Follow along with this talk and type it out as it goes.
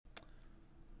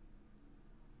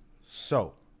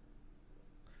So,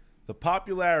 the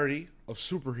popularity of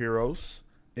superheroes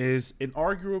is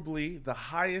inarguably the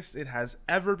highest it has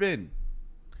ever been,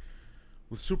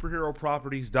 with superhero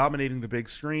properties dominating the big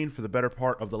screen for the better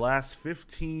part of the last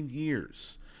 15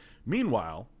 years.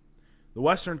 Meanwhile, the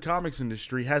Western comics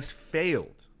industry has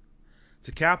failed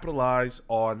to capitalize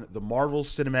on the Marvel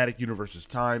Cinematic Universe's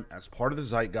time as part of the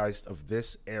zeitgeist of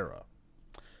this era.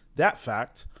 That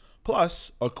fact,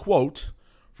 plus a quote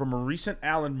from a recent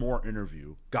Alan Moore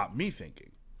interview, got me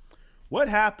thinking. What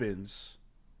happens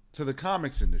to the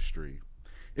comics industry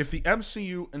if the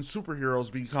MCU and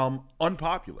superheroes become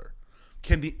unpopular?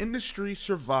 Can the industry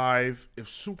survive if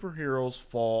superheroes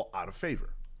fall out of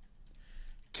favor?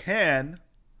 Can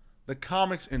the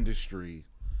comics industry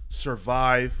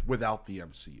survive without the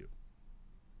MCU?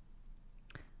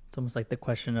 It's almost like the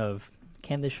question of,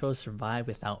 can the show survive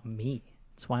without me?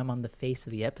 That's why I'm on the face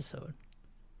of the episode.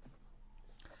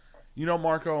 You know,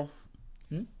 Marco,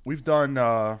 we've done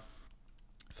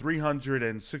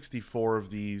 364 of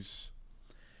these,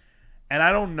 and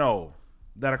I don't know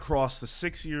that across the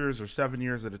 6 years or 7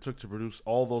 years that it took to produce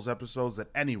all those episodes that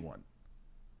anyone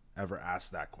ever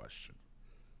asked that question.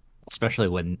 Especially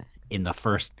when in the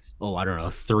first, I don't know,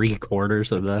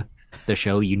 3/4 of the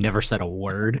show, you never said a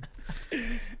word.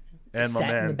 And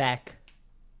Sat in the back.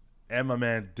 And my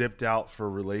man dipped out for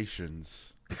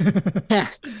relations.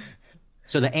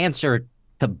 So the answer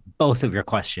to both of your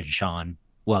questions, Sean,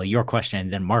 well, your question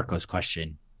and then Marco's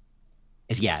question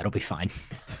is, yeah, it'll be fine.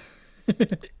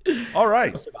 All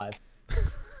right. I'll survive.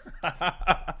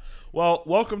 Well,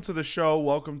 welcome to the show.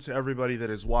 Welcome to everybody that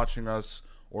is watching us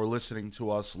or listening to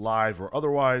us live or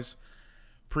otherwise.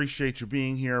 Appreciate you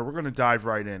being here. We're going to dive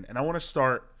right in. And I want to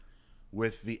start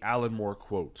with the Alan Moore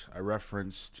quote. I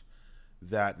referenced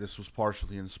that this was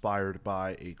partially inspired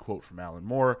by a quote from Alan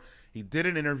Moore. He did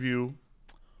an interview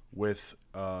with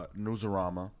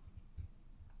Newsarama,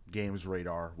 Games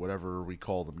Radar, whatever we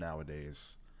call them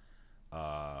nowadays.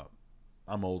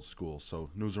 I'm old school, so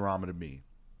Newsarama to me.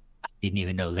 I didn't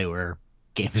even know they were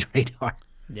Games Radar.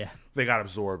 Yeah. They got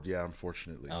absorbed, yeah,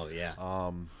 unfortunately. Oh,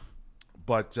 yeah.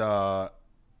 But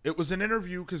it was an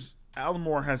interview because Alan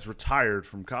Moore has retired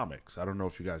from comics. I don't know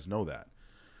if you guys know that,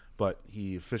 but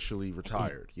he officially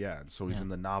retired. Yeah, and so he's in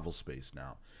the novel space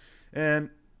now. And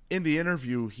in the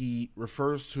interview, he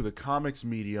refers to the comics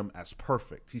medium as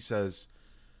perfect. He says,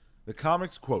 the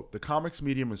comics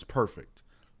medium is perfect.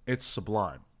 It's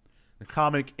sublime. The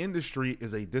comic industry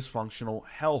is a dysfunctional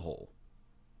hellhole.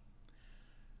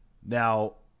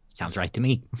 Now, sounds right to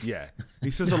me. Yeah.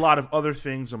 He says a lot of other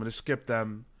things. I'm going to skip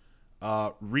them.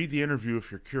 Read the interview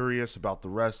if you're curious about the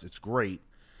rest. It's great.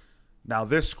 Now,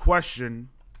 this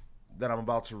question that I'm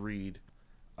about to read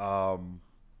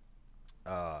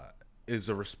is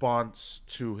a response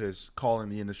to his calling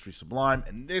the industry sublime.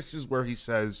 And this is where he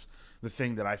says the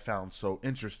thing that I found so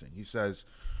interesting. He says,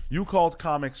 you called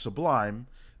comics sublime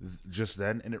just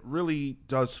then, and it really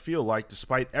does feel like,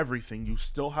 despite everything, you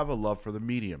still have a love for the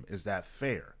medium. Is that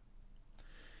fair?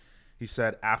 He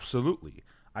said, absolutely.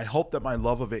 I hope that my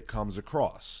love of it comes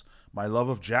across. My love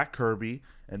of Jack Kirby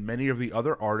and many of the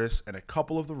other artists and a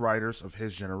couple of the writers of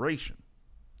his generation.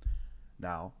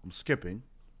 Now, I'm skipping.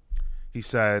 He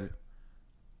said,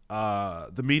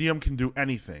 the medium can do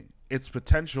anything. Its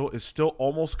potential is still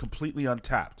almost completely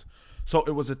untapped. So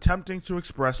it was attempting to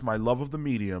express my love of the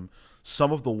medium,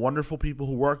 some of the wonderful people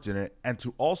who worked in it, and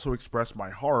to also express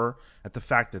my horror at the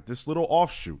fact that this little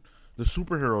offshoot, the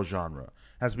superhero genre,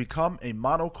 has become a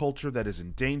monoculture that is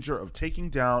in danger of taking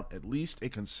down at least a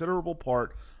considerable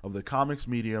part of the comics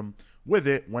medium with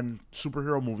it when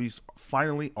superhero movies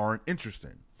finally aren't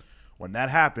interesting. When that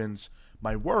happens,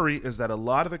 my worry is that a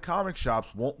lot of the comic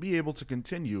shops won't be able to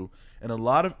continue, and a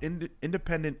lot of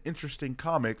independent, interesting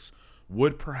comics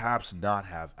would perhaps not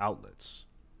have outlets.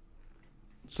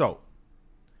 So,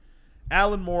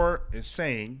 Alan Moore is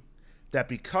saying that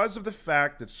because of the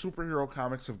fact that superhero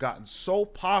comics have gotten so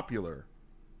popular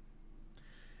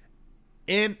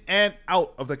in and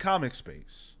out of the comic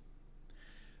space,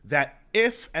 that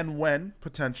if and when,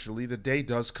 potentially, the day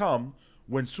does come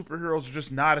when superheroes are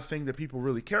just not a thing that people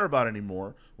really care about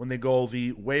anymore, when they go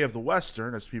the way of the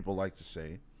Western, as people like to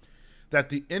say, that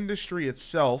the industry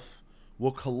itself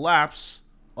will collapse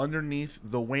underneath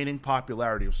the waning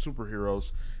popularity of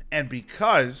superheroes. And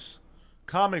because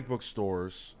comic book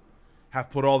stores have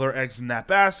put all their eggs in that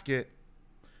basket,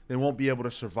 they won't be able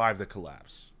to survive the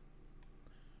collapse.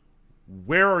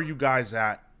 Where are you guys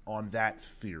at on that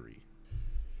theory?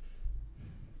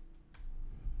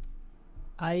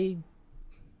 I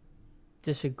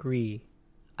disagree.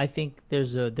 I think there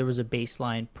was a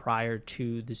baseline prior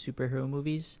to the superhero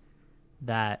movies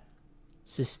that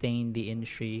sustain the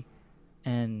industry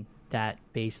and that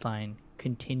baseline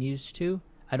continues to,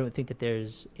 I don't think that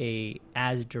there's a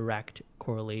as direct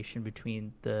correlation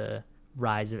between the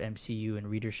rise of MCU and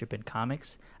readership in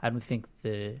comics. I don't think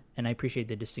and I appreciate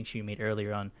the distinction you made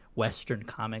earlier on Western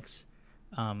comics,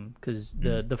 because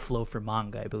the flow for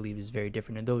manga, I believe, is very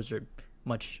different, and those are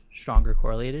much stronger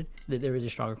correlated. There is a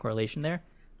stronger correlation there,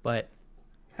 but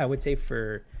I would say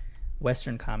for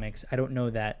Western comics, I don't know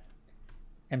that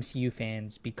MCU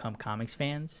fans become comics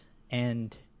fans.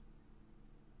 And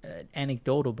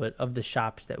anecdotal, but of the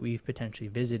shops that we've potentially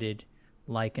visited,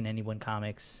 like in Anyone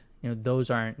Comics, those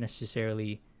aren't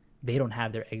necessarily, they don't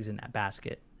have their eggs in that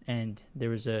basket. And there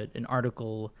was an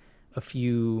article a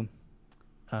few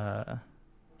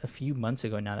months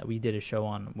ago now that we did a show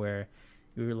on, where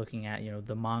we were looking at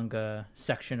the manga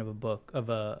section of a book of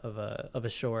a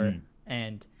short,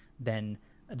 and then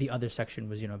the other section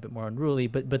was a bit more unruly,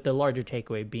 but the larger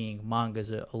takeaway being manga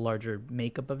is a larger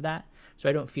makeup of that. So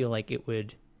I don't feel like it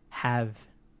would have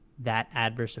that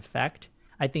adverse effect.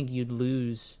 I think you'd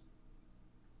lose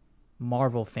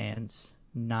Marvel fans,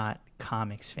 not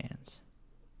comics fans.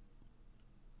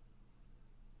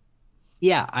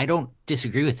 Yeah, I don't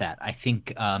disagree with that. I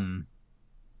think I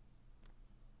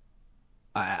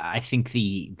think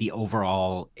the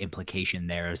overall implication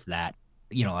there is that,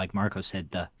 like Marco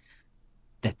said, that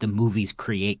the movies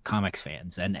create comics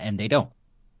fans, and they don't.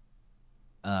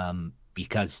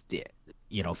 Because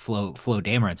Flo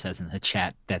Dameron says in the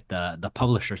chat that the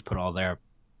publishers put all their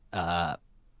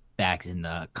bags in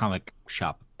the comic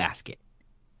shop basket.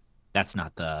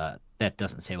 That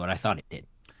doesn't say what I thought it did.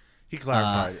 He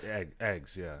clarified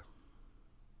eggs, yeah.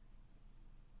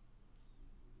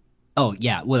 Oh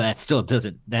yeah, well that still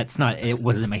doesn't. It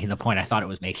wasn't making the point I thought it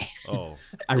was making. Oh,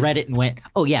 I read it and went,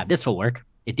 oh yeah, this will work.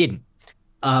 It didn't.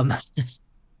 The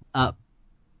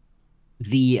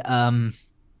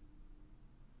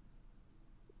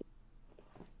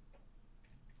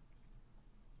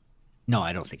No,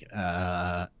 I don't think it.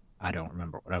 I don't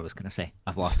remember what I was going to say.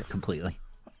 I've lost it completely.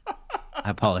 I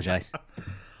apologize.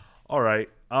 all right.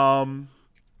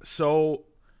 So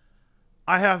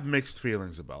I have mixed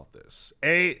feelings about this.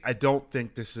 I don't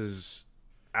think this is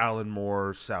Alan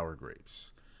Moore sour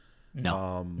grapes.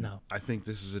 No. No. I think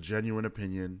this is a genuine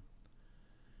opinion,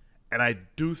 and I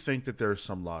do think that there's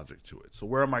some logic to it. So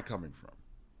where am I coming from?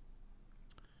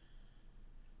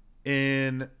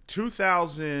 In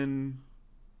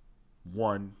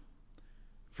 2001,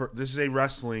 this is a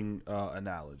wrestling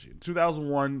analogy. In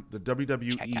 2001, the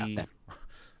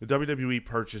WWE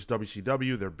purchased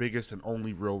WCW, their biggest and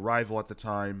only real rival at the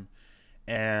time,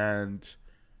 and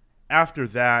after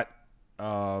that,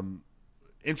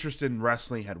 interest in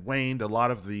wrestling had waned. A lot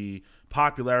of the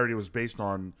popularity was based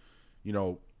on,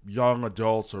 young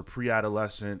adults or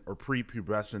pre-adolescent or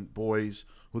pre-pubescent boys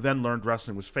who then learned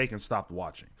wrestling was fake and stopped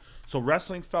watching. So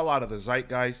wrestling fell out of the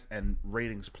zeitgeist and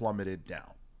ratings plummeted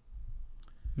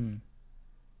down.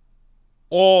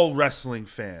 All wrestling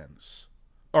fans,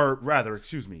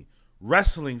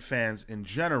 wrestling fans in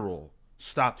general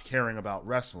stopped caring about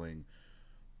wrestling.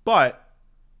 But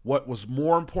what was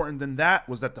more important than that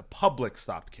was that the public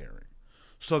stopped caring.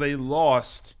 So they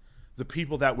lost the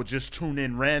people that would just tune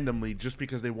in randomly just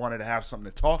because they wanted to have something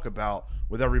to talk about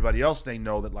with everybody else they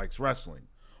know that likes wrestling.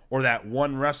 Or that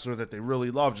one wrestler that they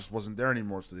really love just wasn't there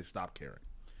anymore, so they stopped caring.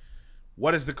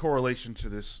 What is the correlation to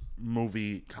this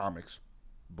movie comics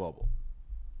bubble?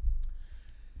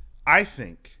 I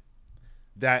think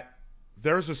that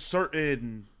there's a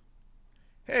certain,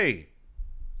 hey,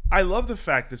 I love the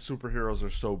fact that superheroes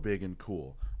are so big and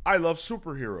cool. I love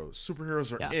superheroes.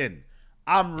 Superheroes are in.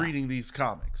 I'm reading these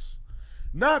comics.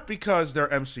 Not because they're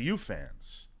MCU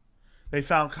fans. They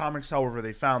found comics however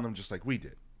they found them, just like we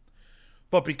did.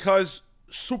 But because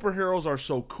superheroes are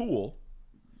so cool,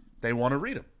 they want to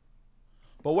read them.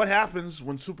 But what happens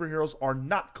when superheroes are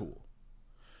not cool?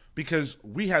 Because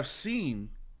we have seen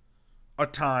a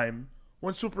time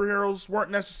when superheroes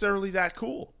weren't necessarily that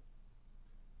cool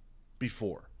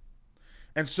before.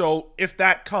 And so if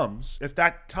that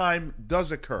time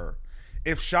does occur,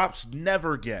 if shops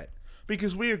never get,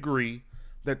 because we agree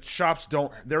that shops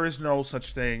there is no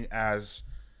such thing as,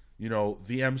 the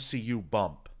MCU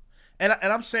bump. And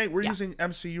I'm saying we're using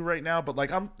MCU right now, but we're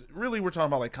talking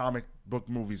about like comic book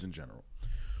movies in general.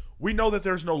 We know that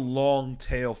there's no long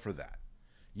tail for that.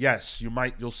 Yes,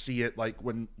 you'll see it like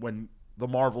when the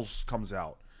Marvels comes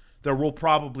out. There will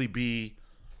probably be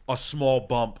a small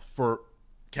bump for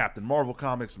Captain Marvel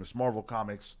comics, Miss Marvel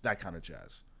comics, that kind of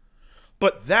jazz.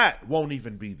 But that won't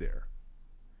even be there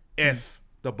if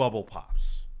the bubble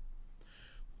pops.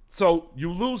 So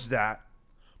you lose that,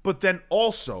 but then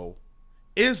also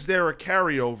is there a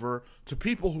carryover to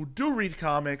people who do read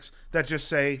comics that just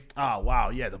say, oh, wow,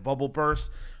 yeah, the bubble burst,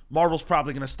 Marvel's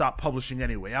probably going to stop publishing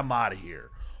anyway, I'm out of here.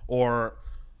 Or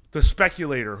the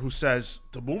speculator who says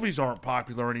the movies aren't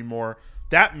popular anymore,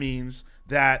 that means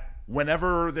that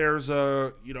whenever there's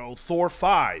a, Thor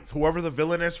 5, whoever the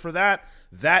villain is for that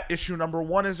issue number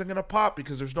 1 isn't going to pop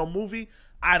because there's no movie.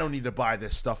 I don't need to buy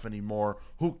this stuff anymore.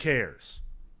 Who cares?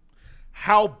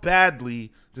 How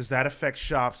badly does that affect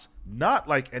shops not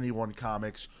like Anyone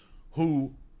Comics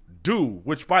who do,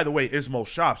 which by the way is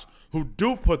most shops, who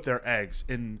do put their eggs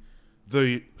in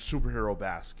the superhero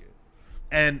basket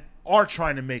and are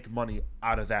trying to make money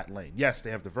out of that lane? Yes, they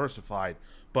have diversified,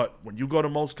 but when you go to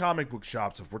most comic book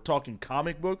shops, if we're talking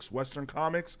comic books, Western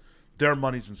comics, their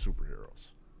money's in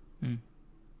superheroes. I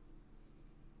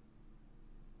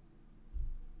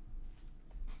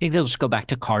think they'll just go back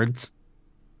to cards.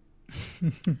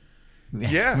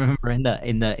 Yeah. Remember in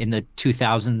the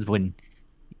 2000s when,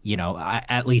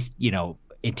 at least,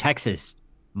 in Texas,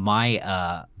 my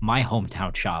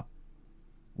hometown shop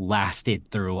lasted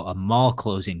through a mall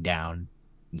closing down,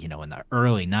 in the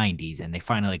early 90s, and they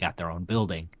finally got their own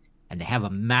building, and they have a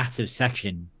massive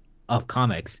section of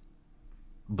comics,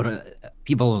 but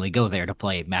people only go there to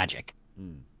play Magic,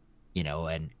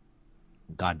 and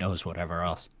God knows whatever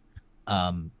else.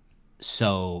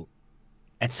 So,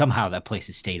 and somehow that place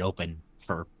has stayed open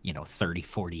for, 30,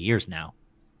 40 years now.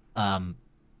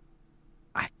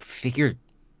 I figured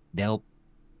they'll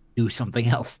do something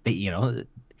else. They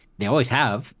always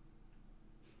have.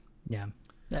 Yeah.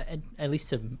 At least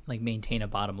to maintain a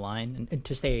bottom line and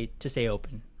to stay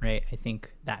open, right? I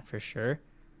think that for sure.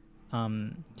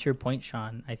 To your point,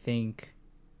 Sean, I think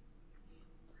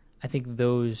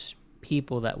those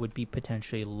people that would be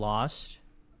potentially lost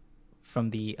from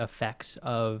the effects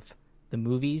of the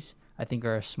movies, I think,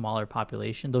 are a smaller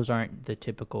population. Those aren't the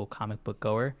typical comic book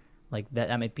goer.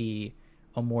 That might be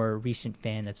a more recent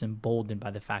fan that's emboldened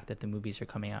by the fact that the movies are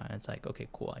coming out, and it's like, okay,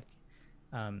 cool.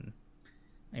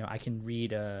 I can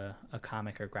read a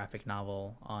comic or graphic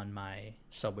novel on my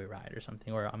subway ride or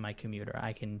something, or on my commute, or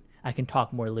I can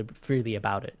talk more freely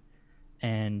about it.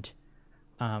 And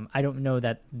I don't know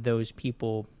that those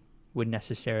people would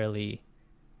necessarily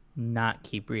not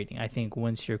keep reading. I think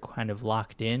once you're kind of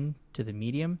locked in to the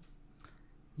medium,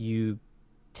 you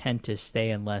tend to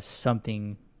stay unless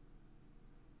something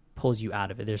pulls you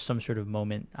out of it. There's some sort of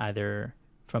moment, either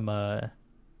from a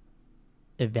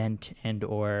event and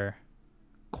or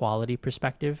quality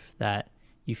perspective, that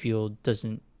you feel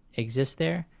doesn't exist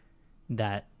there,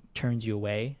 that turns you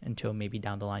away until maybe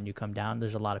down the line you come down.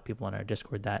 There's a lot of people on our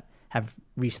Discord that have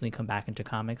recently come back into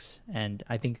comics, and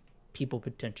I think people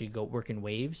potentially go work in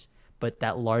waves, but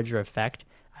that larger effect,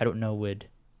 I don't know, would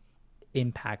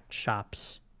impact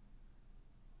shops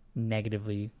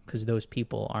negatively, because those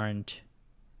people aren't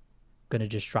going to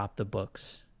just drop the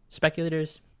books.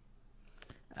 Speculators,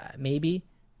 maybe,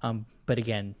 but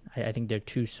again, I think they're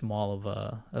too small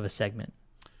of a segment.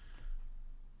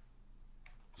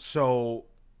 So,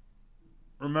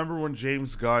 remember when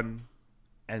James Gunn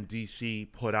and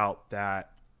DC put out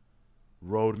that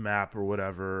roadmap or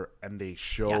whatever, and they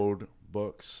showed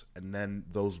books, and then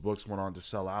those books went on to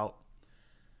sell out?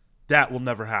 That will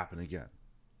never happen again,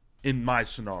 in my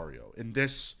scenario. In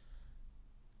this,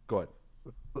 go ahead.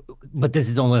 But this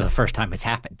is only the first time it's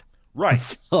happened, right?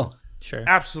 So sure,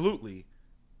 absolutely.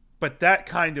 But that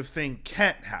kind of thing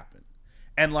can't happen.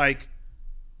 And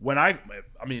when I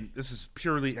mean, this is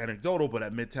purely anecdotal, but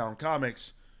at Midtown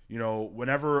Comics,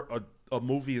 whenever a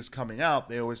movie is coming out,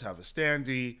 they always have a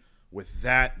standee with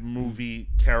that movie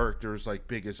characters, like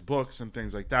biggest books and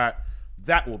things like that.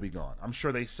 That will be gone. I'm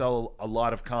sure they sell a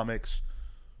lot of comics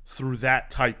through that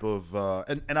type of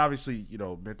and obviously,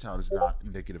 Midtown is not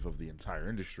indicative of the entire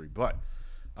industry, but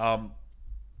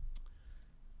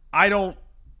I don't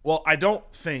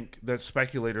think that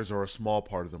speculators are a small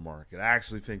part of the market. I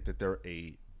actually think that they're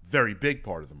a very big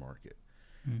part of the market.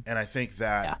 And I think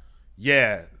that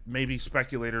maybe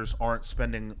speculators aren't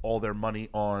spending all their money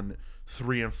on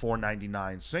 $3 and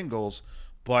 $4.99 singles,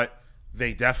 but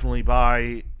they definitely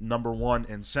buy #1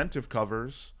 incentive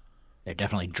covers. They're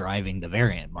definitely driving the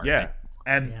variant market. Yeah.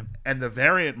 And the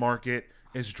variant market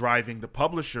is driving the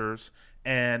publishers,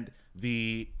 and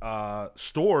the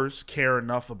stores care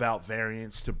enough about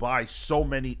variants to buy so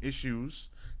many issues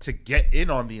to get in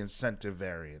on the incentive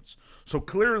variants. So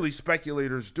clearly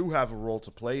speculators do have a role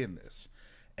to play in this.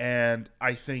 And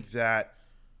I think that,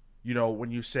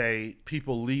 when you say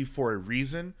people leave for a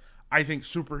reason, I think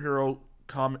superhero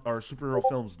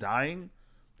films dying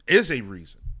is a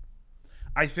reason.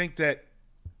 I think that,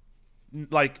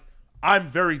 I'm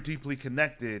very deeply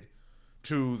connected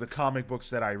to the comic books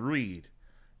that I read,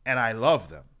 and I love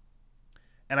them.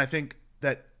 And I think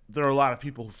that there are a lot of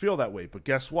people who feel that way. But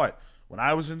guess what? When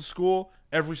I was in school,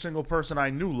 every single person I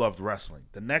knew loved wrestling.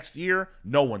 The next year,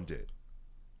 no one did.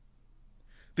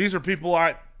 These are people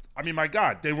I mean, my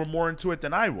God, they were more into it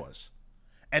than I was.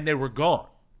 And they were gone.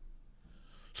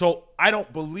 So I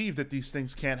don't believe that these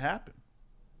things can't happen.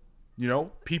 You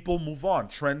know, people move on,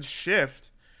 trends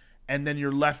shift, and then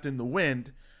you're left in the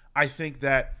wind. I think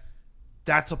that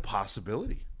that's a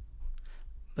possibility.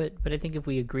 But I think if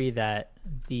we agree that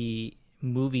the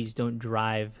movies don't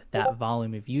drive that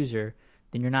volume of user,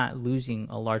 then you're not losing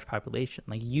a large population.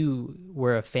 Like, you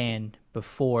were a fan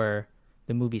before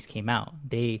the movies came out.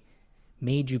 They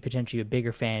made you potentially a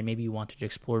bigger fan. Maybe you wanted to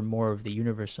explore more of the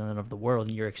universe and of the world,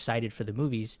 and you're excited for the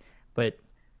movies. But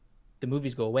the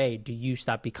movies go away. Do you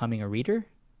stop becoming a reader?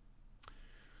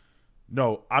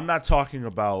 No, I'm not talking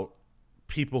about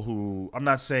people who, I'm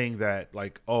not saying that,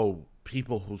 like, oh,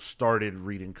 people who started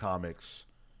reading comics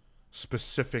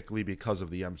specifically because of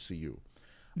the MCU.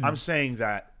 I'm saying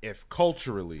that if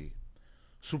culturally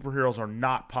superheroes are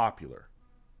not popular,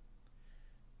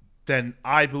 then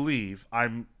I believe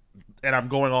and I'm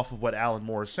going off of what Alan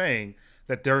Moore is saying,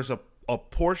 that there's a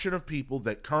portion of people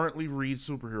that currently read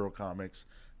superhero comics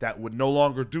that would no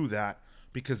longer do that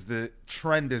because the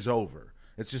trend is over.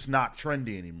 It's just not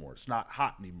trendy anymore. It's not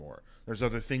hot anymore. There's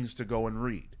other things to go and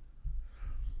read.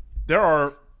 There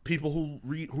are people who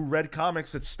read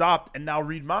comics that stopped and now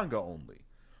read manga only.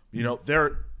 You know,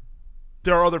 there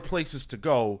are other places to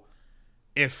go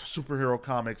if superhero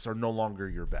comics are no longer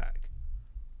your bag.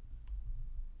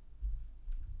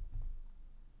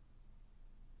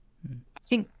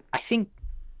 I think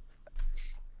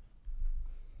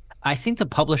the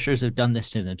publishers have done this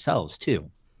to themselves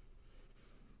too.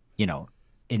 You know,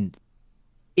 in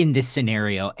this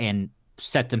scenario, and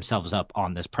set themselves up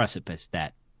on this precipice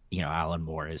that, you know, Alan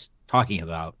Moore is talking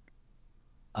about.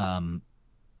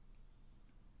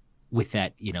 With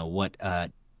that, you know, what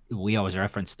we always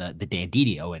reference the Dan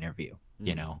Didio interview.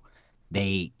 You know,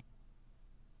 they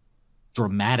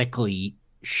dramatically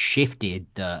shifted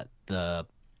the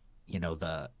you know,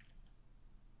 the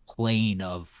plane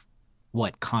of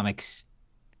what comics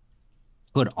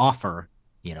could offer,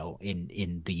 you know,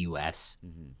 in the US.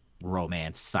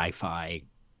 Romance, sci-fi,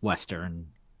 western,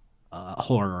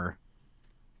 horror,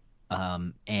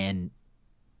 and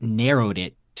narrowed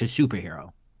it to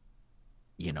superhero,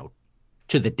 you know,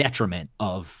 to the detriment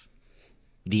of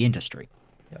the industry.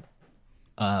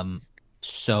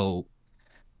 So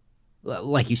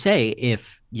like you say,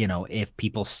 if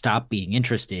people stop being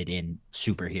interested in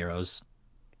superheroes,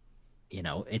 you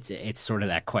know, it's sort of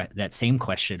that same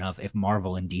question of, if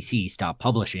Marvel and DC stop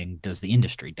publishing, does the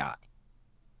industry die?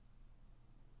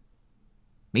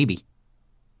 Maybe.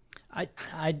 I'd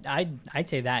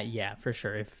say that, yeah, for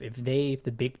sure. If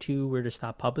the big two were to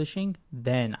stop publishing,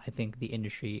 then I think the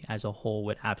industry as a whole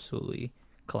would absolutely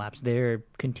collapse. There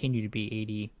continue to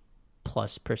be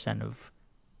 80+% of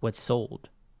what's sold.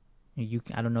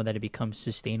 I don't know that it becomes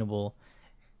sustainable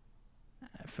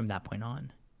from that point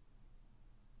on.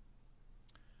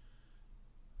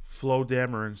 Flo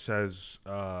Dameron says,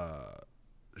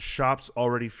 shops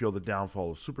already feel the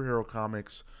downfall of superhero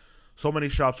comics. So many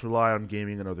shops rely on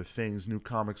gaming and other things. New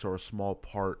comics are a small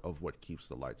part of what keeps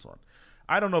the lights on.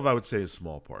 I don't know if I would say a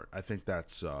small part. I think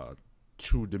that's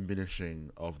too diminishing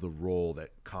of the role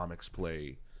that comics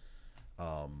play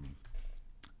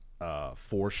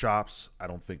for shops. I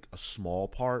don't think a small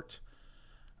part.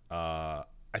 I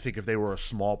think if they were a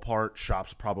small part,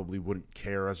 shops probably wouldn't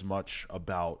care as much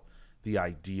about the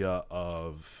idea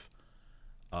of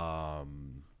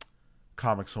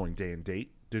comics going day and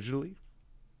date digitally.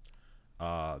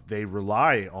 They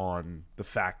rely on the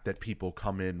fact that people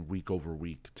come in week over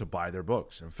week to buy their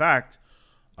books. In fact,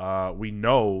 we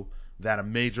know that a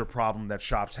major problem that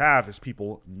shops have is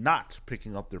people not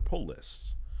picking up their pull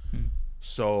lists.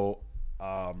 So,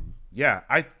 yeah,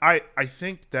 I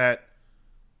think that,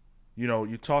 you know,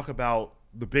 you talk about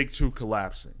the big two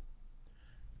collapsing.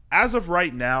 As of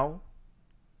right now,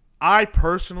 I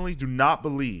personally do not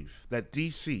believe that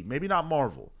DC, maybe not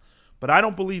Marvel, but I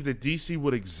don't believe that DC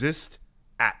would exist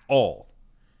at all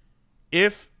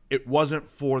if it wasn't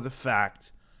for the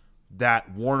fact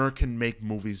that Warner can make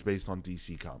movies based on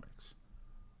DC Comics.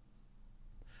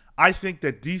 I think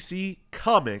that DC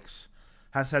Comics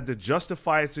has had to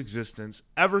justify its existence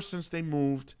ever since they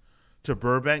moved to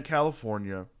Burbank,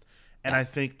 California, and I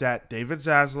think that David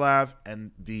Zaslav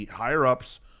and the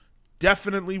higher-ups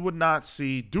definitely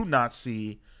do not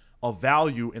see a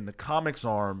value in the comics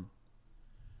arm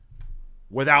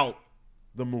without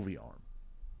the movie arm.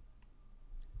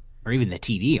 Or even the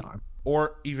TV arm.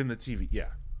 or even the TV. Yeah,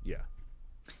 yeah.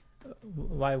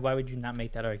 Why would you not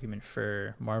make that argument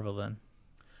for Marvel then?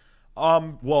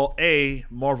 Well, A,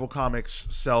 Marvel comics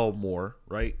sell more,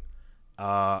 right?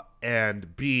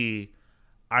 And B,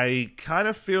 I kind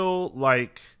of feel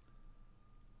like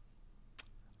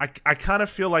I kind of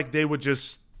feel like they would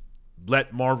just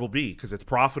let Marvel be because it's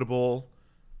profitable.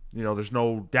 You know, there's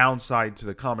no downside to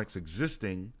the comics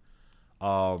existing.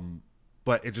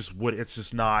 But it just would. It's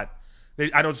just not.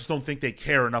 Just don't think they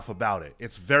care enough about it.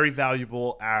 It's very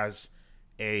valuable as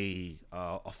a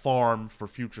farm for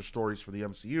future stories for the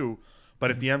MCU. But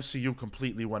if the MCU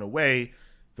completely went away,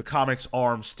 the comics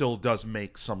arm still does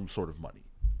make some sort of money.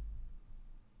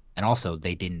 And also,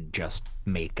 they didn't just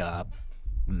make a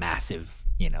massive,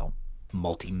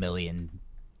 multi-million,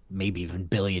 maybe even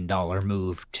billion-dollar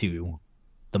move to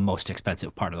the most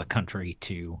expensive part of the country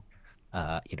to,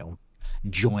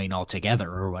 join all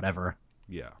together or whatever.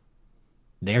 Yeah.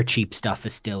 Their cheap stuff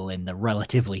is still in the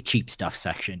relatively cheap stuff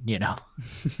section,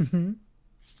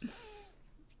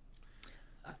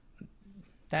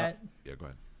 That. Yeah, go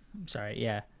ahead. Sorry.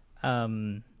 Yeah. I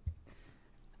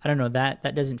don't know,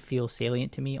 that doesn't feel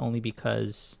salient to me, only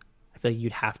because I feel like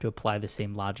you'd have to apply the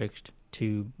same logic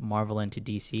to Marvel and to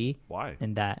DC. Why?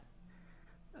 And that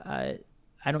I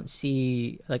don't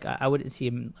see, like, I wouldn't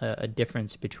see a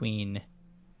difference between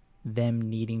them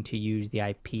needing to use the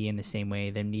IP in the same way,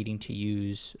 them needing to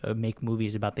use make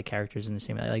movies about the characters in the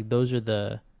same way. Like,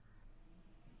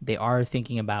 they are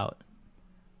thinking about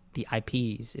the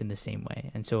IPs in the same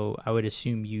way, and so I would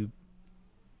assume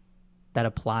that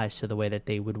applies to the way that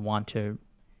they would want to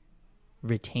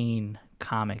retain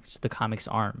the comics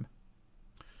arm.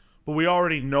 But we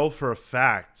already know for a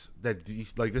fact that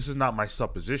this is not my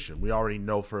supposition. We already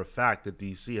know for a fact that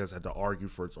DC has had to argue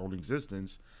for its own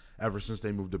existence ever since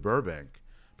they moved to Burbank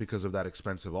because of that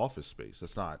expensive office space.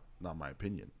 That's not my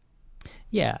opinion.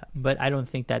 Yeah, but I don't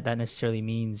think that necessarily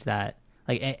means that,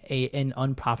 like, an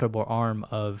unprofitable arm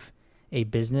of a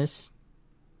business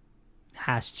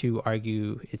has to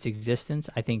argue its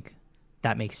existence. I think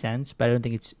that makes sense, but I don't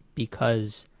think it's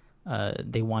because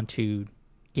they want to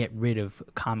get rid of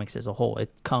comics as a whole. It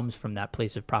comes from that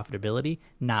place of profitability,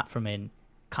 not from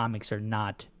comics are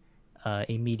not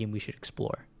a medium we should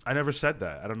explore. I never said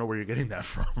that. I don't know where you're getting that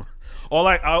from. All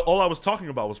I was talking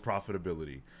about was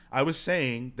profitability. I was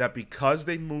saying that because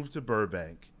they moved to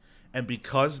Burbank and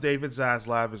because David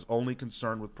Zaslav is only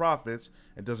concerned with profits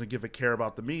and doesn't give a care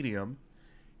about the medium,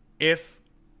 if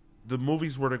the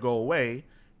movies were to go away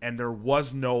and there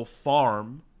was no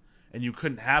farm and you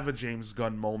couldn't have a James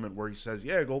Gunn moment where he says,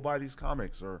 yeah, go buy these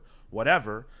comics or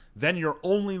whatever, then you're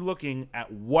only looking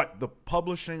at what the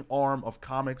publishing arm of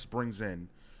comics brings in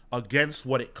against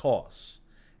what it costs.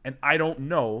 And I don't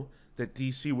know that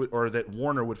DC would, or that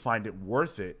Warner would find it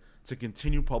worth it to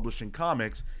continue publishing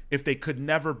comics if they could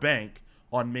never bank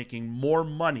on making more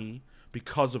money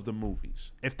because of the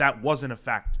movies, if that wasn't a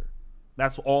factor.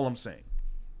 That's all I'm saying.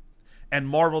 And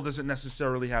Marvel doesn't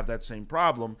necessarily have that same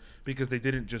problem because they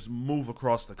didn't just move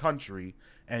across the country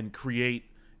and create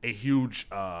a huge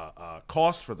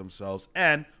cost for themselves,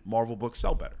 and Marvel books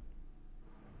sell better.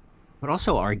 But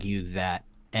also argue that,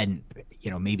 and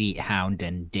maybe Hound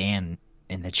and Dan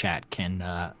in the chat can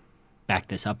back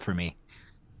this up for me.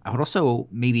 I would also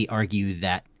maybe argue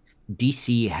that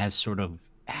DC has sort of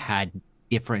had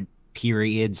different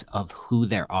periods of who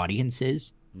their audience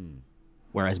is,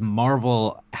 whereas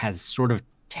Marvel has sort of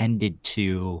tended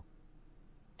to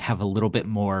have a little bit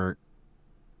more,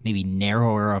 maybe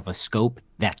narrower of a scope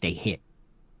that they hit.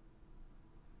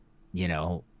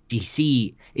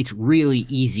 DC, it's really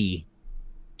easy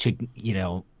to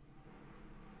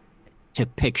to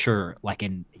picture like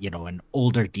an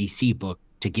older DC book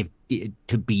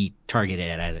to be targeted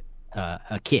at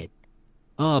a kid.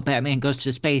 Oh, Batman goes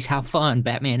to space, how fun!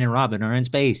 Batman and Robin are in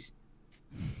space.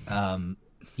 And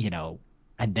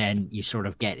then you sort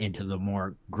of get into the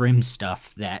more grim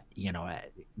stuff that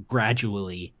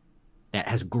gradually that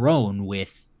has grown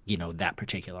with that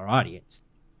particular audience.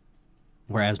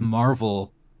 Whereas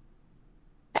Marvel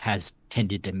has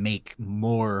tended to make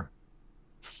more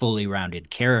fully rounded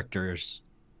characters,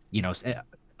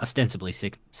 ostensibly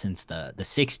since the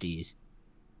 60s.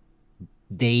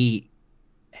 They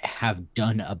have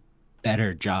done a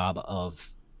better job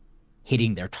of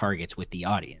hitting their targets with the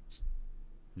audience.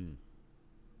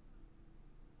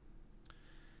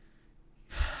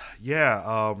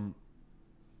 Yeah,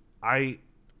 I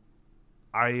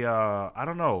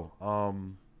don't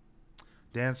know.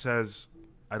 Dan says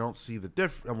I don't see the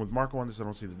difference. And with Marco on this, I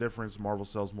don't see the difference. Marvel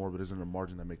sells more, but isn't a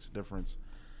margin that makes a difference.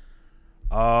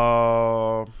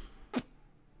 I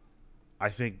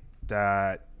think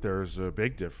that there's a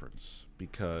big difference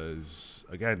because,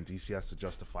 again, DC has to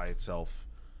justify itself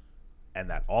and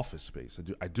that office space.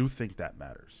 I do think that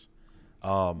matters.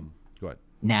 Go ahead.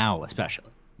 Now,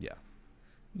 especially. Yeah.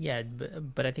 Yeah,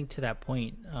 but I think to that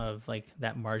point of like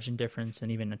that margin difference,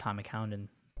 and even Atomic Hound and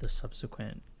the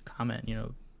subsequent comment,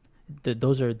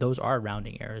 those are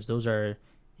rounding errors. Those are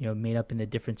made up in the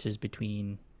differences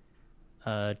between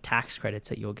tax credits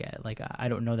that you'll get. Like I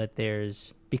don't know that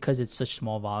because it's such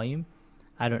small volume,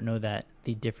 I don't know that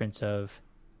the difference of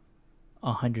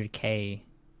 100K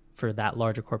for that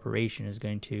larger corporation is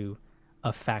going to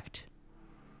affect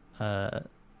a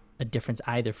difference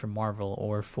either for Marvel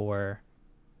or for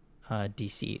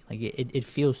DC. Like it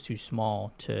feels too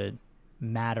small to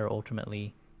matter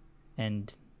ultimately,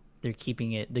 and they're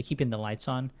keeping the lights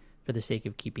on for the sake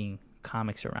of keeping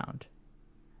comics around,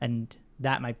 and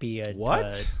that might be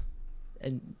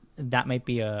and that might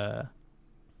be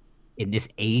in this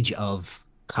age of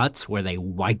cuts where they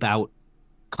wipe out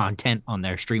content on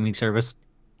their streaming service.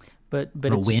 But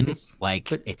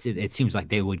it seems like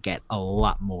they would get a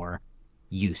lot more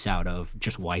use out of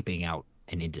just wiping out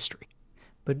an industry.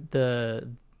 But the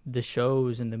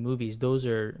shows and the movies, those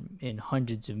are in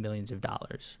hundreds of millions of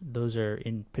dollars. Those are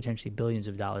in potentially billions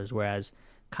of dollars, whereas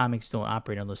comics don't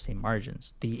operate on those same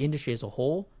margins. The industry as a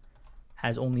whole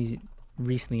has only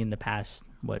recently in the past,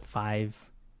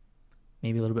 5,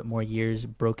 maybe a little bit more years,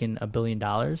 broken $1 billion.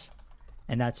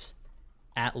 And that's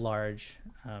at large.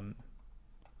 I'm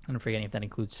forgetting if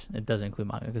it doesn't include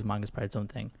manga, because manga is probably its own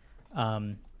thing.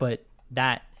 But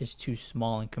that is too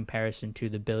small in comparison to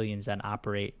the billions that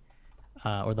operate,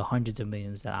 or the hundreds of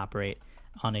millions that operate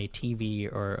on a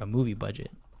TV or a movie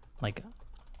budget. Like,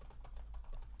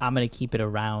 I'm going to keep it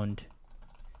around.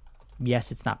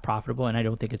 Yes, it's not profitable, and I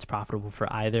don't think it's profitable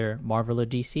for either Marvel or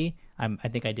DC. I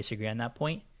think I disagree on that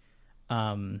point.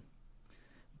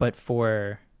 But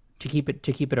to keep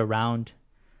it around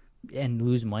and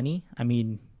lose money, I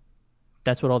mean,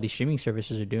 that's what all these streaming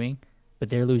services are doing, but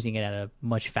they're losing it at a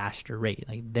much faster rate.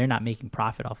 Like, they're not making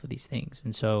profit off of these things.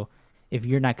 And so if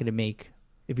you're not going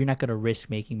to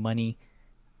risk making money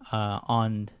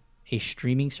on a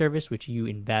streaming service, which you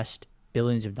invest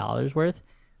billions of dollars worth,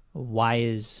 why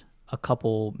is a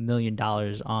couple $1 million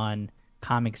on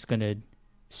comics going to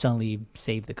suddenly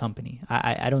save the company?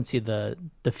 I don't see the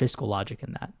fiscal logic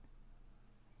in that.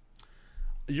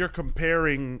 You're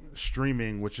comparing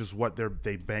streaming, which is what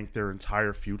they bank their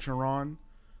entire future on,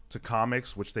 to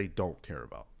comics, which they don't care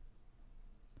about.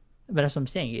 But that's what I'm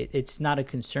saying. It's not a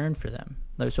concern for them.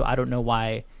 So I don't know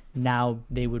why now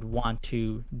they would want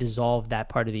to dissolve that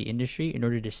part of the industry in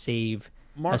order to save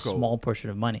a small portion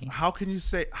of money. How can you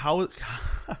say how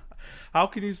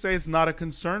can you say it's not a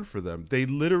concern for them? They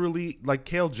literally, like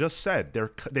Kale just said,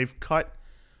 they've cut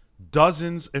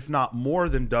dozens, if not more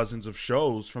than dozens, of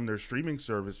shows from their streaming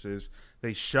services.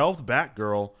 They shelved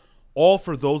Batgirl, all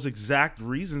for those exact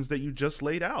reasons that you just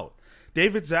laid out.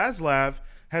 David Zaslav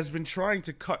has been trying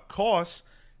to cut costs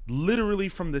literally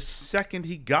from the second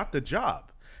he got the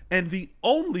job. And the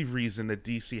only reason that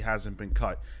DC hasn't been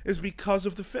cut is because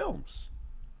of the films.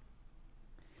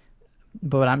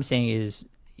 But what I'm saying is,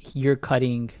 you're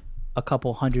cutting a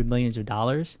couple $100 million.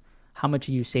 How much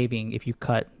are you saving if you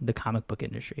cut the comic book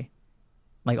industry?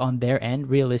 Like, on their end,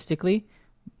 realistically,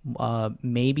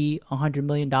 maybe $100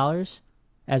 million,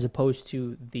 as opposed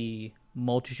to the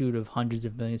multitude of hundreds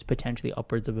of millions, potentially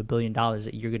upwards of $1 billion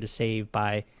that you're going to save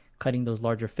by cutting those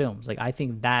larger films. Like, I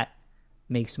think that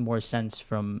makes more sense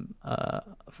from a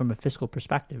fiscal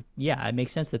perspective. Yeah, it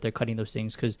makes sense that they're cutting those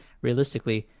things, because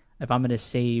realistically, if I'm going to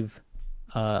save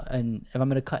if I'm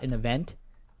going to cut an event,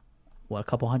 a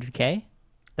couple $100K,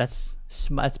 that's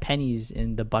pennies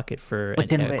in the bucket for a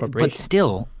corporation. But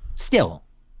still,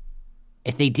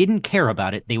 if they didn't care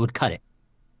about it, they would cut it.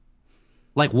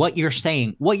 Like, what you're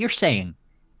saying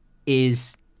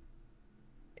is,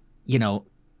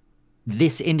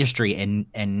 this industry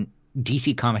and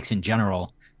DC Comics in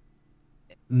general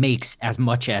makes as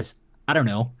much as, I don't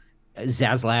know,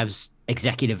 Zaslav's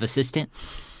executive assistant.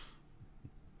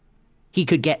 He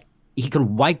could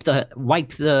wipe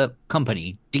the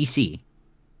company, DC,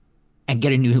 and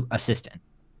get a new assistant.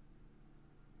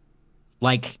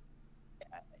 Like,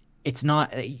 it's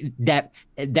not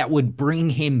that would bring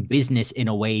him business in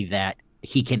a way that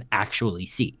he can actually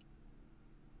see.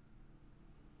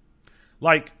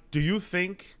 Like, do you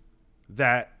think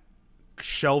that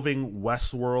shelving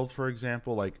Westworld, for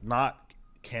example, like not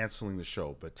canceling the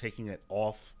show, but taking it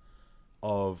off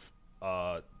of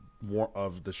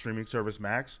the streaming service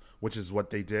Max, which is what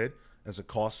they did as a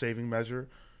cost-saving measure,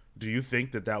 do you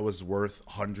think that was worth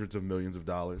hundreds of millions of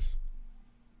dollars?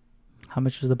 How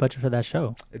much was the budget for that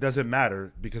show? It doesn't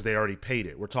matter because they already paid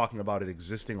it. We're talking about it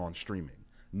existing on streaming,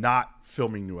 not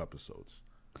filming new episodes.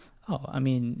 Oh, I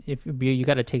mean, if you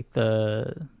got to take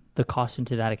the cost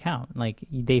into that account. Like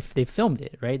they filmed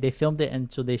it, right? They filmed it, and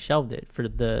so they shelved it for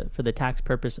the tax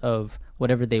purpose of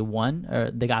whatever they won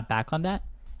or they got back on that.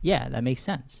 Yeah, that makes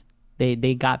sense.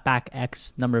 They got back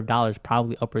X number of dollars,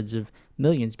 probably upwards of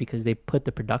millions, because they put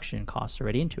the production costs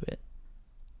already into it.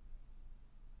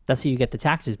 That's how you get the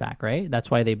taxes back, right? That's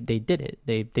why they did it.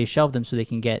 They shelved them so they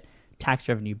can get tax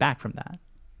revenue back from that.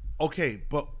 Okay,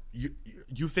 but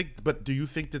you think, but do you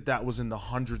think that was in the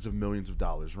hundreds of millions of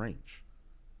dollars range?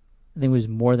 I think it was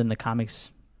more than the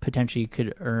comics potentially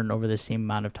could earn over the same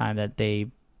amount of time that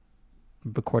they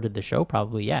recorded the show.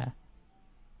 Probably, yeah.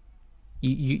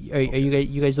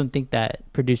 You guys don't think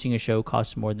that producing a show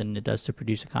costs more than it does to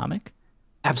produce a comic?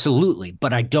 Absolutely,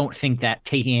 but I don't think that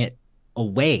taking it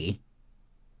away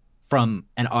from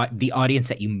the audience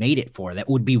that you made it for, that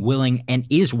would be willing and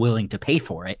is willing to pay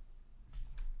for it,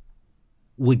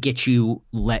 would get you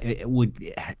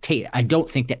I don't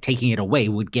think that taking it away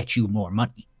would get you more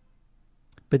money.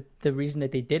 But the reason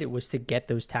that they did it was to get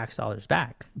those tax dollars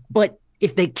back. But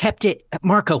if they kept it,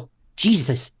 Marco,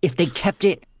 Jesus, if they kept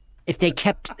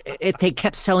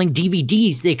selling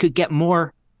DVDs, they could get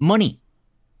more money.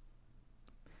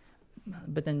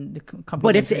 But then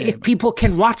but if people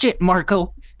can watch it,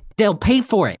 Marco, they'll pay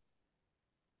for it.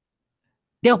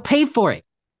 They'll pay for it.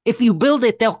 If you build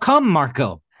it, they'll come,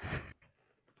 Marco.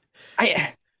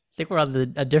 I think we're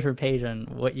on a different page on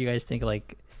what you guys think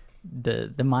like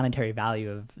the monetary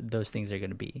value of those things are going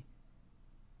to be.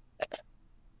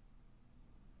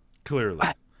 Clearly.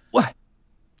 What?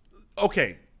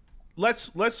 Okay,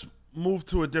 let's move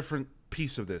to a different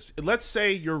piece of this. Let's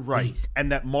say you're right, please,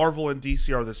 and that Marvel and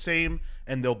DC are the same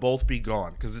and they'll both be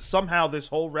gone, because somehow this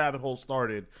whole rabbit hole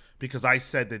started because I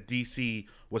said that DC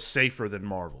was safer than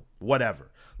Marvel.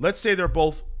 Whatever. Let's say they're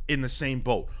both in the same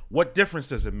boat. What difference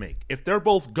does it make? If they're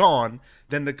both gone,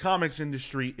 then the comics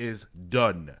industry is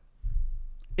done.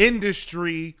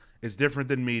 Industry is different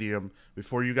than medium,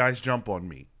 before you guys jump on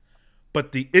me.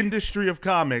 But the industry of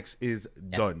comics is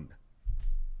done.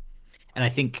 And I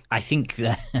think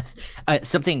that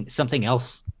something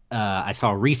else I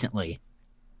saw recently,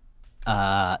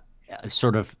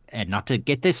 sort of, and not to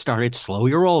get this started, slow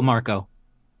your roll, Marco.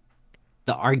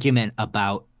 The argument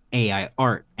about AI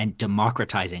art and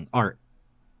democratizing art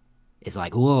is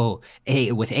like, whoa,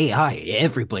 with AI,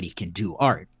 everybody can do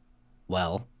art.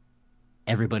 Well,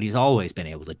 everybody's always been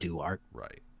able to do art.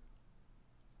 Right.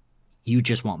 You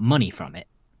just want money from it.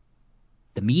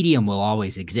 The medium will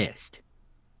always exist.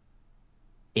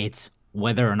 It's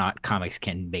whether or not comics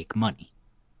can make money.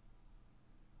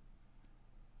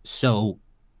 So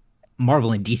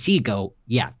Marvel and DC go,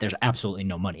 yeah, there's absolutely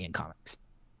no money in comics.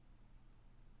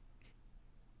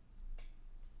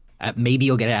 Maybe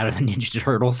you'll get it out of the Ninja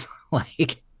Turtles.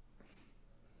 Like,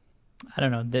 I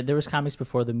don't know. There was comics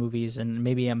before the movies, and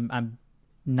maybe I'm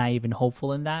naive and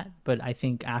hopeful in that. But I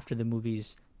think after the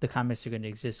movies, the comics are going to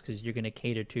exist because you're going to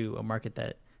cater to a market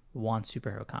that wants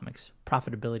superhero comics,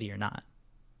 profitability or not.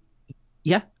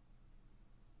 Yeah.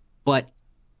 But,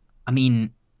 I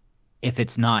mean, if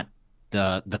it's not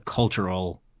the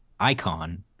cultural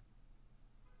icon,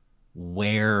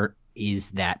 where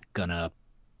is that gonna...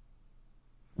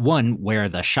 One, where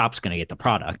the shop's going to get the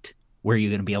product, where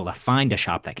you're going to be able to find a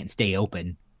shop that can stay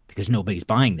open because nobody's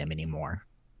buying them anymore.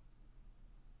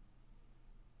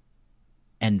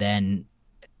 And then,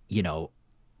 you know,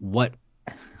 what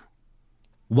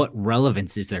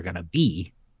relevance is there going to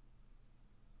be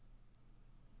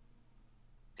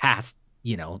past,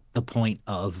 you know, the point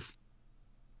of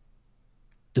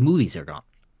the movies are gone?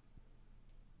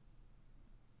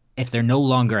 If they're no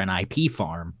longer an IP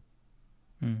farm,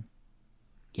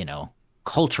 you know,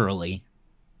 culturally,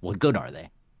 what good are they?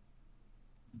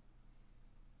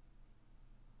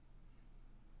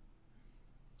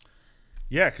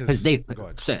 Yeah, because they've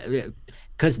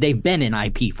been an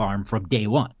IP farm from day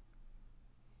one.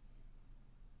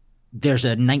 There's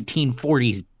a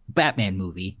 1940s Batman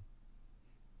movie,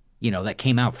 you know, that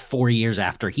came out 4 years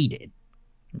after he did.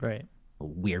 Right. A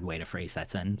weird way to phrase that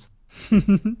sentence.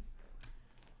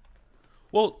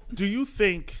 Well, do you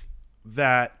think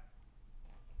that...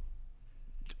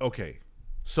 Okay,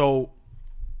 so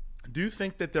do you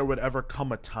think that there would ever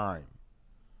come a time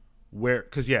where...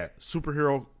 Because, yeah,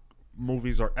 superhero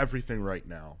movies are everything right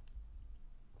now.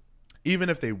 Even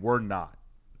if they were not.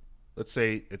 Let's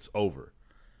say it's over.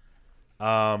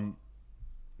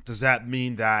 Does that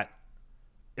mean that...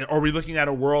 Are we looking at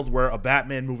a world where a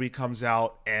Batman movie comes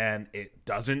out and it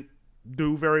doesn't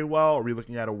do very well? Are we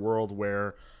looking at a world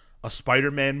where a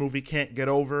Spider-Man movie can't get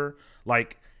over.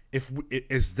 Like,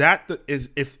 is that the is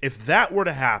if that were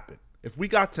to happen, if we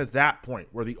got to that point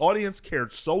where the audience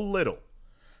cared so little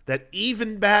that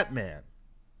even Batman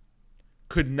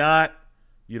could not,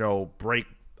 break,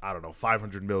 I don't know,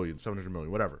 500 million, 700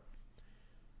 million, whatever.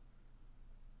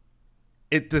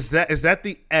 Is that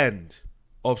the end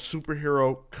of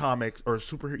superhero comics or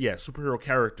superhero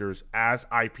characters as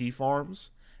IP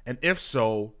farms? And if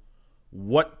so,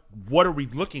 what are we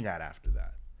looking at after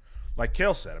that? Like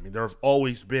Kale said, I mean, there have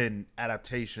always been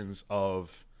adaptations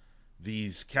of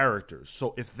these characters.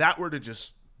 So if that were to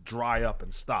just dry up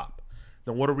and stop,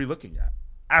 then what are we looking at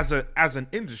as an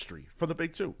industry for the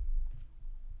big two?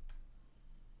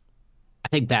 I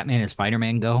think Batman and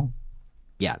Spider-Man go.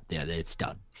 Yeah, it's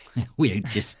done. We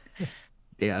just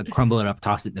crumble it up,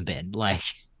 toss it in the bin. Like,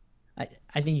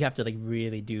 I think you have to like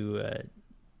really do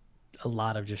a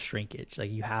lot of just shrinkage.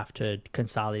 Like you have to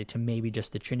consolidate to maybe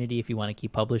just the Trinity if you want to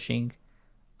keep publishing.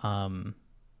 Yeah,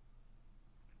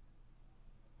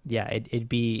 it'd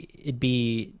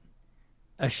be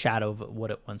a shadow of what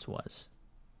it once was.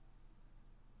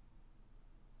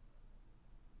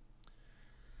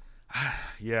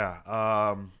 Yeah,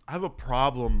 I have a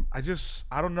problem. I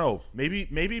don't know.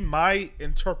 Maybe my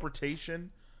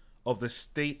interpretation of the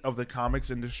state of the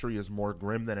comics industry is more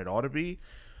grim than it ought to be,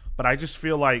 but I just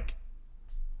feel like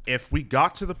if we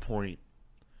got to the point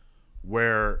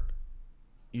where,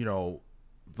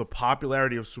 the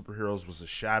popularity of superheroes was a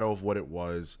shadow of what it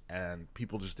was and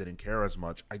people just didn't care as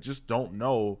much, I just don't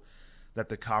know that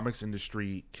the comics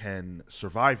industry can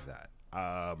survive that.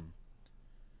 I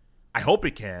hope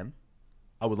it can.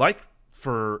 I would like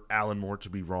for Alan Moore to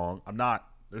be wrong.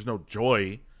 There's no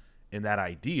joy in that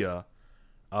idea.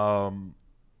 But,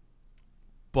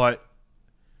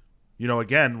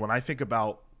 again, when I think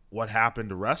about what happened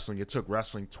to wrestling, it took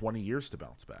wrestling 20 years to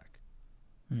bounce back.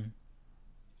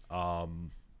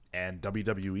 And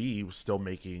WWE was still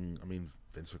making,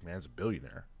 Vince McMahon's a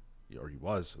billionaire, or he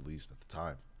was at least at the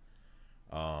time.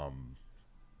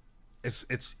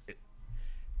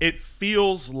 It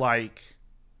feels like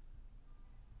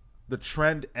the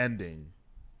trend ending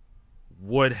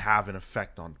would have an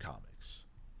effect on comics,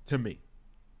 to me.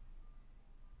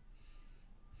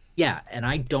 yeah, and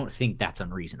I don't think that's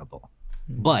unreasonable.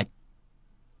 But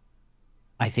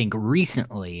I think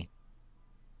recently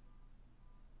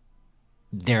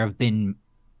there have been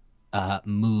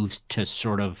moves to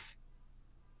sort of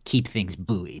keep things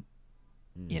buoyed.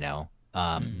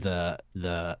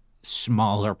 The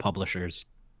smaller publishers,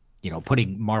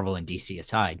 putting Marvel and DC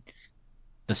aside,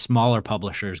 the smaller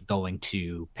publishers going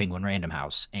to Penguin Random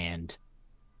House and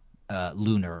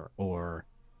Lunar, or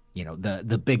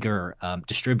the bigger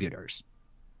distributors,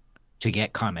 to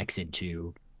get comics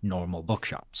into normal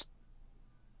bookshops.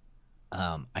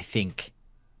 I think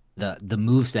the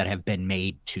moves that have been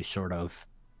made to sort of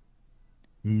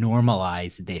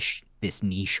normalize this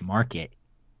niche market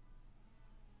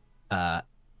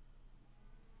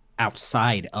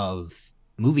outside of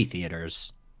movie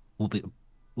theaters will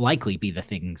likely be the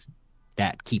things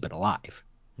that keep it alive.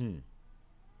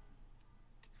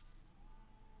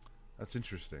 That's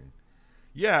interesting.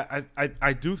 Yeah,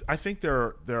 I do. I think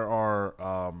there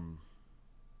are.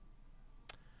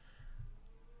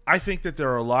 I think that there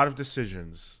are a lot of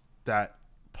decisions that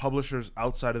publishers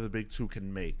outside of the big two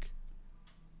can make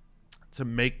to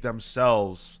make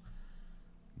themselves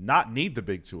not need the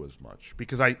big two as much,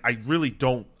 because I really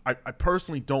don't. I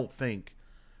personally don't think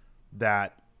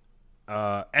that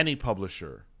any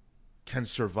publisher can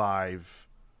survive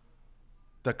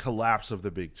the collapse of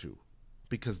the big two,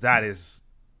 because that's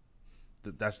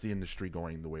the industry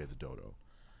going the way of the dodo.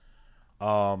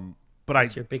 But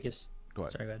that's your biggest. Go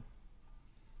ahead. Sorry, go ahead.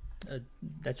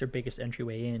 That's your biggest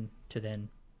entryway in to then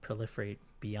proliferate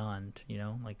beyond.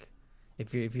 Like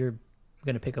if you're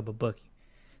gonna pick up a book,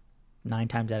 9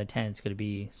 times out of 10 it's gonna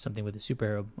be something with a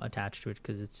superhero attached to it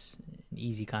because it's an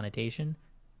easy connotation,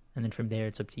 and then from there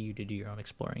it's up to you to do your own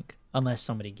exploring, unless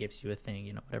somebody gives you a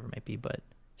thing, whatever it might be. But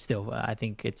still, I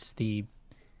think it's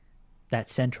that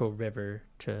central river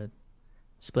to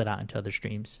split out into other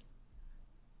streams.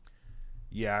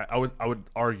 Yeah, I would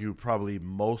argue probably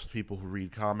most people who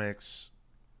read comics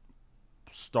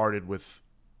started with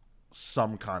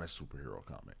some kind of superhero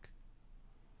comic.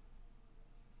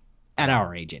 At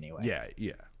our age, anyway.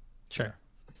 Yeah. Sure.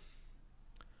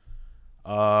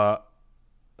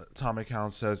 Atomic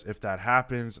Hound says, if that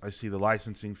happens, I see the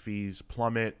licensing fees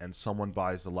plummet and someone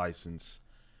buys the license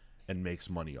and makes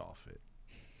money off it.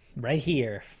 Right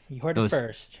here. You heard it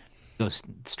first. Goes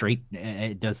straight.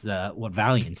 It does what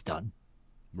Valiant's done.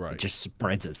 Right. It just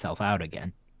spreads itself out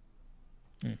again.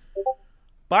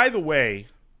 By the way,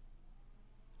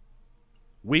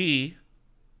 We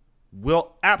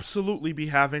will absolutely be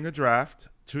having a draft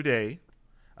today.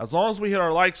 As long as we hit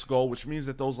our likes goal, which means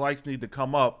that those likes need to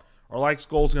come up. Our likes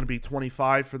goal is going to be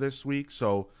 25 for this week,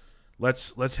 so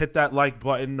let's hit that like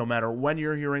button no matter when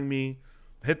you're hearing me.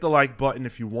 Hit the like button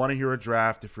if you want to hear a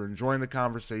draft, if you're enjoying the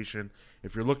conversation,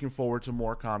 if you're looking forward to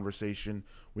more conversation.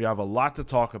 We have a lot to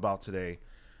talk about today.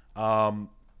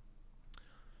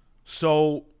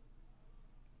 So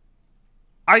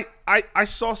I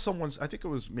saw someone's, I think it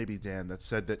was maybe Dan, that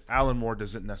said that Alan Moore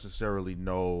doesn't necessarily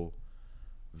know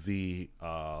the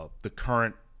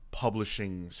current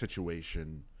publishing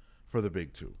situation for the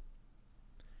big two.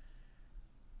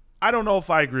 I don't know if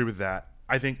I agree with that.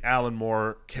 I think Alan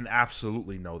Moore can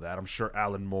absolutely know that. I'm sure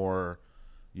Alan Moore,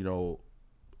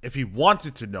 if he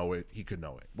wanted to know it, he could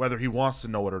know it. Whether he wants to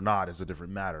know it or not is a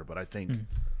different matter. But I think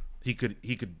he could.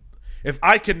 If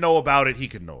I can know about it, he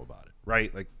could know about it,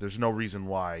 right? Like, there's no reason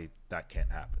why that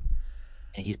can't happen.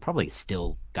 And he's probably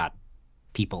still got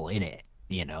people in it,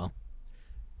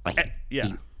 Like,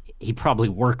 he probably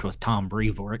worked with Tom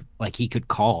Brevoort. Like, he could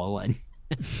call and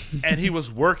and he was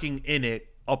working in it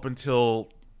up until,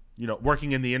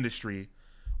 working in the industry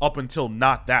up until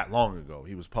not that long ago.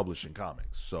 He was publishing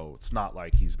comics, so it's not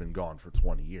like he's been gone for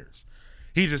 20 years.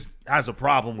 He just has a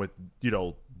problem with,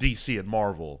 DC and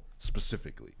Marvel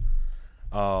specifically,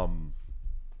 and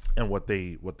what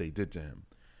they did to him.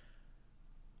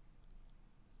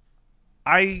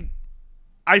 I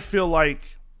feel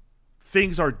like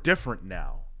things are different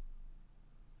now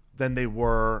than they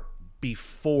were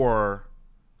before,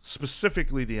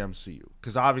 specifically the MCU,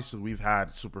 because obviously we've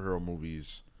had superhero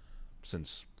movies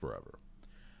since forever.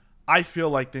 I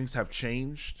feel like things have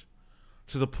changed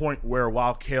to the point where,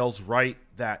 while Kale's right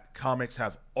that comics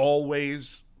have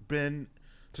always been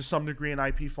to some degree an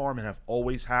IP farm and have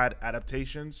always had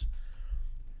adaptations,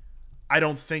 I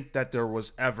don't think that there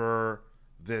was ever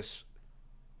this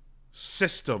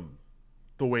system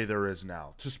the way there is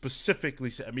now to specifically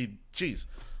say,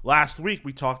 last week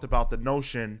we talked about the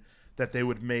notion that they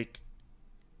would make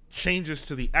changes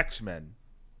to the X-Men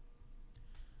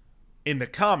in the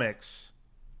comics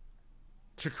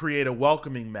to create a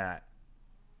welcoming mat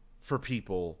for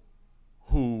people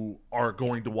who are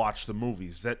going to watch the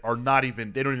movies that are they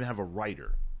don't even have a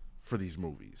writer for these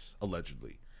movies,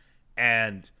 allegedly.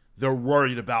 And they're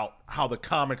worried about how the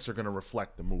comics are going to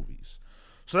reflect the movies.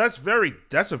 So that's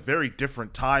a very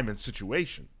different time and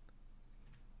situation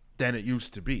than it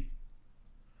used to be.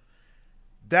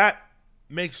 That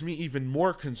makes me even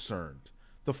more concerned.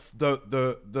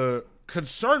 The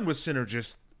concern with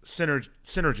synergism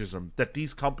that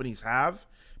these companies have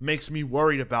makes me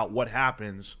worried about what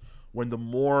happens when the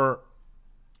more,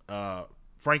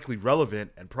 frankly,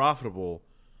 relevant and profitable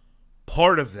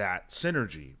part of that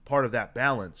synergy, part of that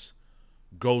balance,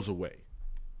 goes away.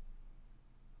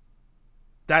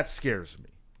 That scares me.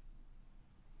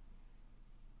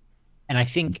 And I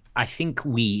think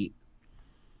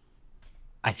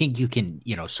you can,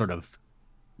 sort of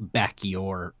back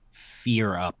your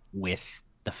fear up with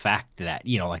the fact that,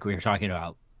 like we were talking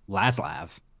about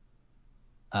Laslav,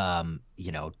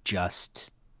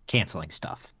 just canceling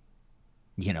stuff.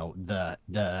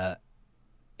 The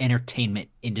entertainment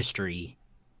industry,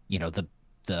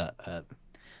 the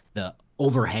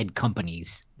overhead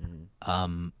companies.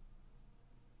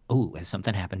 Has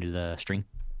something happened to the string?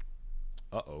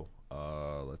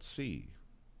 Let's see.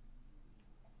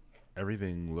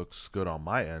 Everything looks good on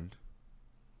my end.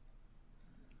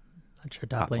 Not sure.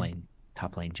 Top lane.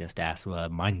 Top lane just asked.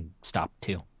 Mine stopped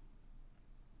too.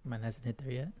 Mine hasn't hit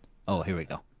there yet. Oh, here we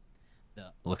go.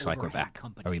 Looks like we're back.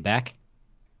 Are we back?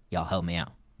 Y'all help me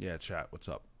out. Yeah, chat. What's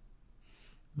up?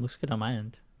 Looks good on my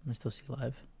end. I still see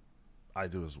live. I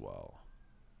do as well.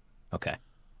 Okay.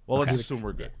 Well, let's assume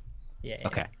we're good. Yeah.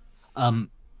 Okay.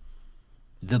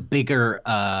 The bigger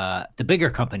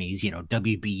companies,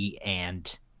 WB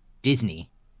and Disney,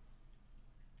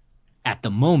 at the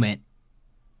moment,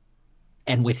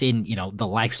 and within the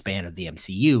lifespan of the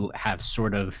MCU, have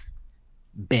sort of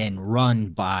been run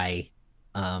by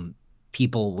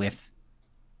people with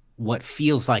what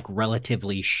feels like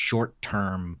relatively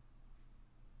short-term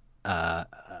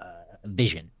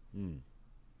vision.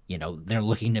 They're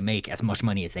looking to make as much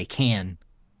money as they can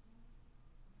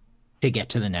to get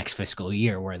to the next fiscal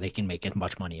year where they can make as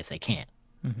much money as they can.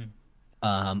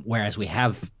 Whereas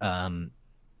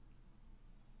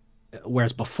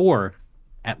before,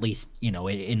 at least,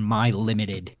 in my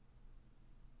limited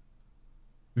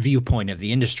viewpoint of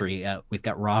the industry, we've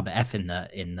got Rob F in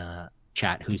the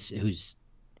chat who's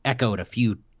echoed a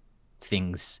few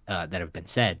things that have been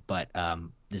said, but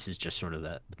this is just sort of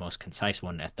the most concise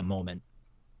one at the moment.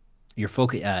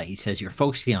 He says you're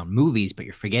focusing on movies, but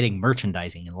you're forgetting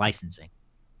merchandising and licensing.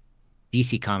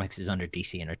 DC Comics is under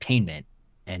DC Entertainment,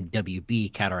 and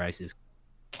WB categorizes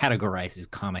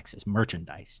comics as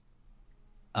merchandise.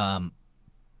 Um,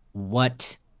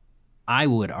 what I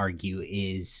would argue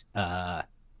is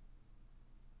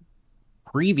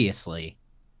previously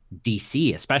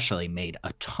DC especially made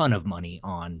a ton of money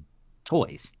on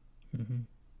toys. Mm-hmm.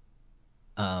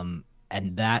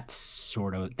 And that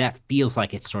feels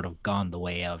like it's sort of gone the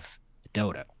way of the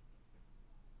dodo.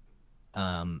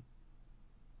 Um,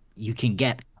 you can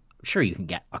get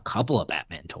a couple of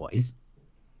Batman toys.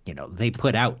 They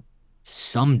put out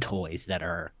some toys that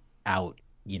are out.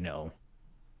 The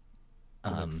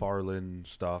McFarlane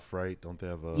stuff, right? Don't they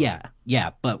have a?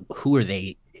 Yeah, but who are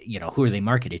they? Who are they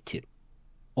marketed to?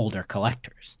 Older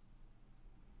collectors.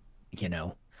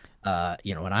 When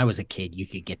I was a kid, you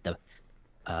could get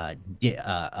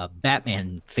a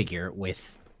Batman figure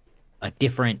with a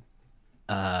different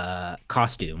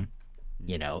costume.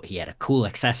 He had a cool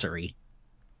accessory,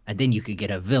 and then you could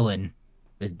get a villain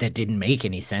that didn't make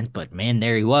any sense, but man,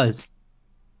 there he was.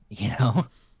 You know.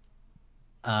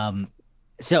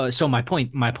 So my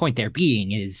point there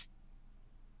being is,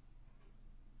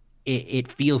 it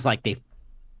feels like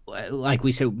like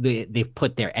we said, they've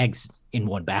put their eggs in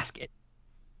one basket.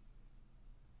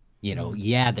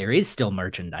 Yeah, there is still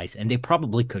merchandise, and they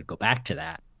probably could go back to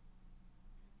that.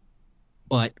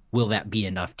 But will that be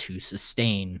enough to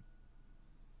sustain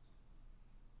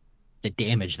the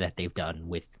damage that they've done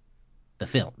with the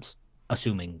films,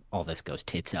 assuming all this goes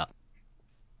tits up?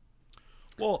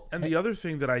 Well, and the other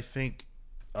thing that I think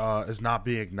is not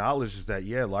being acknowledged is that,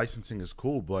 yeah, licensing is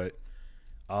cool, but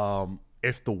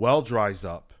if the well dries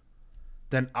up,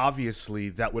 then obviously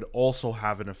that would also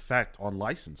have an effect on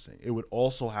licensing. It would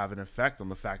also have an effect on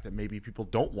the fact that maybe people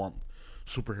don't want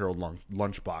superhero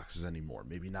lunch boxes anymore.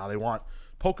 Maybe now they want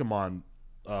Pokemon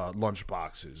lunch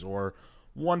boxes or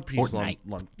One Piece lunch.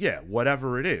 Yeah,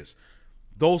 whatever it is.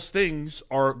 Those things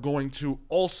are going to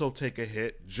also take a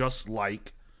hit, just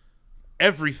like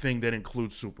everything that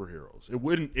includes superheroes. It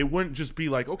wouldn't just be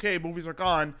like, okay, movies are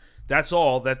gone. That's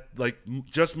all. That, like,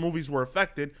 just movies were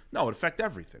affected. No, it affected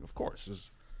everything. Of course,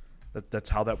 that's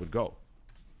how that would go.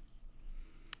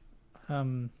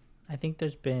 I think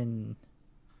there's been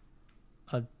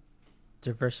a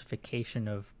diversification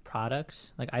of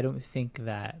products. Like, I don't think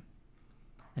that,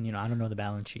 and I don't know the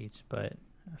balance sheets, but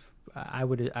I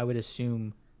would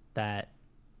assume that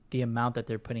the amount that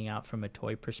they're putting out from a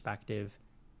toy perspective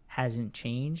hasn't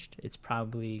changed. It's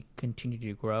probably continued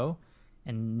to grow,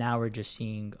 and now we're just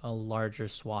seeing a larger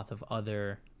swath of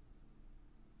other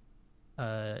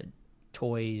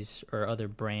toys or other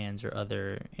brands or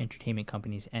other entertainment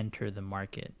companies enter the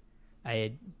market.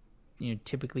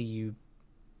 Typically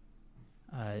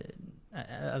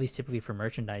at least typically for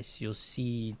merchandise, you'll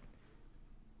see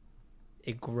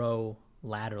it grow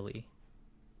laterally.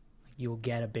 You'll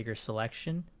get a bigger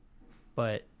selection,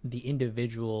 but the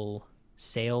individual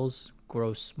sales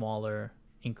grow smaller.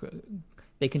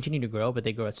 They continue to grow, but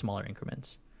they grow at smaller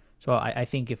increments. So I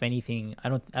think, if anything, I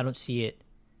don't see it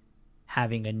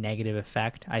having a negative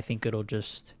effect. I think it'll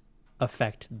just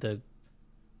affect the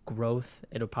growth.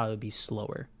 It'll probably be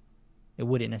slower. It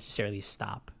wouldn't necessarily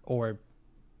stop or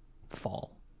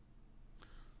fall.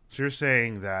 So you're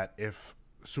saying that if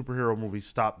superhero movies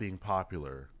stop being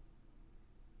popular,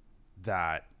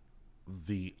 that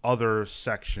the other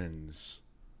sections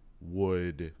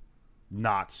would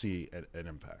not see an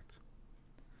impact?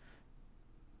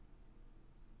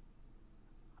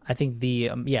 I think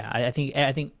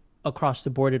I think across the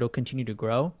board it'll continue to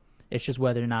grow. It's just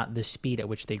whether or not the speed at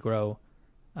which they grow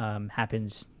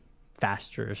happens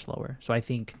faster or slower. So I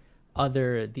think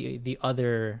the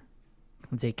other,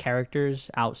 let's say, characters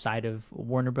outside of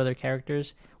Warner Brother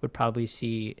characters would probably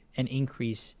see an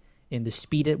increase in the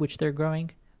speed at which they're growing,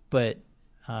 but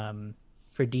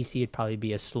for DC it'd probably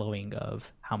be a slowing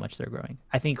of how much they're growing.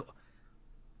 I think,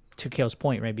 to Kale's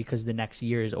point, right, because the next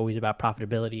year is always about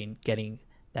profitability and getting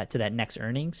that to that next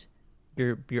earnings,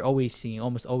 you're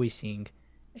almost always seeing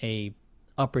a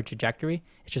upward trajectory.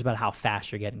 It's just about how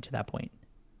fast you're getting to that point.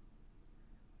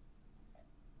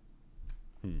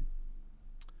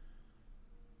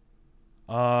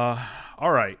 All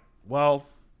right. Well,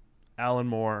 Alan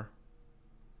Moore,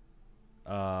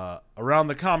 around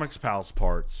the Comics Pals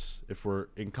parts, if we're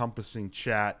encompassing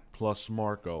chat plus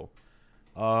Marco,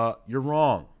 you're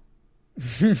wrong.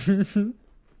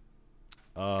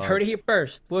 Heard it here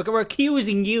first. We're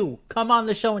accusing you. Come on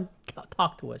the show and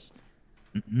talk to us.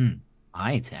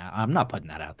 I'm not putting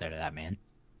that out there to that man.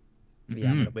 Yeah,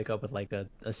 I'm gonna wake up with like a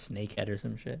snake head or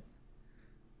some shit.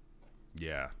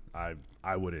 Yeah, I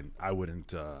wouldn't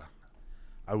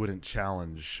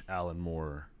challenge Alan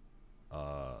Moore's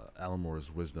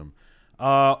wisdom.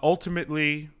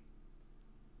 Ultimately,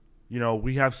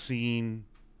 we have seen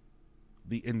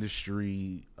the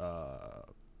industry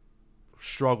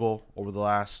struggle over the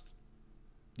last,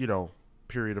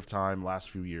 period of time, last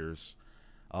few years.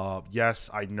 Yes,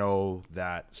 I know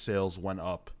that sales went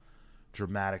up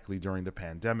dramatically during the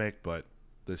pandemic, but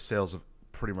the sales of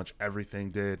pretty much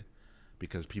everything did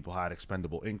because people had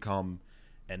expendable income.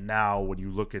 And now, when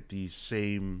you look at these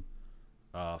same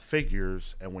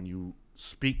figures, and when you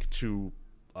speak to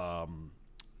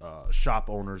shop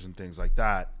owners and things like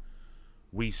that,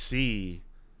 we see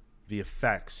the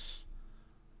effects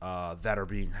that are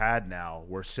being had now,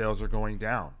 where sales are going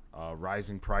down,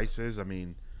 rising prices. I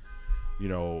mean, you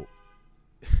know,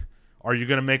 are you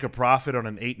going to make a profit on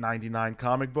an $8.99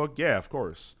 comic book? Yeah, of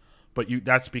course. But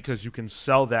that's because you can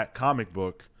sell that comic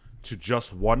book to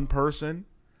just one person,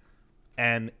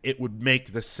 and it would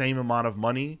make the same amount of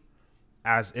money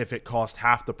as if it cost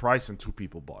half the price and two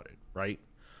people bought it, right?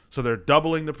 So they're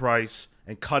doubling the price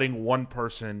and cutting one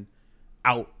person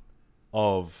out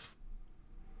of,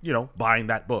 buying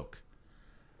that book.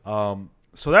 So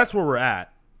that's where we're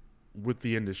at with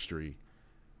the industry.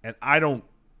 And I don't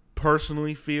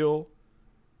personally feel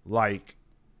like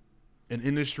an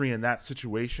industry in that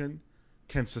situation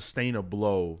can sustain a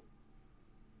blow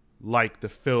like the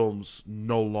films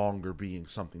no longer being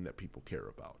something that people care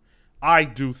about. I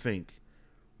do think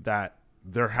that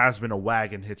there has been a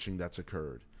wagon hitching that's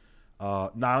occurred.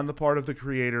 Not on the part of the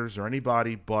creators or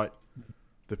anybody, but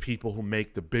the people who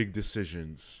make the big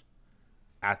decisions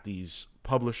at these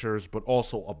publishers, but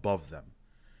also above them.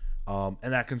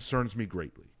 And that concerns me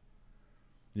greatly.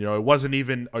 It wasn't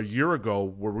even a year ago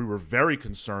where we were very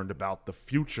concerned about the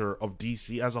future of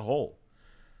DC as a whole.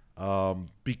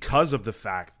 Because of the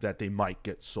fact that they might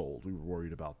get sold. We were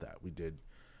worried about that. We did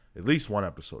at least one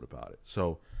episode about it.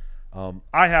 So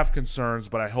I have concerns,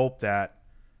 but I hope that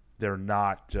they're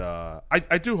not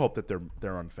I do hope that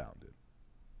they're unfounded.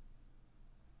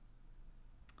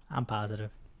 I'm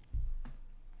positive.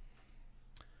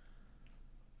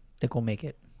 Think we'll make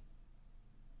it.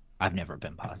 I've never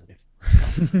been positive.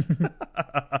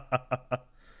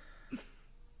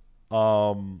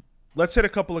 Let's hit a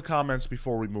couple of comments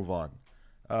before we move on.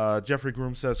 Jeffrey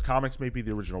Groom says, comics may be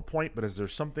the original point, but is there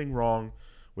something wrong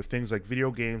with things like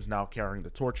video games now carrying the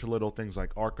torch a little? Things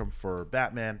like Arkham for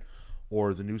Batman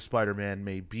or the new Spider-Man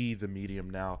may be the medium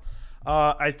now.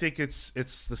 I think it's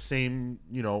the same,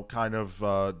 kind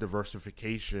of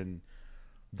diversification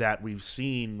that we've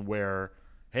seen where,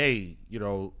 hey,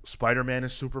 Spider-Man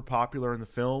is super popular in the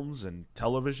films and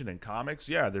television and comics.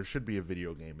 Yeah, there should be a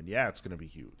video game, and yeah, it's going to be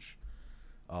huge.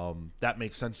 That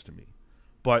makes sense to me.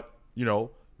 But,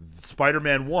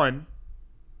 Spider-Man 1,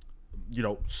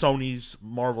 Sony's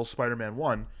Marvel Spider-Man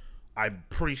 1, I'm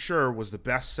pretty sure was the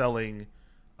best-selling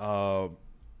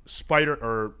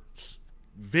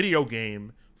video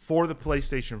game for the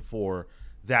PlayStation 4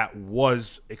 that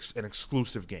was an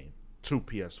exclusive game to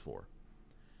PS4.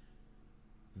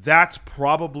 That's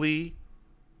probably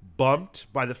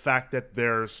bumped by the fact that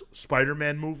there's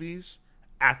Spider-Man movies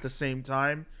at the same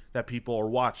time that people are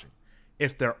watching.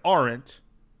 If there aren't,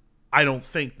 I don't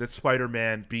think that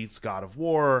Spider-Man beats God of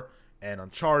War and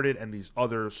Uncharted and these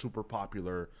other super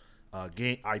popular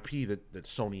game IP that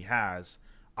Sony has.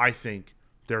 I think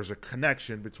there's a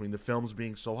connection between the films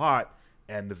being so hot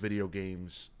and the video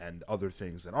games and other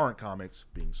things that aren't comics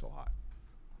being so hot.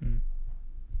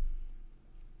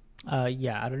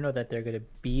 Yeah, I don't know that they're going to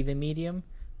be the medium,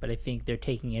 but I think they're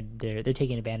taking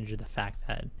advantage of the fact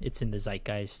that it's in the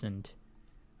zeitgeist, and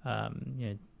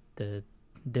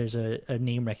there's a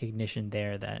name recognition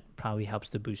there that probably helps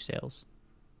to boost sales.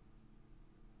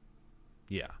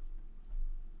 Yeah.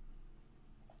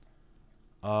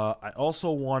 I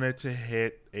also wanted to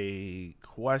hit a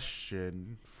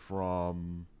question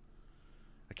from,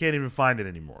 I can't even find it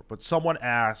anymore, but someone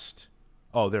asked,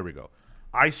 oh, there we go.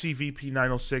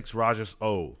 ICVP906 Rajas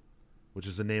O, which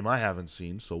is a name I haven't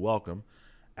seen, so welcome,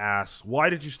 asks, why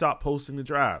did you stop posting the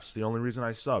drafts? The only reason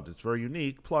I subbed. It's very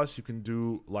unique. Plus, you can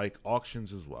do,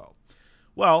 auctions as well.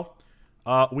 Well,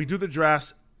 we do the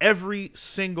drafts every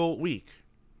single week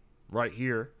right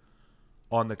here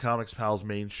on the Comics Pals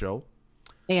main show.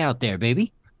 Stay out there,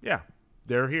 baby. Yeah,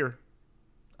 they're here.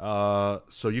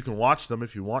 So you can watch them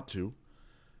if you want to.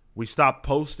 We stopped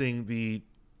posting the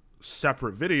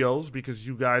separate videos because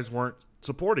you guys weren't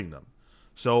supporting them.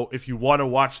 So if you want to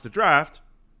watch the draft,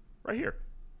 right here.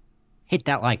 Hit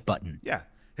that like button. Yeah,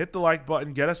 hit the like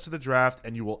button, get us to the draft,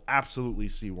 and you will absolutely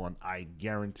see one. I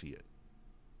guarantee it.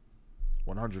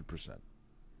 100%.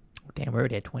 Damn, we're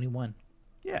already at 21.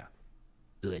 Yeah.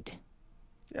 Good.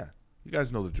 Yeah. You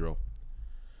guys know the drill.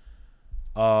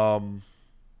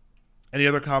 Any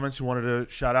other comments you wanted to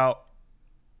shout out?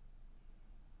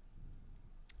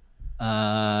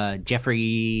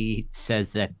 Jeffrey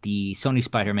says that the Sony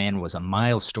Spider-Man was a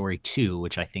mild story too,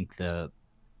 which I think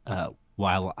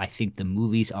while I think the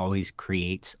movies always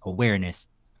creates awareness,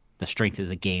 the strength of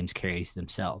the games carries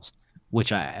themselves,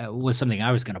 which was something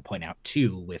I was going to point out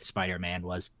too with Spider-Man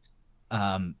was,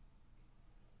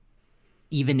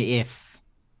 even if,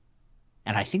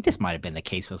 and I think this might have been the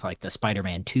case with like the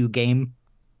Spider-Man 2 game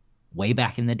way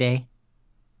back in the day,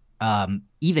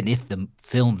 even if the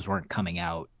films weren't coming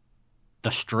out,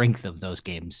 the strength of those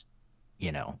games,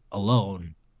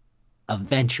 alone,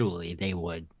 eventually they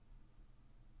would,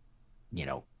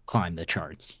 climb the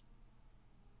charts.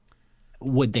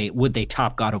 Would they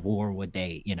top God of War? Would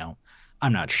they,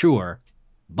 I'm not sure,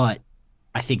 but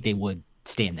I think they would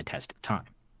stand the test of time.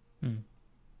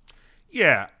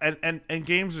 Yeah, and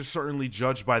games are certainly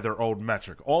judged by their own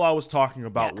metric. All I was talking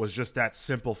about was just that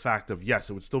simple fact of,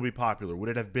 yes, it would still be popular. Would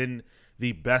it have been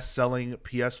the best-selling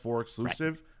PS4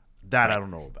 exclusive? Right. That I don't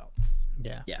know about.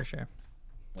 Yeah, for sure.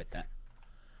 With that.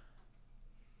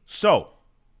 So,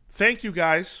 thank you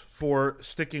guys for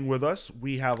sticking with us.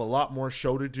 We have a lot more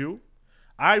show to do.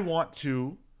 I want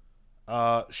to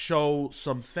show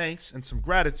some thanks and some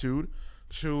gratitude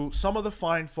to some of the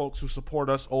fine folks who support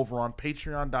us over on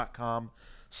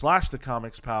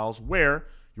patreon.com/thecomicspals, where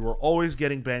you are always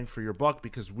getting bang for your buck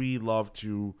because we love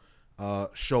to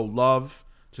show love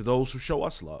to those who show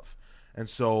us love. And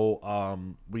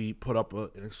so we put up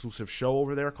an exclusive show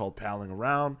over there called Palling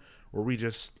Around, where we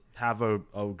just have a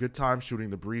good time shooting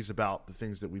the breeze about the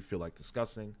things that we feel like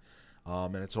discussing.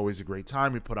 And it's always a great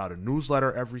time. We put out a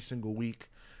newsletter every single week,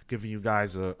 giving you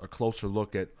guys a closer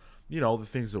look at, the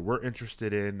things that we're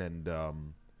interested in and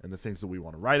the things that we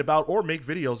want to write about or make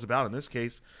videos about. In this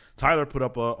case, Tyler put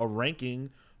up a ranking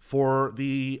for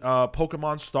the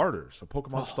Pokemon starters, a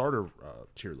Pokemon starter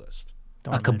tier list.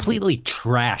 A completely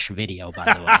trash video,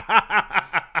 by the way.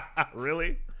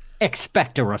 Really?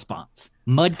 Expect a response.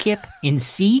 Mudkip in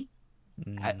C?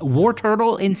 War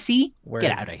Turtle in C? Word.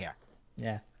 Get out of here.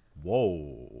 Yeah.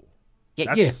 Whoa.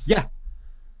 Yeah.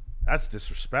 That's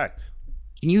disrespect.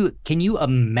 Can you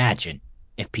imagine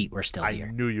if Pete were still here?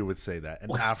 I knew you would say that.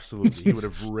 And absolutely. He would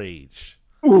have raged.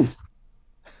 He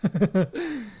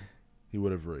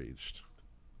would have raged.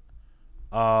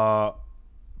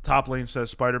 Top Lane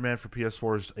says Spider-Man for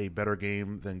PS4 is a better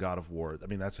game than God of War. I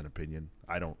mean, that's an opinion.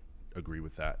 I don't agree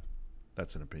with that.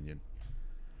 That's an opinion.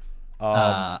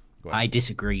 I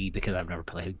disagree because I've never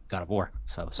played God of War,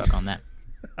 so suck on that.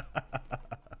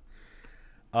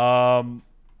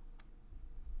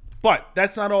 But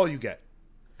that's not all you get,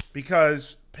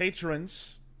 because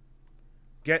patrons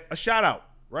get a shout out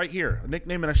right here, a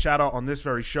nickname and a shout out on this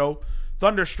very show.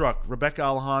 Thunderstruck, Rebecca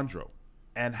Alejandro,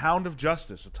 and Hound of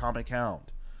Justice, Atomic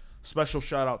Hound. Special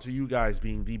shout out to you guys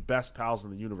being the best pals in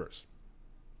the universe.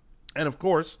 And of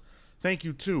course, thank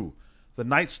you to the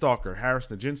Night Stalker, Harris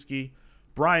Nijinsky,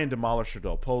 Brian Demolisher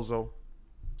Del Pozo,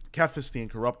 Kefis the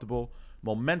Incorruptible,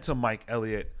 Momentum Mike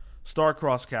Elliott,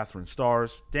 Starcross Catherine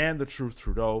Stars, Dan the Truth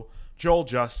Trudeau, Joel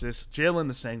Justice, Jalen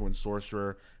the Sanguine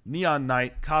Sorcerer, Neon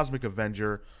Knight, Cosmic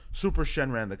Avenger, Super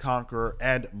Shenran the Conqueror,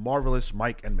 and Marvelous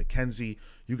Mike and Mackenzie.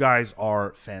 You guys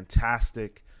are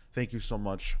fantastic. Thank you so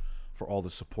much for all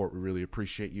the support. We really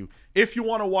appreciate you. If you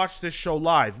want to watch this show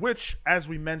live, which, as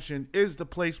we mentioned, is the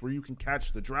place where you can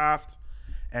catch the draft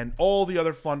and all the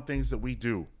other fun things that we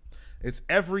do, it's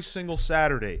every single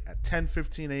Saturday at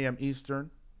 10:15 a.m. Eastern,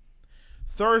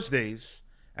 Thursdays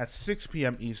at 6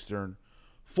 p.m. Eastern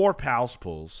for Pals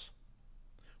Pulls,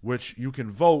 which you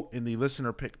can vote in the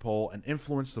listener pick poll and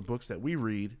influence the books that we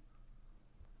read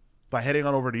by heading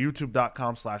on over to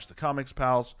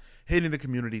youtube.com/thecomicspals, hitting the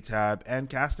community tab, and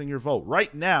casting your vote.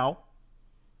 Right now,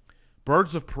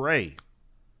 Birds of Prey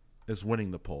is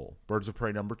winning the poll. Birds of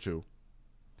Prey number 2.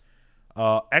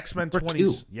 X-Men 20.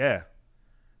 Yeah.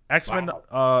 X-Men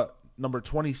number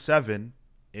 27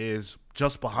 is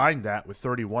just behind that with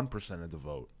 31% of the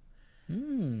vote.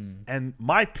 And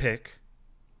my pick,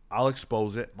 I'll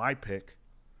expose it, my pick,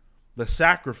 The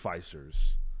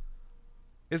Sacrificers,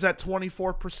 is at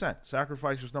 24%.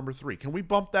 Sacrificers number 3. Can we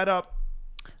bump that up?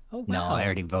 Oh, wow. No, I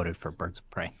already voted for Birds of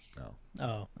Prey. No.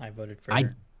 Oh, I voted for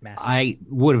Massive. I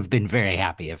would have been very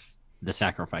happy if The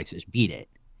Sacrificers beat it.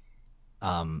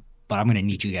 But I'm going to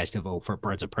need you guys to vote for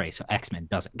Birds of Prey so X-Men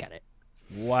doesn't get it.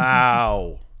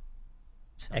 Wow.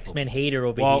 X-Men hater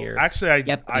over here. Well, actually,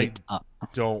 I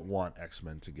don't want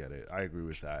X-Men to get it. I agree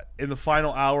with that. In the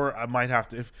final hour, I might have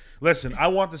to. Listen, I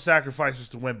want The Sacrificers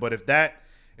to win, but if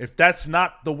If that's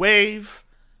not the wave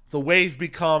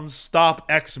becomes Stop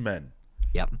X-Men.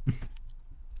 Yep.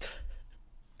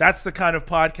 That's the kind of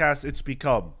podcast it's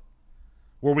become,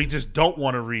 where we just don't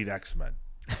want to read X-Men.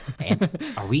 And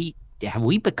have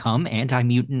we become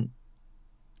anti-mutant?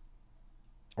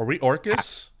 Are we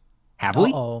Orcus? Have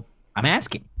we? Uh-oh. I'm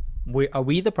asking. Are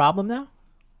we the problem now?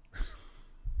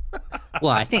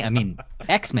 Well, I mean,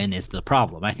 X-Men is the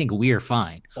problem. I think we're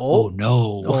fine. Oh. Oh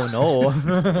no. Oh,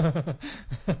 no.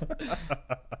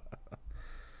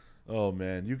 Oh,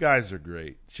 man. You guys are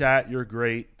great. Chat, you're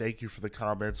great. Thank you for the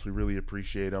comments. We really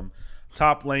appreciate them.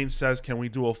 Top Lane says, can we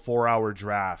do a 4-hour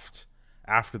draft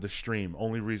after the stream?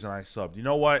 Only reason I subbed. You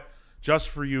know what? Just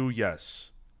for you,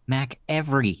 yes. Mac,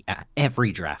 every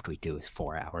draft we do is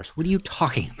 4 hours. What are you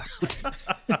talking about?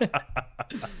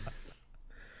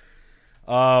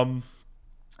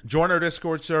 Join our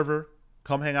Discord server.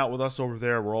 Come hang out with us over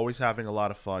there. We're always having a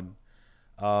lot of fun.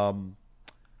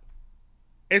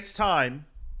 It's time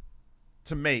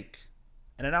to make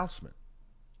an announcement.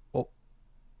 Oh.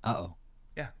 Uh-oh.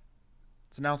 Yeah.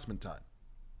 It's announcement time.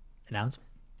 Announcement?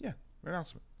 Yeah,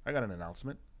 announcement. I got an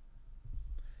announcement.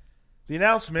 The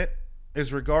announcement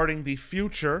is regarding the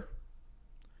future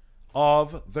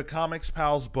of the Comics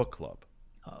Pals Book Club.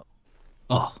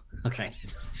 Oh, okay.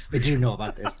 I do know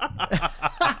about this.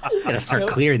 Gotta start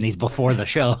clearing these before the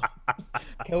show.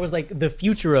 Kale was like the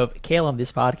future of Kale on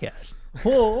this podcast.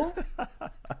 Oh.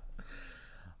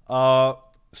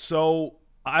 So,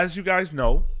 as you guys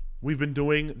know, we've been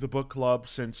doing the book club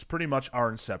since pretty much our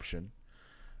inception.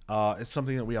 It's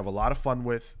something that we have a lot of fun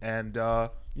with, and,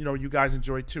 you guys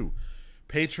enjoy too.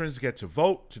 Patrons get to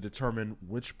vote to determine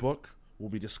which book we'll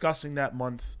be discussing that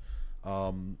month,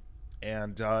 and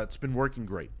it's been working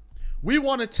great. We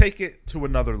want to take it to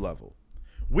another level.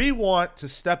 We want to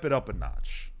step it up a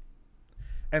notch.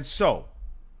 And so,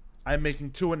 I'm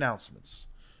making 2 announcements.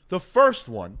 The first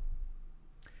one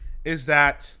is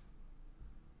that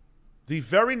the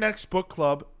very next book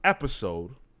club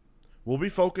episode will be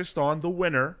focused on the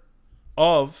winner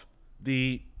of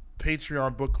the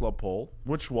Patreon book club poll,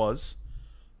 which was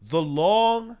The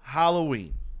Long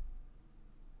Halloween.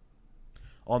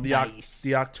 On the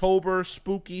October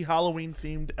spooky Halloween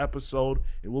themed episode,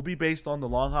 it will be based on The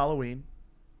Long Halloween,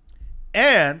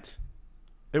 and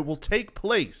it will take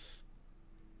place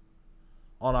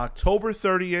on October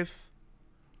 30th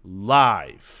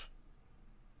live.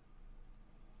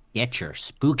 Get your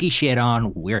spooky shit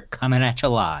on. We're coming at you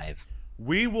live.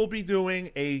 We will be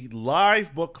doing a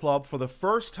live book club for the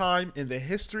first time in the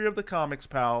history of the Comics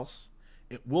Pals.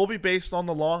 It will be based on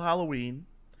The Long Halloween,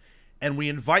 and we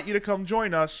invite you to come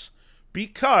join us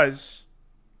because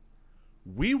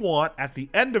we want, at the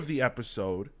end of the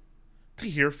episode, to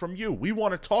hear from you. We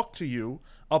want to talk to you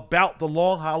about The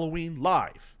Long Halloween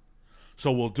live.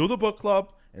 So we'll do the book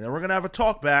club, and then we're going to have a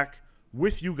talk back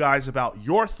with you guys about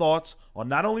your thoughts on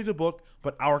not only the book,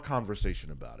 but our conversation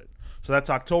about it. So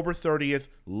that's October 30th,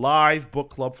 live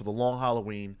book club for The Long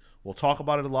Halloween. We'll talk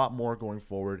about it a lot more going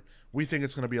forward. We think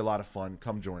it's going to be a lot of fun.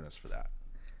 Come join us for that.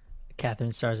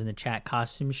 Catherine Stars in the chat,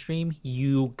 costume stream.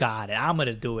 You got it. I'm going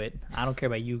to do it. I don't care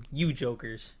about you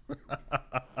jokers.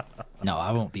 No,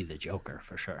 I won't be the Joker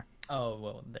for sure. Oh,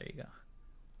 well, there you go.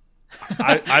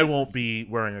 I won't be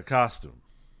wearing a costume.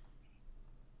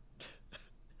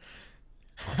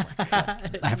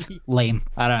 Lame.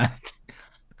 I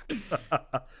don't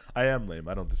I am lame.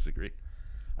 I don't disagree.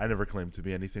 I never claimed to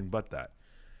be anything but that.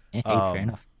 Hey, fair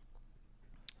enough.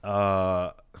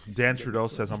 Dan Trudeau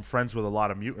says, I'm friends with a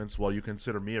lot of mutants. Well, you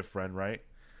consider me a friend, right?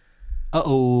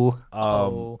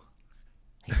 Uh-oh.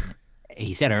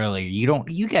 He said earlier,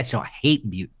 you guys don't hate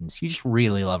mutants. You just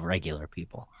really love regular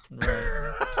people.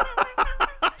 Right.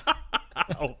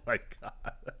 Oh my god.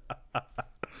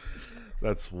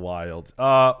 That's wild.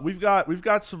 We've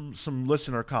got some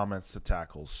listener comments to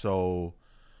tackle, so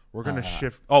we're gonna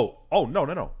shift. Oh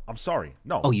no. I'm sorry.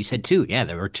 No. Oh, you said 2. Yeah,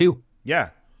 there were 2.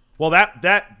 Yeah. Well,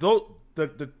 the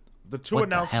 2 What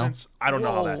announcements. I don't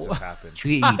know how that just happened.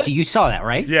 You saw that,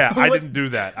 right? Yeah, I didn't do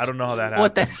that. I don't know how that happened.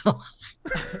 What the hell?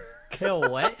 Kill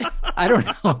what? I don't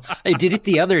know. I did it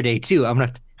the other day too.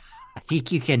 I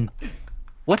think you can.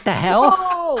 What the hell?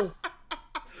 Oh!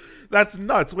 That's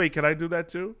nuts. Wait, can I do that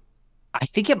too? I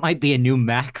think it might be a new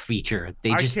Mac feature.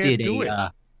 They just did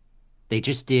an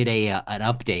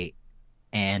update,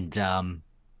 and Damn.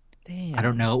 I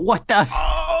don't know what the.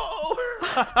 Oh!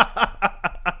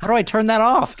 How do I turn that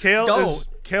off?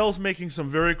 Kale's making some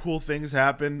very cool things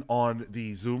happen on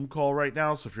the Zoom call right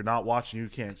now. So if you're not watching, you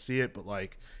can't see it. But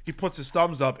like, he puts his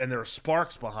thumbs up, and there are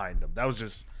sparks behind him. That was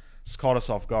just caught us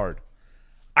off guard.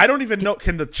 I don't even know.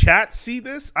 Can the chat see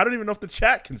this? I don't even know if the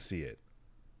chat can see it.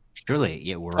 Surely,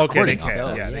 yeah, we're Okay, they recording. can.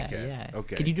 Also. Yeah, yeah, they can. yeah.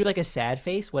 Okay. Can you do like a sad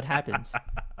face? What happens?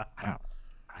 I don't.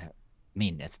 I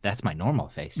mean, that's my normal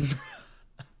face.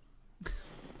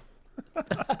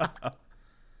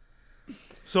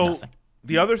 So Nothing.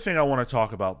 the other thing I want to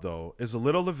talk about though is a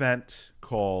little event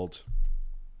called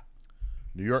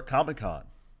New York Comic Con.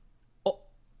 Oh.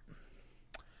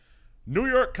 New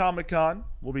York Comic Con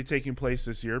will be taking place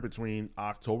this year between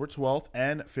October 12th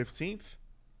and 15th.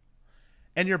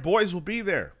 And your boys will be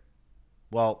there.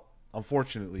 Well,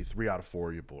 unfortunately, 3 out of 4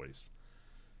 of your boys.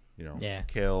 You know, Yeah.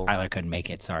 Kale. Tyler couldn't make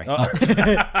it. Sorry.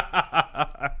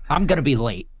 I'm gonna be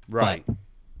late. Right.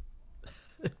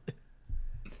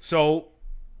 So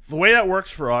the way that works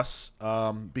for us,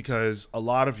 because a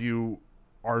lot of you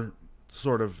are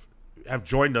sort of have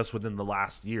joined us within the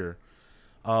last year,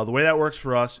 the way that works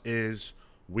for us is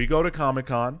we go to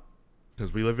Comic-Con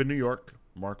because we live in New York.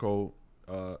 Marco,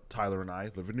 Tyler, and I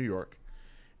live in New York.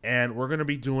 And we're going to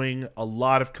be doing a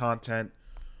lot of content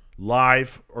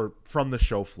live or from the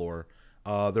show floor.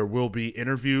 There will be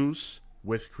interviews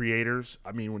with creators.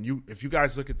 I mean, if you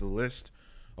guys look at the list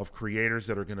of creators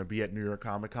that are going to be at New York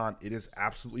Comic Con, it is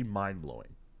absolutely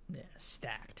mind-blowing. Yeah,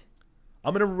 stacked.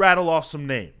 I'm going to rattle off some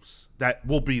names that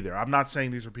will be there. I'm not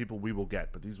saying these are people we will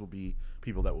get, but these will be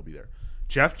people that will be there.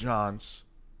 Jeff Johns,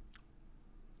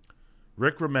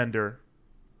 Rick Remender,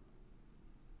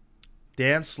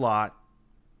 Dan Slott,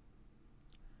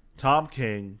 Tom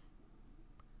King,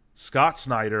 Scott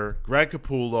Snyder, Greg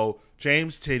Capullo,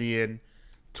 James Tinian,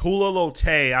 Tula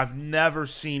Lotay. I've never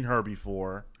seen her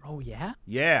before. Oh yeah.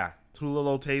 Yeah, Tula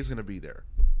Lotay is going to be there.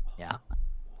 Yeah.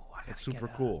 Oh, It's super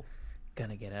cool.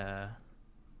 Gonna get a.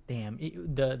 Damn.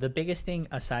 The biggest thing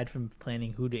aside from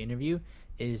planning who to interview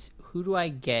is who do I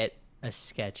get a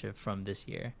sketch of from this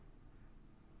year?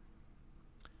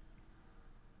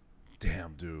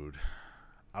 Damn, dude.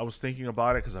 I was thinking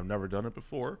about it because I've never done it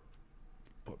before,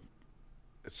 but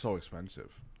it's so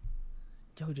expensive.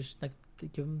 Yo, just like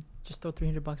give him, just throw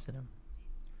 $300 at him.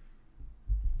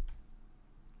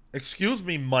 Excuse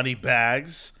me, money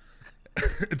bags.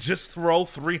 Just throw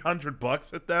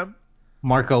 $300 at them.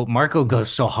 Marco goes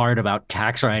so hard about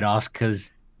tax write-offs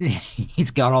because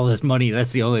he's got all this money.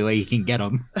 That's the only way you can get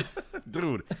them.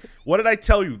 Dude, what did I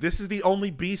tell you? This is the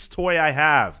only Beast toy I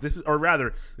have. This is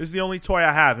the only toy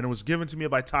I have, and it was given to me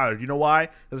by Tyler. Do you know why?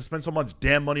 Because I spent so much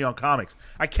damn money on comics.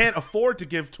 I can't afford to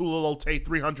give Tula Lotay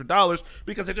 $300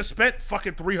 because I just spent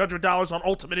fucking $300 on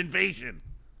Ultimate Invasion.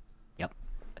 Yep.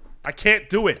 I can't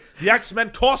do it. The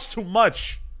X-Men cost too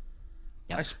much.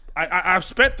 Yep. I've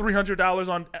spent $300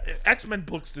 on X-Men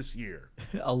books this year.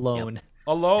 Alone. Yep.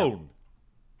 Alone. Yep.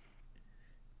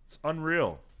 It's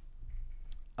unreal.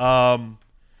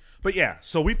 But yeah,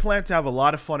 so we plan to have a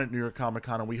lot of fun at New York Comic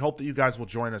Con, and we hope that you guys will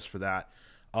join us for that.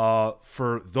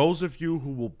 For those of you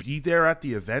who will be there at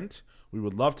the event, we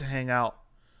would love to hang out.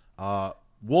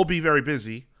 We'll be very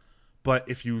busy, but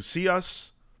if you see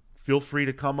us, feel free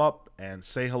to come up and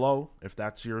say hello if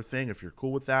that's your thing, if you're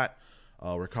cool with that.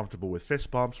 We're comfortable with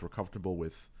fist bumps. We're comfortable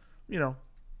with,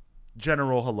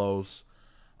 general hellos.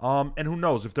 And who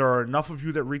knows, if there are enough of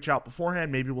you that reach out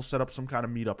beforehand, maybe we'll set up some kind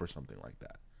of meetup or something like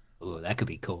that. Ooh, that could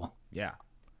be cool. Yeah.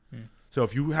 So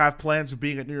if you have plans of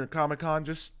being at New York Comic Con,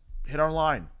 just hit our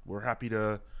line. We're happy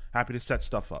to set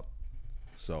stuff up.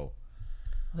 So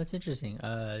Well, that's interesting.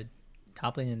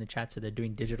 Toppling in the chat said they're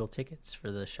doing digital tickets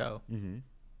for the show.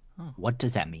 What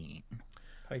does that mean?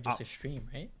 Probably just a stream,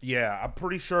 right? yeah, I'm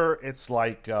pretty sure it's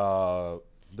like the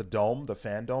dome, the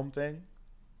fan dome thing,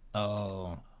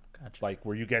 Oh, Gotcha. like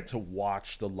where you get to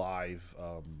watch the live,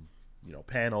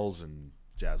 panels and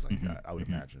jazz like that. I would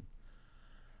imagine.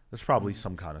 There's probably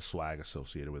some kind of swag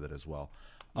associated with it as well.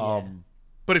 Yeah.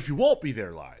 But if you won't be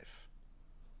there live,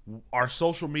 our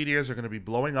social medias are going to be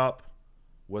blowing up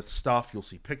with stuff. You'll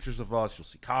see pictures of us. You'll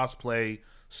see cosplay,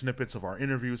 snippets of our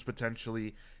interviews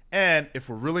potentially. And if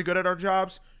we're really good at our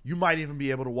jobs, you might even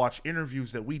be able to watch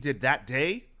interviews that we did that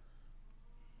day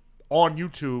on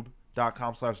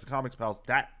youtube.com/thecomicspals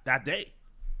that day.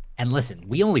 and listen,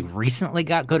 we only recently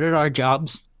got good at our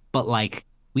jobs, but like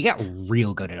we got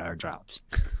real good at our jobs.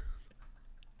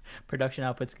 Production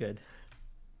output's good.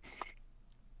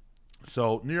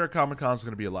 So New York Comic Con is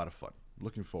going to be a lot of fun.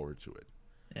 Looking forward to it.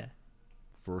 Yeah.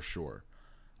 For sure.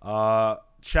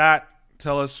 Chat,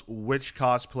 tell us which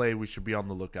cosplay we should be on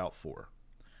the lookout for.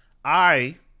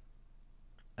 I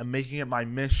am making it my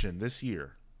mission this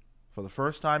year, for the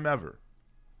first time ever,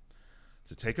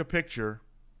 to take a picture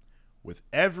with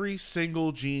every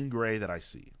single Jean Grey that I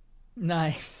see.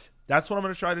 Nice. That's what I'm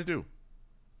going to try to do.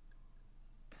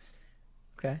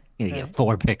 Okay. You're gonna All get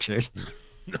 4 pictures.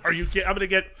 Are you kidding? I'm going to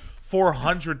get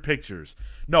 400 pictures.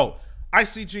 No, I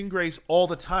see Jean Greys all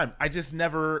the time. I just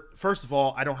never. First of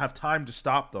all, I don't have time to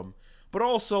stop them. But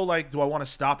also, like, do I want to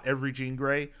stop every Jean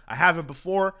Grey? I haven't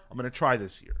before. I'm gonna try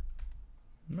this year.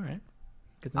 All right.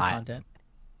 Get some content.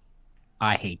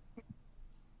 I hate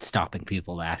stopping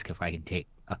people to ask if I can take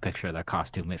a picture of their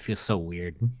costume. It feels so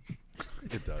weird.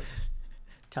 It does.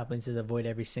 Toplane says avoid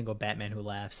every single Batman who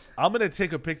laughs. I'm gonna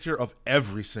take a picture of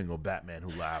every single Batman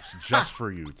who laughs just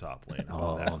for you, Toplane.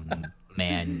 Oh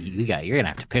man, you're gonna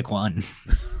have to pick one.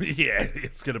 Yeah,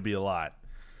 it's gonna be a lot.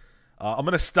 I'm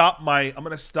gonna stop my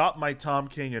Tom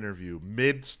King interview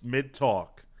mid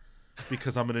talk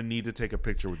because I'm gonna need to take a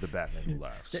picture with the Batman who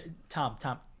laughs. Tom,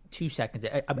 2 seconds.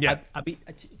 I'll be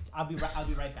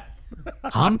right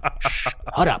back. Tom,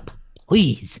 shut up,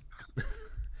 please.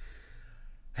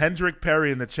 Hendrik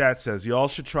Perry in the chat says y'all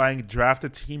should try and draft a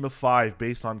team of 5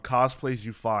 based on cosplays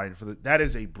you find. That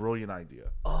is a brilliant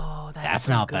idea. Oh, that's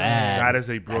not good. bad. That is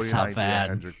a brilliant idea, bad.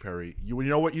 Hendrik Perry. You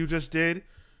know what you just did?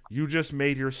 You just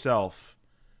made yourself,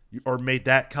 or made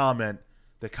that comment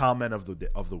the comment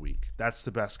of the week. That's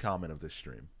the best comment of this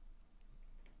stream.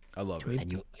 I love it.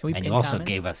 And you also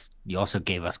gave us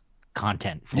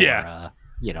content for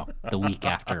the week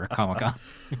after Comic-Con.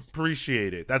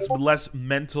 Appreciate it. That's less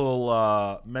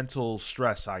mental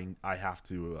stress I have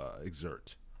to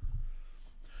exert.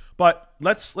 But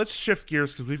let's shift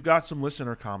gears because we've got some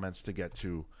listener comments to get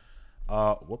to.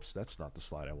 Whoops, that's not the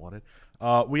slide I wanted.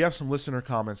 We have some listener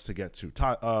comments to get to.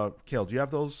 Kale, do you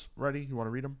have those ready? You want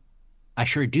to read them? I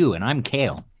sure do, and I'm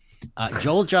Kale.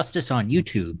 Joel Justice on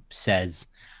YouTube says,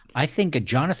 I think a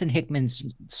Jonathan Hickman's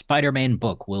Spider-Man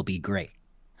book will be great.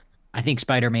 I think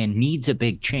Spider-Man needs a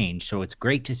big change, so it's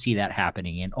great to see that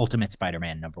happening in Ultimate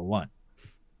Spider-Man #1.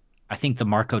 I think the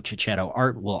Marco Cicchetto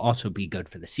art will also be good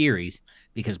for the series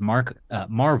because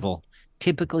Marvel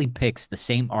typically picks the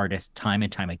same artist time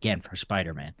and time again for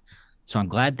Spider-Man. So I'm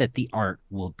glad that the art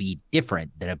will be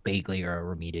different than a Bagley or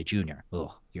a Romita Jr.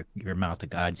 Ugh, your mouth to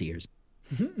God's ears.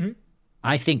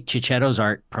 I think Cicchetto's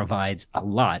art provides a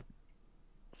lot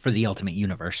for the Ultimate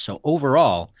Universe. So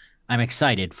overall, I'm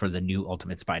excited for the new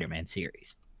Ultimate Spider-Man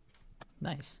series.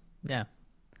 Nice. Yeah.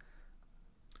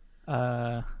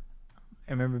 I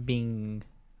remember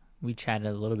we chatted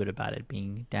a little bit about it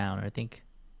being down, or I think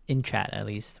in chat at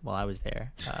least while I was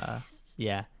there.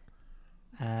 Yeah.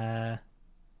 Hype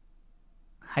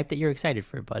that you're excited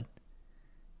for, bud.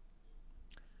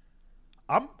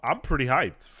 I'm pretty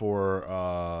hyped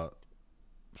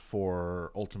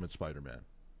for Ultimate Spider-Man.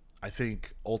 I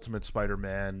think Ultimate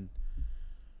Spider-Man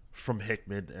from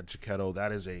Hickman and Cicchetto,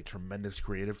 that is a tremendous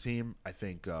creative team. I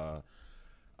think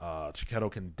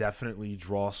Cicchetto can definitely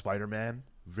draw Spider-Man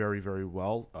very, very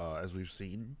well, as we've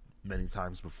seen many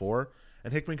times before.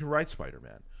 And Hickman can write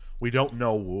Spider-Man. We don't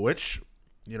know what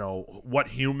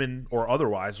human or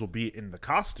otherwise will be in the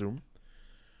costume.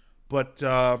 But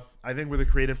I think with a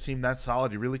creative team that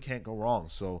solid, you really can't go wrong.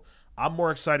 So I'm more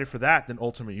excited for that than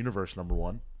Ultimate Universe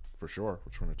 #1, for sure,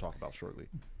 which we're going to talk about shortly.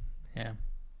 Yeah.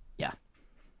 Yeah.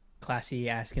 Classy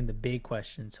asking the big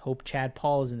questions. Hope Chad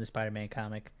Paul is in the Spider-Man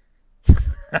comic.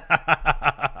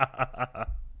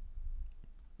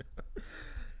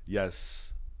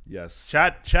 Yes.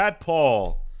 Chad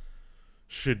Paul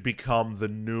should become the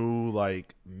new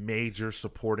major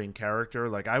supporting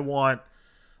character. I want,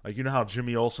 you know how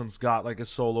Jimmy Olsen's got a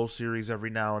solo series every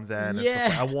now and then. Yeah.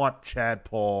 And stuff. I want Chad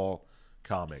Paul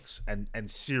comics and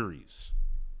series.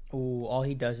 Oh, all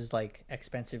he does is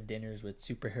expensive dinners with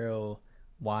superhero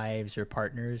wives or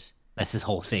partners. That's his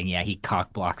whole thing. Yeah, he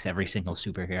cock blocks every single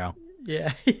superhero.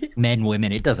 Yeah. Men,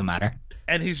 women, it doesn't matter.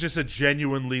 And he's just a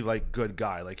genuinely good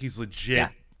guy. He's legit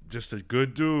just a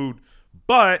good dude,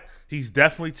 but he's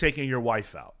definitely taking your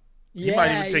wife out. He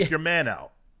might even take your man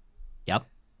out. Yep.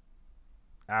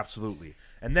 Absolutely.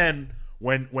 And then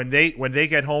when they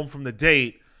get home from the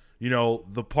date,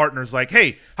 the partner's like,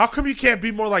 "Hey, how come you can't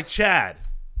be more like Chad?"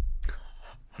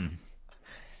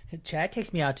 Chad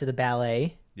takes me out to the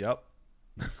ballet. Yep.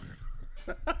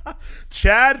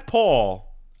 Chad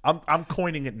Paul, I'm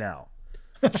coining it now.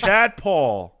 Chad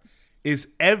Paul is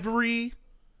every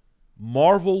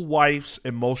Marvel wife's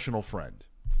emotional friend.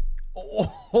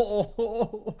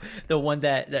 Oh, the one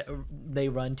that they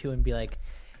run to and be like,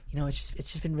 it's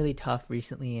just been really tough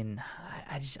recently, and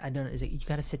I don't know. Is it, you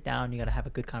got to sit down, you got to have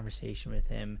a good conversation with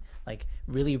him,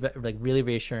 really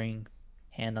reassuring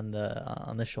hand on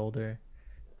the shoulder.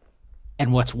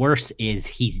 And what's worse is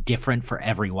he's different for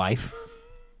every wife.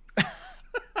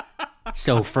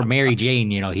 So for Mary Jane,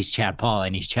 he's Chad Paul,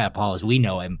 and he's Chad Paul as we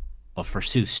know him. But for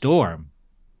Sue Storm,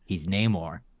 he's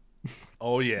Namor.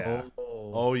 Oh yeah.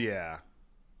 Oh yeah.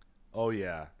 Oh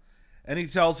yeah. And he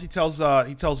tells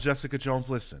Jessica Jones,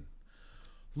 listen,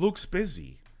 Luke's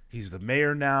busy. He's the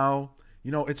mayor now.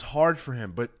 You know, it's hard for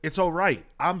him, but it's all right.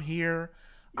 I'm here.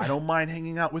 I don't mind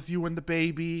hanging out with you and the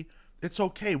baby. It's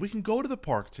okay. We can go to the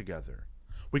park together.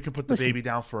 We can put the baby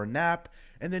down for a nap,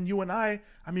 and then you and I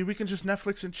mean, we can just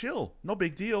Netflix and chill. No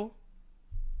big deal.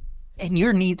 And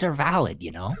your needs are valid,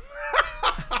 you know?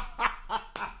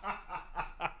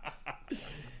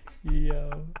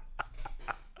 Yo.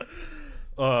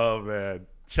 Oh, man.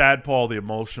 Chad Paul, the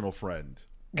emotional friend.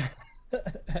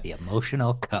 The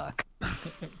emotional cuck.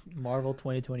 Marvel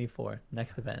 2024,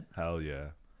 next event. Hell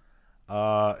yeah.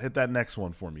 Hit that next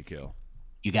one for me, Kale.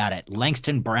 You got it.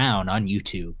 Langston Brown on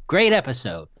YouTube. Great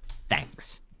episode.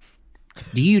 Thanks.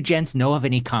 Do you gents know of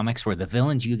any comics where the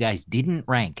villains you guys didn't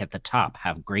rank at the top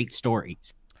have great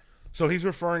stories? So he's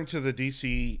referring to the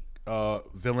DC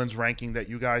villains ranking that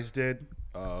you guys did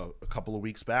a couple of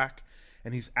weeks back.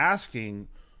 And he's asking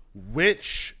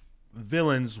which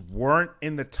villains weren't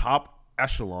in the top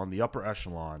echelon, the upper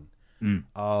echelon,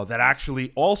 that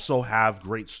actually also have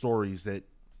great stories that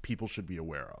people should be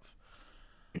aware of.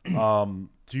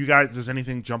 Does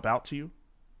anything jump out to you?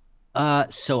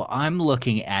 So I'm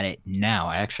looking at it now.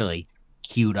 I actually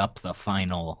queued up the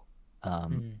final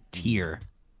tier.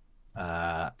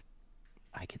 I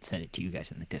could send it to you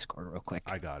guys in the Discord real quick.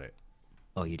 I got it.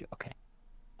 Oh, you do? Okay.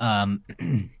 I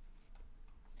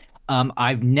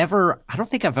don't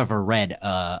think I've ever read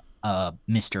a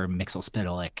Mr.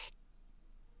 Mixelspitalik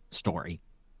story.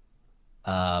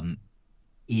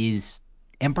 Is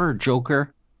Emperor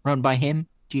Joker run by him?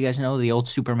 Do you guys know the old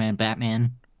Superman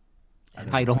Batman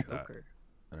title? I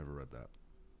never read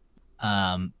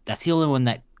that. That's the only one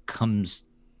that comes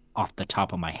off the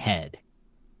top of my head.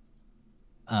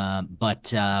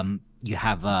 But we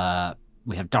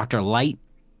have Dr. Light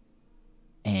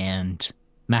and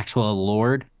Maxwell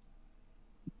Lord.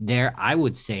 There, I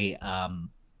would say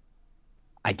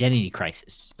Identity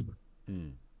Crisis.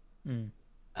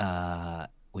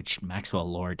 Which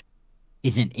Maxwell Lord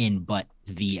isn't in, but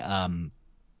the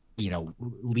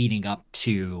leading up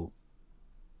to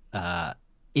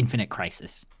Infinite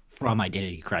Crisis, from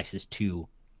Identity Crisis to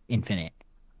Infinite,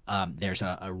 there's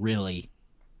a really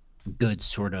good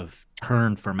sort of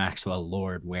turn for Maxwell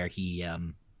Lord where he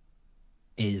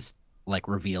is like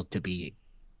revealed to be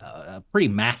a pretty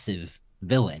massive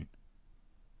villain,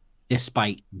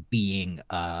 despite being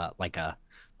like a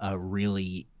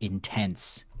really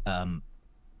intense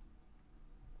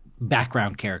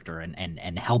background character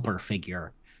and helper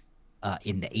figure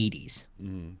in the 80s.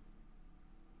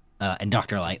 And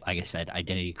Dr. Light, like I said,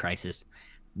 Identity Crisis.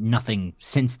 Nothing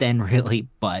since then, really,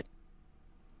 but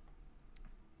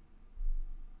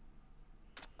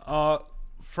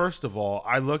first of all,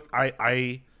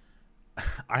 I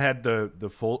had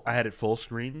it full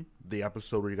screen, the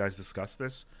episode where you guys discussed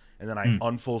this, and then I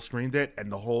unfull screened it,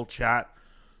 and the whole chat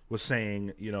was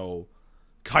saying,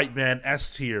 Kite Man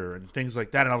S tier and things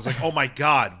like that, and I was like, oh my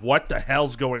god, what the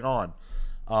hell's going on?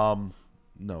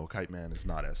 No, Kite Man is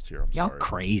not S tier. Y'all sorry.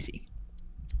 Crazy.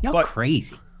 Y'all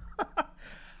crazy.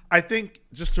 I think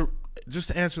just to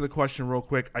answer the question real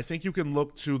quick, I think you can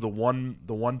look to the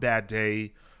one Bad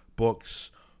Day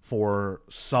books for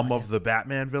some of the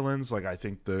Batman villains. Like I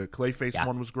think the Clayface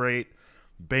one was great,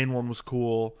 Bane one was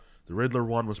cool, the Riddler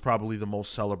one was probably the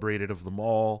most celebrated of them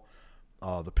all.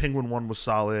 The Penguin one was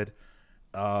solid.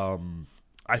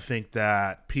 I think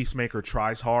that Peacemaker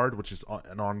Tries Hard, which is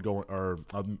an ongoing or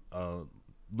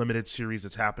limited series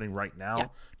that's happening right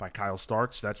now by Kyle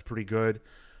Starks, that's pretty good.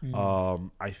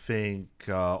 I think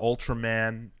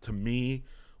Ultraman, to me,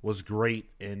 was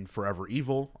great in Forever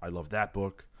Evil. I love that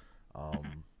book.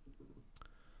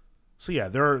 So yeah,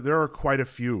 there are quite a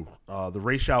few. The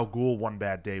Ra's al Ghul One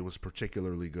Bad Day was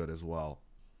particularly good as well.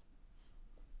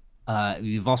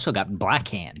 You've also got Black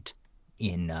Hand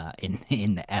in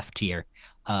the F tier,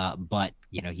 but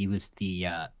he was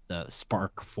the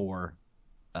spark for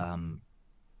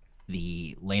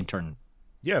the Lantern.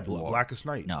 Yeah, Blackest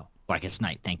Night. No, Blackest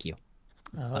Night. Thank you.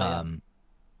 Oh,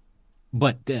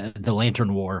 But the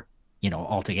Lantern War,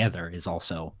 altogether is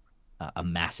also a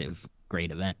massive,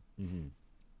 great event.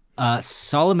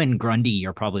 Solomon Grundy,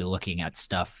 you're probably looking at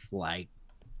stuff like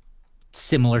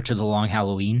similar to the Long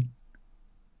Halloween.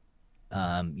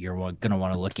 You're going to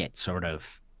want to look at sort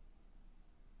of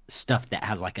stuff that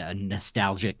has like a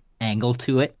nostalgic angle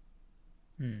to it.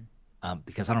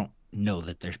 Because I don't know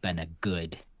that there's been a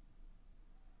good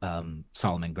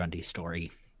Solomon Grundy story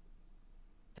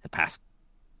in the past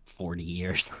 40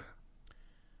 years.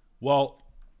 Well,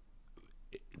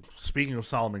 speaking of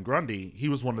Solomon Grundy, he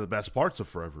was one of the best parts of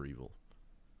Forever Evil.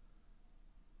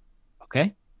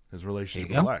 Okay. His relationship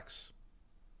with Lex.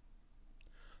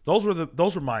 Those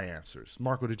were my answers.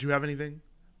 Marco, did you have anything?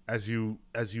 as you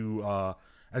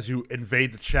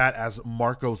invade the chat as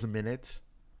Marco's Minute,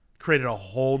 created a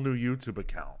whole new YouTube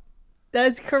account.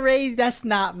 That's crazy. That's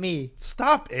not me.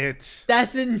 Stop it.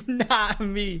 That's not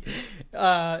me.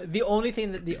 The only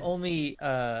thing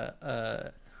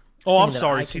that Oh, I'm that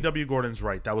sorry. I can- CW Gordon's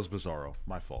right. That was Bizarro.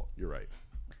 My fault. You're right.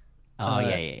 Oh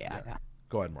yeah.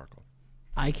 Go ahead, Marco.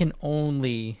 I can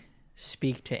only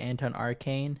speak to Anton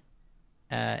Arcane,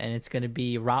 and it's going to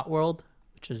be Rot World,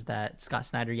 which is that Scott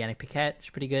Snyder, Yannick Paquette. It's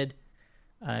pretty good.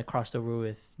 Crossed over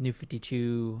with New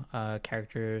 52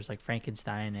 characters like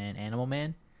Frankenstein and Animal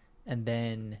Man. And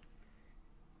then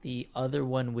the other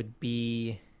one would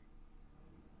be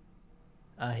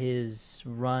his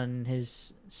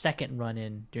second run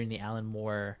in during the Alan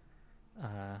Moore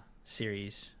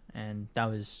series, and that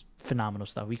was phenomenal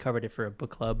stuff. We covered it for a book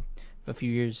club a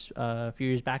few years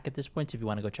back at this point. So if you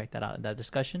want to go check that out in that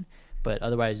discussion, but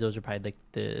otherwise those are probably like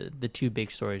the two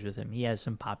big stories with him. He has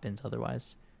some pop-ins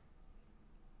otherwise.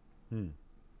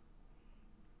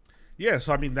 Yeah,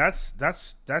 so I mean that's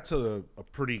a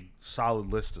pretty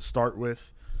solid list to start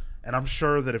with, and I'm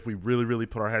sure that if we really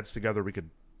put our heads together, we could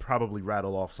probably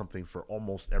rattle off something for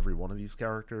almost every one of these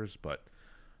characters. But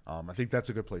I think that's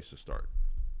a good place to start.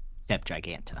 Except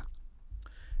Giganta.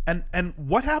 And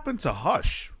what happened to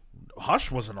Hush?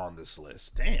 Hush wasn't on this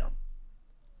list. Damn.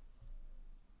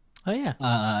 Oh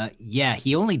yeah. Yeah,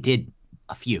 he only did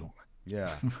a few.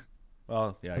 Yeah.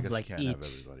 Well, yeah, I guess Like you can't have each.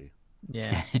 everybody.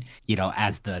 Yeah. You know,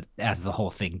 as the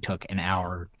whole thing took an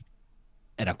hour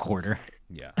and a quarter.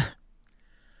 Yeah.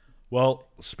 Well,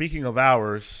 speaking of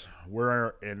hours,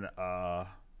 we're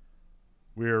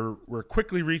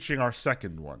quickly reaching our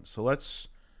second one. So let's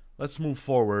move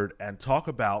forward and talk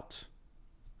about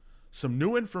some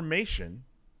new information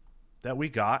that we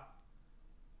got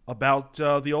about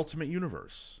the Ultimate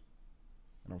Universe.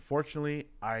 And unfortunately,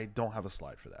 I don't have a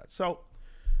slide for that. So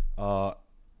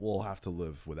we'll have to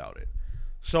live without it.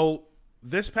 So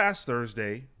this past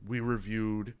Thursday, we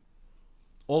reviewed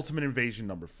Ultimate Invasion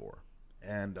number 4.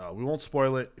 And we won't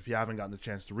spoil it. If you haven't gotten the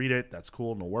chance to read it, that's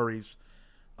cool. No worries.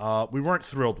 We weren't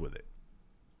thrilled with it,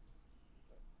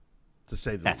 to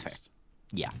say the least. That's fair.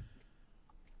 Yeah.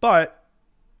 But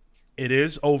it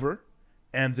is over.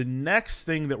 And the next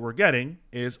thing that we're getting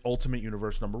is Ultimate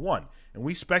Universe number 1. And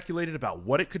we speculated about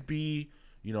what it could be,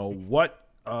 you know, what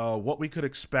we could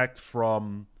expect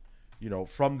from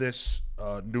this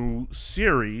new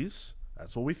series.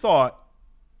 That's what we thought.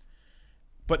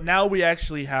 But now we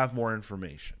actually have more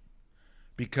information,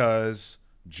 because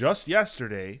just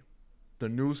yesterday the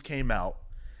news came out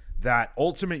that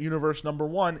Ultimate Universe number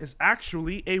 1 is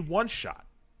actually a one-shot.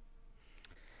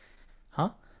 Huh?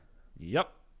 Yep.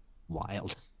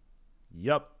 Wild.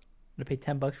 Yep. To pay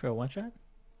 $10 for a one shot?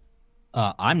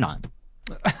 I'm not.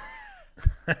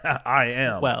 I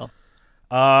am. Well,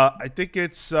 I think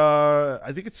it's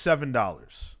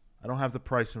 $7. I don't have the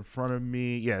price in front of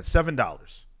me. Yeah, it's $7.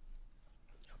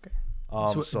 okay.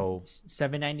 So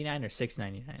 $7.99 or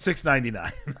 $6.99?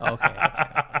 $6.99. Okay.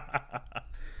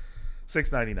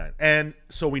 $6.99. And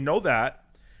so we know that.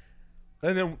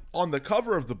 And then on the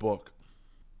cover of the book,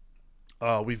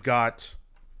 we've got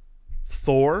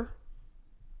Thor,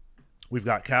 we've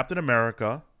got Captain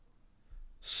America,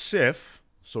 Sif.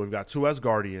 So we've got 2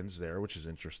 Asgardians there, which is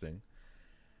interesting.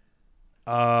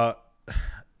 How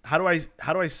do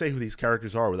I say who these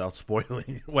characters are without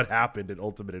spoiling what happened in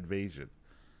Ultimate Invasion?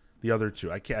 The other 2,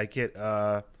 I can't.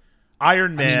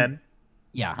 Iron Man,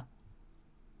 Yeah.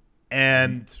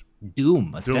 and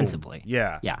Doom, ostensibly. Doom.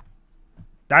 Yeah, Yeah.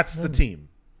 that's the team.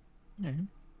 Mhm.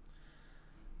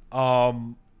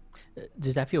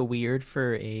 Does that feel weird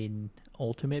for an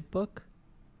Ultimate book?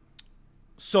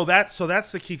 So that's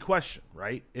the key question,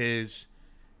 right? Is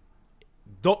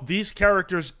these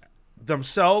characters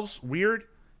themselves weird?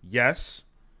 Yes.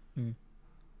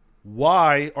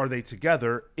 Why are they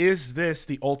together? Is this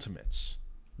the Ultimates?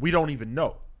 We don't even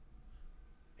know.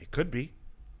 It could be.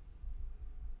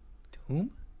 Doom?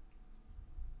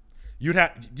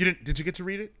 Did you get to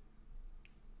read it?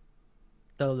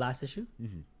 The last issue?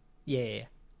 Mm-hmm. Yeah.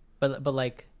 But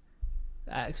like,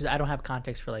 because I don't have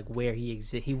context for like where he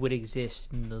would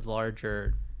exist in the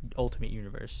larger Ultimate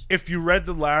Universe. If you read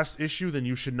the last issue, then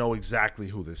you should know exactly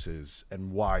who this is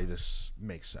and why this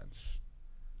makes sense.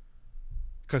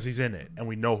 Because he's in it, and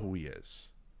we know who he is.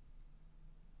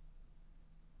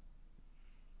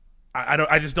 I don't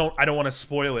want to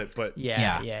spoil it, but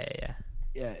Yeah.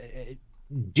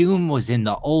 Doom was in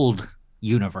the old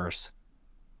universe,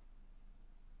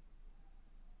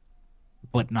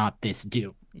 but not this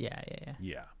Doom.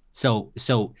 Yeah. So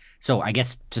I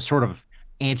guess to sort of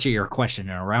answer your question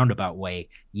in a roundabout way,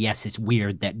 yes, it's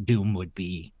weird that Doom would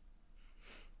be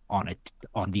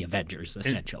on the Avengers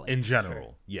essentially. In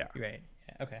general, yeah. Right.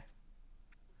 Yeah. Okay.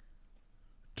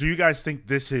 Do you guys think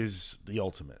this is the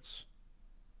Ultimates?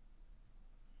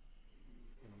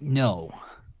 No.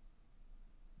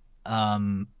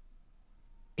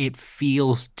 It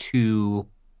feels too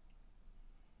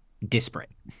disparate.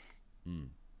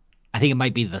 I think it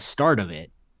might be the start of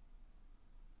it,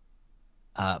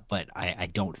 but I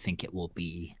don't think it will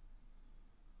be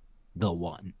the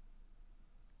one.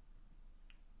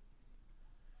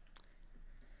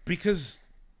 Because,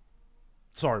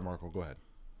 sorry, Marco, go ahead.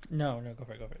 No, go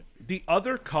for it. Go for it. The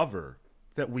other cover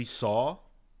that we saw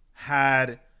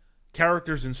had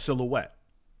characters in silhouette.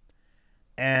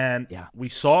 And we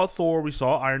saw Thor, we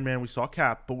saw Iron Man, we saw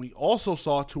Cap, but we also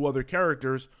saw two other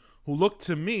characters who looked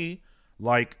to me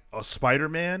like a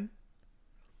Spider-Man,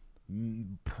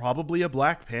 probably a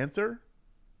Black Panther,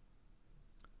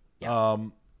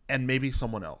 and maybe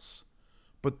someone else.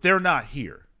 But they're not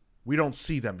here. We don't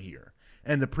see them here.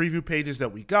 And the preview pages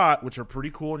that we got, which are pretty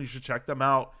cool and you should check them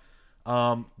out,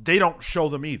 they don't show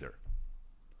them either.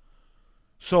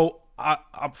 So,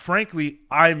 frankly,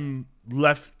 I'm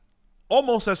left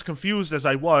almost as confused as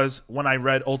I was when I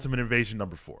read Ultimate Invasion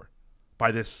 #4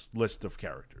 by this list of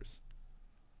characters.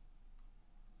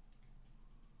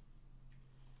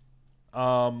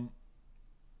 I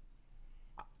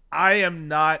am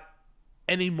not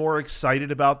any more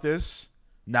excited about this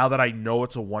now that I know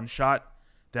it's a one-shot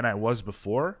than I was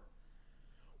before.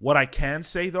 What I can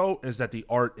say, though, is that the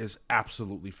art is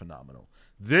absolutely phenomenal.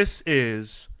 This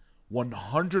is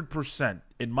 100%,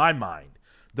 in my mind,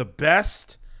 the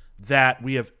best that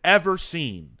we have ever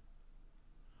seen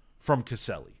from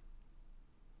Caselli.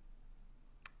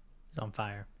 He's on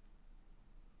fire.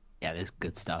 Yeah, this is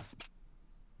good stuff.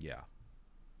 Yeah.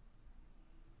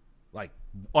 Like,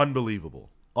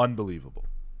 unbelievable. Unbelievable.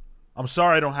 I'm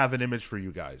sorry I don't have an image for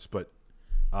you guys, but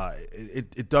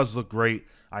it does look great.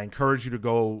 I encourage you to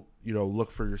go,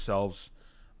 look for yourselves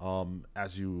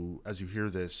as you hear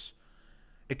this.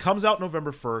 It comes out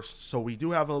November 1st, so we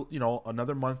do have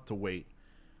another month to wait.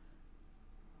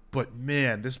 But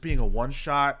man, this being a one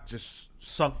shot just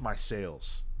sunk my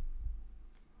sails.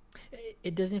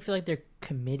 It doesn't feel like they're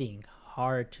committing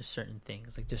hard to certain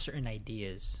things, like to certain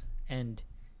ideas. And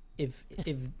if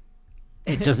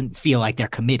it doesn't feel like they're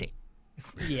committing.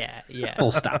 Yeah.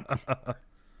 Full stop.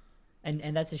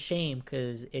 And that's a shame,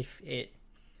 because if it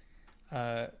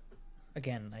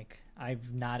again, like,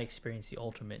 I've not experienced the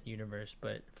Ultimate Universe,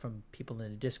 but from people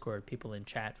in the Discord, people in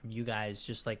chat, from you guys,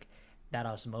 just like that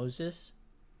osmosis,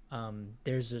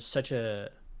 there's such a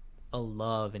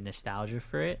love and nostalgia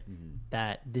for it,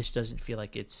 that this doesn't feel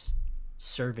like it's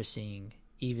servicing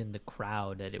even the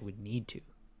crowd that it would need to.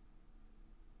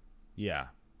 Yeah.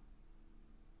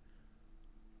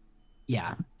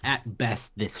 Yeah. At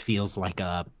best, this feels like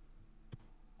a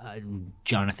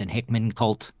Jonathan Hickman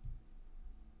cult.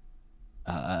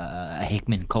 A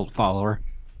Hickman cult follower,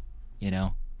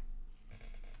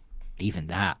 Even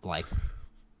that, like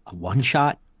a one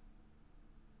shot.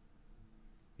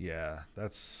 Yeah,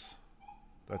 that's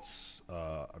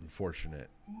unfortunate.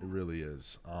 It really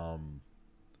is. I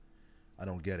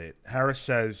don't get it. Harris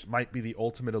says might be the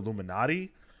Ultimate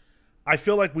Illuminati. I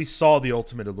feel like we saw the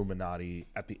Ultimate Illuminati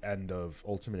at the end of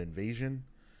Ultimate Invasion.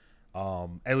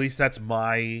 At least that's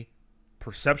my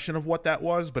perception of what that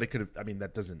was, but it could have,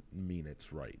 that doesn't mean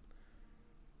it's right.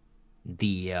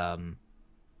 The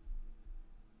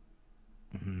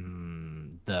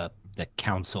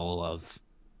council of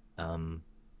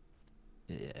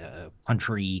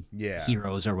country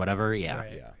heroes or whatever. Yeah.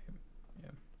 Right. Yeah.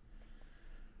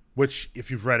 Which,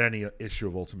 if you've read any issue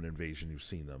of Ultimate Invasion, you've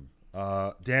seen them.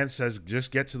 Dan says,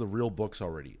 just get to the real books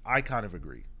already. I kind of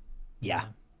agree. Yeah.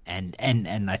 And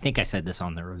I think I said this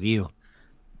on the review.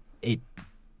 It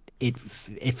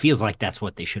feels like that's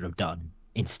what they should have done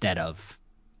instead of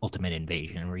Ultimate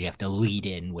Invasion, where you have to lead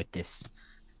in with this,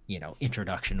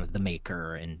 introduction of the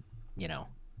Maker, and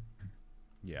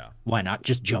yeah, why not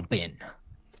just jump in?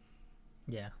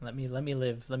 Yeah, let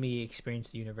me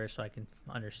experience the universe so I can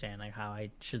understand like how I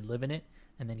should live in it,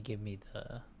 and then give me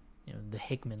the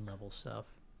Hickman level stuff.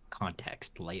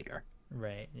 Context later.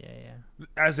 Right. Yeah.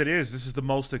 As it is, this is the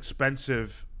most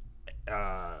expensive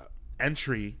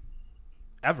entry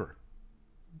ever.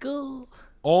 Go.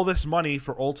 All this money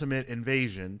for Ultimate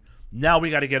Invasion. Now we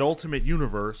got to get Ultimate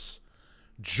Universe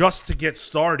just to get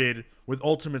started with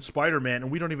Ultimate Spider-Man,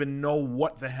 and we don't even know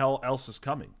what the hell else is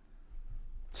coming.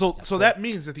 So that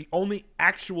means that the only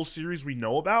actual series we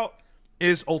know about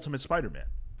is Ultimate Spider-Man.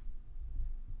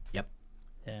 Yep.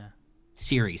 Yeah.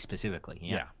 Series specifically.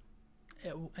 Yeah.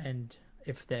 And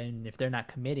if they're not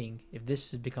committing, if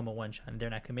this has become a one shot and they're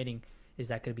not committing, Is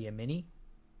that going to be a mini?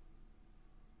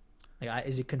 Like,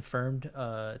 is it confirmed?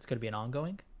 It's going to be an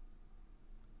ongoing.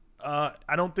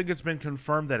 I don't think it's been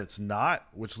confirmed that it's not,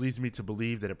 which leads me to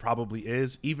believe that it probably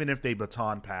is, even if they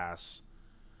baton pass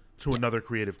to another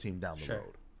creative team down the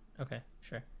road. Okay,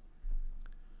 sure.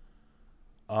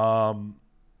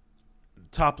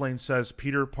 Top Lane says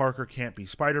Peter Parker can't be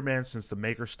Spider-Man since the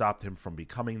maker stopped him from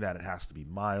becoming that. It has to be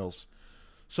Miles.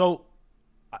 So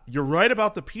you're right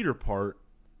about the Peter part.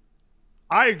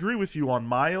 I agree with you on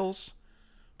Miles,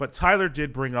 but Tyler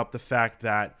did bring up the fact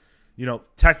that, you know,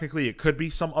 technically it could be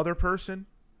some other person.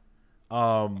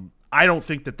 I don't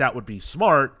think that that would be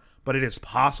smart, but it is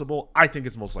possible. I think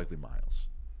it's most likely Miles.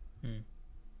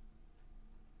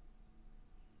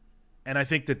 And I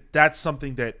think that that's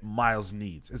something that Miles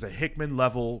needs, is a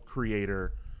Hickman-level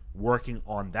creator working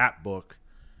on that book.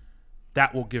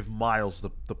 That will give Miles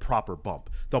the proper bump.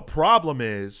 The problem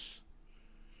is,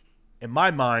 in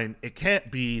my mind, it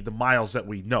can't be the Miles that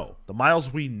we know. The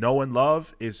Miles we know and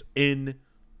love is in,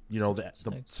 you know, the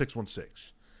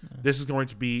 616. Yeah. This is going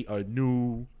to be a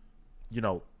new, you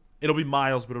know, it'll be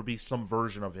Miles, but it'll be some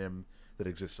version of him that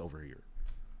exists over here.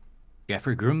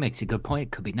 Jeffrey Groom makes a good point.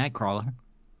 It could be Nightcrawler.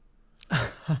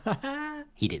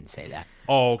 He didn't say that.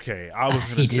 Oh, okay. I was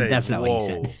going to say, that's not what he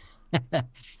said.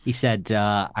 He said,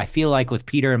 I feel like with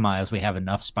Peter and Miles, we have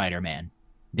enough Spider-Man.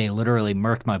 They literally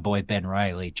murked my boy Ben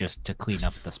Reilly just to clean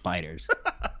up the spiders.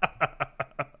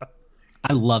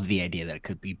 I love the idea that it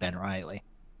could be Ben Reilly.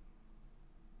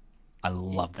 I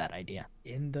love that idea.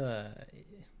 In the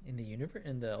universe,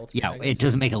 in the Ultimate. Yeah, it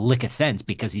doesn't make a lick of sense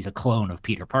because he's a clone of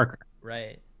Peter Parker.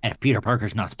 Right. And if Peter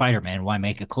Parker's not Spider-Man, why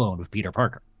make a clone of Peter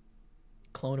Parker?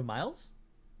 Clone of Miles?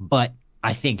 But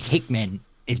I think Hickman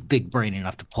is big brain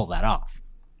enough to pull that off.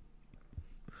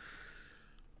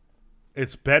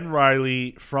 It's Ben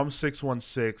Reilly from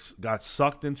 616, got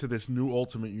sucked into this new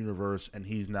Ultimate Universe, and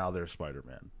he's now their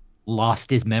Spider-Man. Lost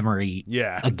his memory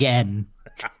again.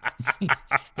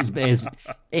 his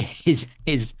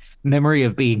memory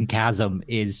of being Chasm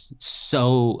is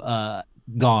so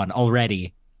gone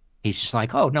already. He's just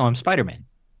like, oh, no, I'm Spider-Man.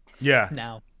 Yeah.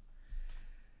 Now.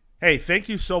 Hey, thank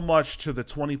you so much to the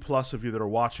 20-plus of you that are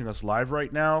watching us live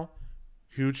right now.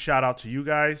 Huge shout out to you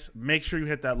guys. Make sure you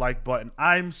hit that like button.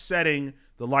 I'm setting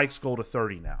the likes goal to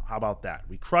 30 now. How about that?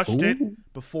 We crushed it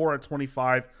before at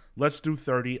 25. Let's do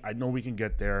 30. I know we can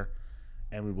get there,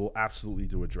 and we will absolutely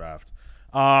do a draft.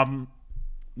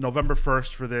 November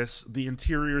 1st for this. The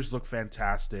interiors look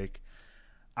fantastic.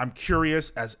 I'm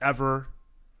curious as ever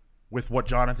with what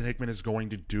Jonathan Hickman is going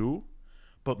to do.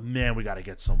 But, man, we got to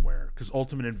get somewhere because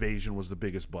Ultimate Invasion was the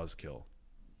biggest buzzkill.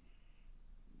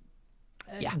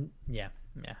 Yeah.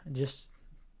 Just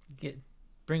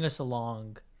bring us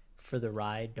along for the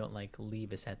ride. Don't, like,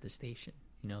 leave us at the station.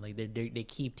 You know, like, they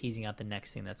keep teasing out the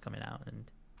next thing that's coming out.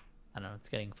 And, I don't know, it's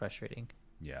getting frustrating.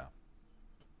 Yeah.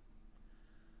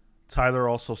 Tyler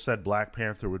also said Black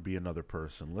Panther would be another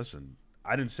person. Listen,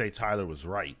 I didn't say Tyler was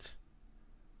right.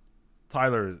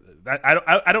 Tyler,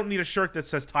 I don't need a shirt that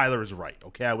says Tyler is right,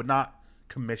 okay? I would not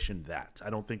commission that. I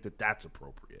don't think that that's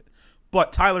appropriate.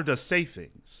 But Tyler does say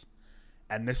things.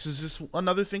 And this is just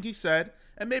another thing he said,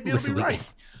 and maybe it'll be right.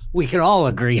 We can all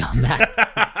agree on that.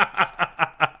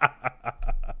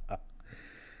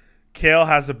 Kale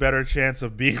has a better chance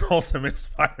of being Ultimate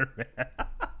Spider-Man.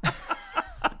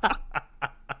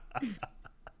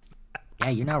 Yeah,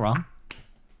 you're not wrong.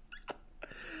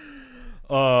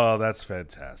 Oh, that's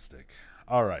fantastic.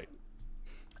 All right.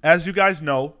 As you guys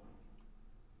know,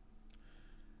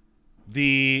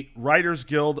 the Writers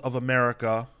Guild of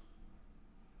America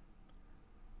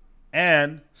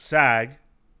and SAG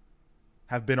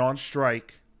have been on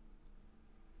strike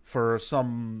for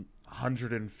some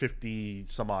 150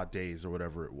 some odd days or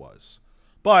whatever it was.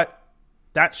 But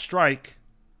that strike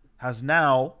has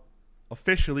now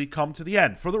officially come to the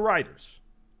end for the writers.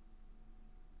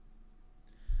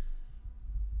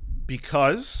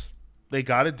 Because they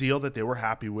got a deal that they were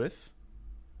happy with,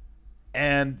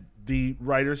 and the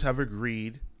writers have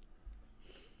agreed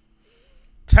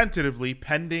tentatively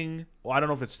pending, well, I don't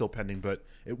know if it's still pending, but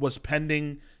it was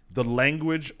pending the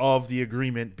language of the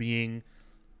agreement being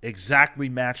exactly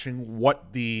matching what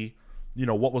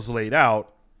what was laid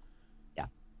out. Yeah.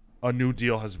 A new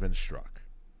deal has been struck.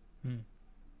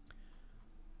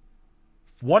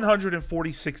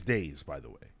 146 days, by the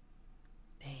way.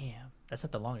 Damn. That's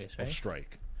not the longest, right?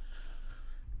 Strike.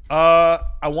 I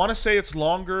want to say it's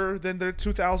longer than the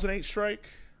 2008 strike.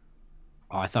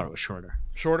 Oh, I thought it was shorter.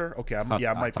 Shorter? Okay, I might be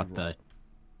wrong.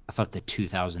 I thought the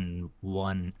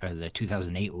 2001 or the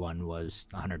 2008 one was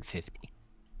 150.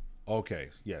 Okay,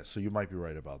 yeah, so you might be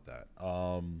right about that.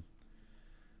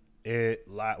 It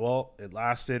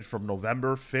lasted from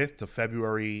November 5th to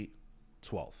February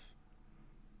 12th.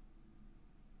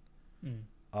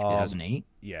 2008.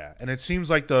 Yeah, and it seems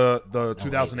like the wait,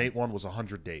 2008 one was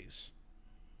 100 days.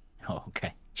 Oh,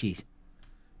 okay. Jeez.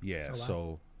 Yeah, Oh, wow.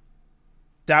 so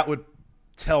that would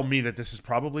tell me that this is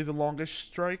probably the longest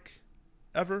strike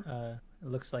ever. It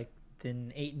looks like in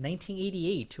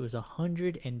 1988 it was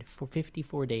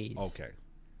 154 days. Okay,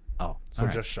 Oh, so all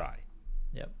right. just shy.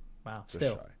 Yep. Wow. Just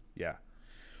Still. shy. Yeah,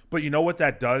 but you know what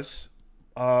that does?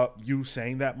 You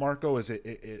saying that, Marco, is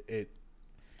it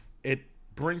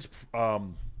brings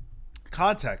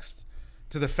context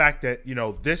to the fact that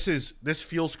this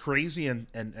feels crazy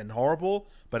and horrible,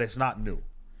 but it's not new,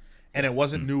 and it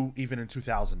wasn't new even in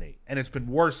 2008, and it's been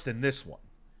worse than this one,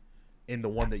 in the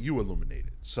one that you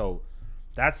illuminated. So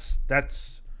that's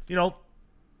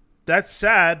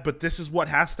sad, but this is what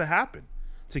has to happen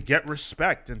to get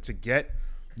respect and to get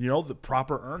the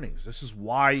proper earnings. This is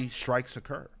why strikes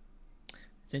occur.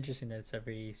 It's interesting that it's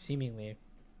every seemingly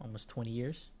almost 20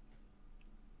 years.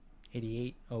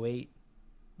 88, 08,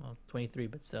 well, 23,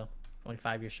 but still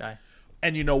 25 years shy.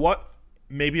 And you know what?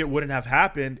 Maybe it wouldn't have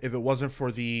happened if it wasn't for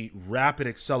the rapid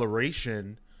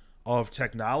acceleration of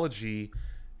technology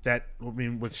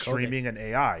with streaming and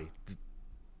AI.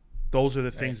 Those are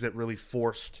the things that really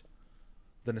forced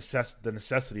the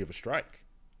necessity of a strike.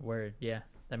 Word, yeah,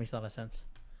 that makes a lot of sense.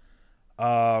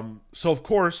 So, of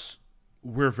course,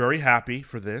 we're very happy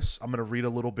for this. I'm going to read a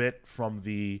little bit from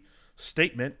the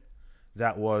statement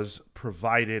that was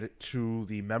provided to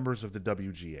the members of the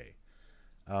WGA.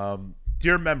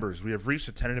 Dear members, we have reached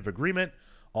a tentative agreement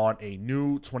on a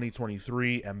new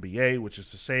 2023 MBA, which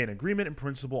is to say an agreement in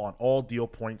principle on all deal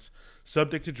points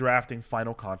subject to drafting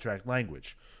final contract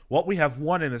language. What we have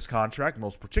won in this contract,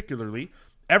 most particularly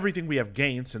everything we have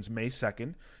gained since May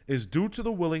 2nd, is due to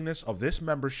the willingness of this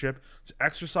membership to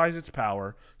exercise its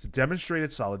power, to demonstrate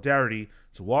its solidarity,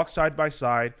 to walk side by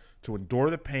side, to endure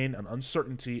the pain and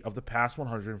uncertainty of the past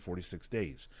 146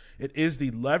 days. It is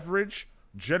the leverage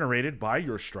generated by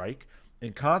your strike,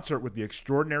 in concert with the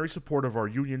extraordinary support of our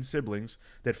union siblings,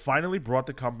 that finally brought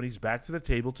the companies back to the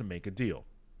table to make a deal.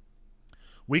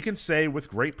 We can say with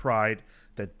great pride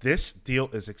that this deal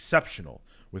is exceptional,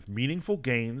 with meaningful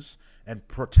gains and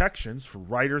protections for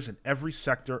writers in every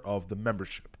sector of the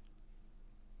membership.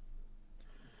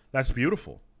 That's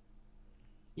beautiful.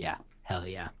 Yeah. Hell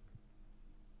yeah.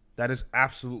 That is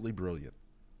absolutely brilliant.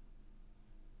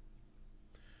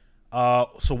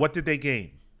 So what did they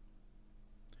gain?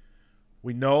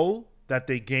 We know that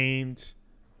they gained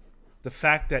the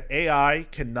fact that AI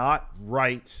cannot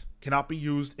be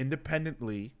used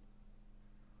independently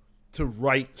to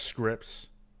write scripts.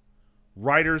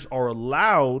 Writers are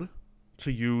allowed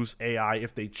to use AI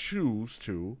if they choose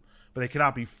to, but they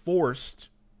cannot be forced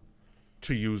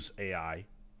to use AI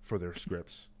for their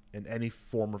scripts in any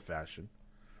form or fashion.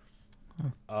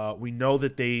 We know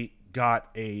that they got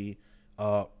a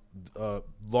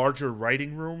larger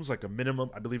writing rooms, like a minimum.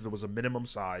 I believe there was a minimum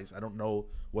size. I don't know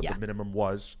what the minimum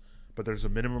was, but there's a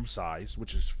minimum size,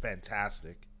 which is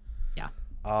fantastic. Yeah.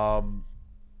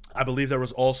 I believe there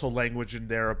was also language in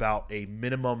there about a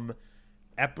minimum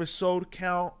episode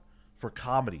count for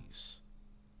comedies,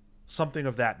 something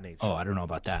of that nature. Oh, I don't know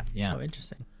about that. Yeah. Oh,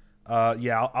 interesting.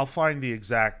 Yeah, I'll find the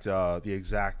exact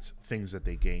things that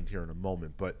they gained here in a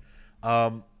moment, but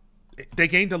they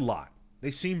gained a lot.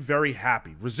 They seem very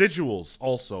happy. Residuals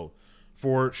also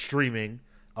for streaming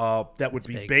that would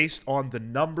be big. based on the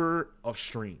number of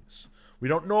streams. We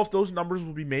don't know if those numbers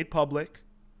will be made public,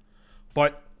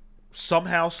 but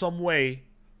somehow, some way,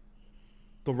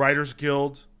 the Writers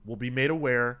Guild will be made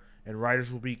aware and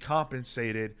writers will be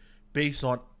compensated based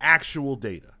on actual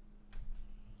data.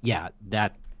 Yeah,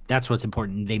 that's what's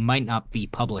important. They might not be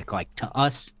public like to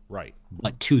us, Right.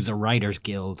 but to the Writers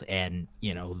Guild and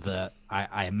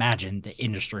I imagine the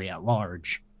industry at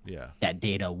large. Yeah. That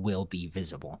data will be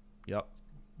visible. Yep.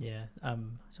 Yeah.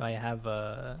 So I have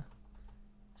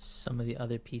some of the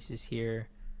other pieces here.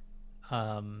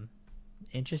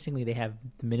 Interestingly, they have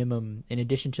the minimum, in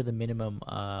addition to the minimum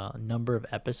number of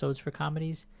episodes for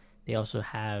comedies, they also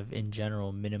have in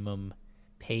general minimum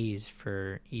pays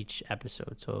for each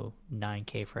episode. So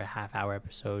 $9,000 for a half-hour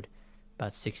episode,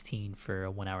 about $16,000 for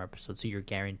a 1-hour episode. So you're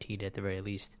guaranteed at the very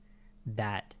least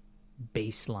that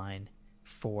baseline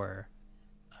for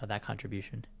that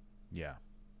contribution. Yeah.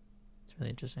 It's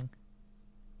really interesting.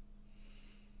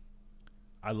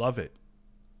 I love it.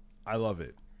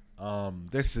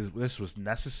 This was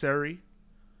necessary.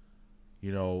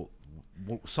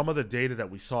 Some of the data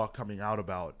that we saw coming out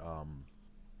about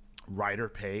writer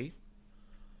pay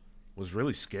was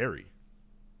really scary.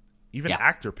 Even Yeah.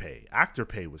 actor pay. Actor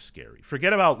pay was scary.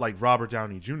 Forget about like Robert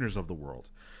Downey Jr.'s of the world.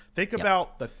 Think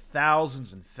about the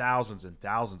thousands and thousands and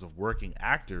thousands of working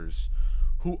actors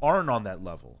who aren't on that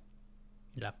level.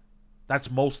 Yeah.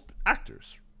 That's most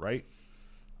actors, right?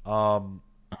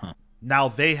 Uh-huh. Now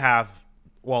they have,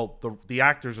 well, the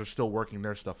actors are still working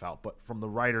their stuff out, but from the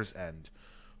writer's end,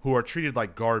 who are treated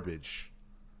like garbage,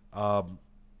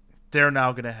 they're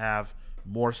now going to have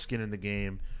more skin in the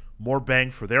game, more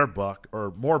bang for their buck,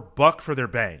 or more buck for their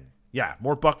bang. Yeah,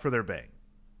 more buck for their bang.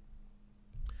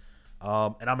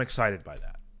 And I'm excited by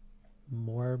that.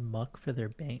 More muck for their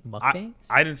mukbangs?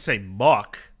 I didn't say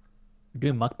muck.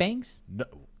 You're doing mukbangs? No,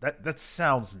 that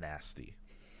sounds nasty.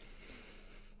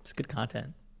 It's good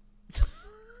content.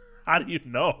 How do you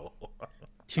know?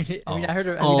 Have you not heard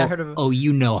of? Oh,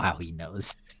 you know how he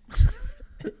knows.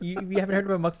 You haven't heard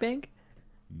of a mukbang?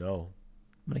 No.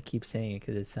 I'm gonna keep saying it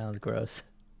because it sounds gross.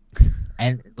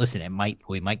 And listen,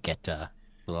 we might get a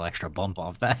little extra bump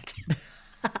off that.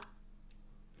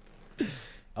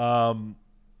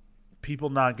 People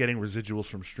not getting residuals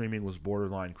from streaming was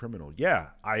borderline criminal. Yeah,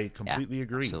 I completely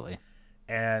agree. Absolutely.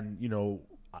 And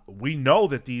we know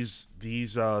that these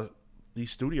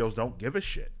studios don't give a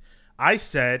shit. I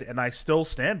said, and I still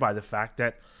stand by the fact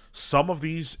that some of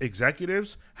these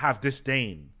executives have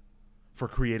disdain for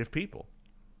creative people.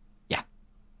 Yeah.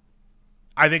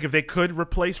 I think if they could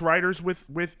replace writers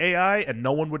with AI and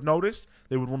no one would notice,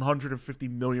 they would 150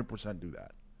 million% do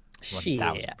that. Shit.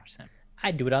 1000%.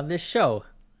 I'd do it on this show.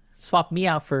 Swap me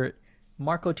out for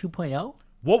Marco 2.0.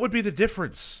 What would be the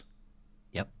difference?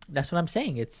 Yep. That's what I'm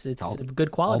saying. It's good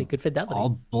quality, good fidelity.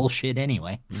 All bullshit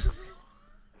anyway.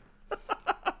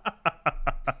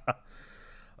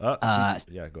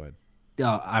 Yeah, go ahead.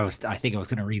 I think I was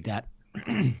going to read that.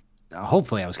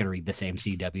 Hopefully I was going to read this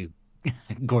MCW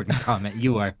Gordon comment.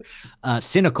 You are.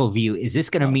 Cynical view. Is this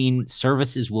going to mean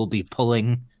services will be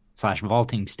pulling /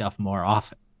 vaulting stuff more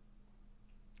often?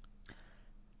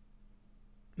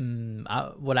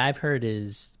 What I've heard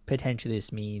is potentially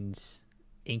this means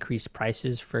increased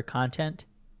prices for content.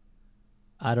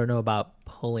 I don't know about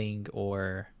pulling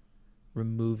or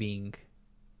removing.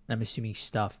 I'm assuming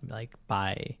stuff like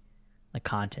by the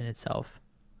content itself.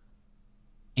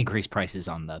 Increased prices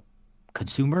on the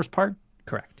consumer's part?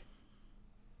 Correct.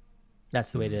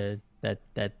 That's the way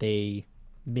that they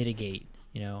mitigate,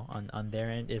 on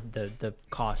their end. If the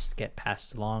costs get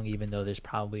passed along, even though there's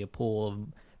probably a pool of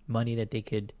money that they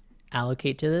could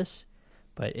allocate to this,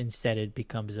 but instead it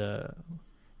becomes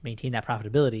maintain that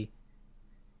profitability.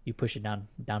 You push it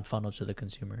down funnel to the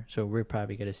consumer. So we're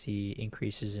probably going to see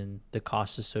increases in the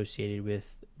costs associated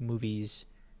with movies,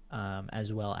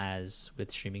 as well as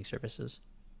with streaming services.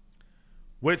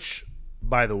 Which,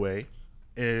 by the way,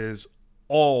 is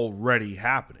already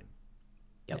happening.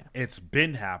 Yep. It's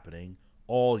been happening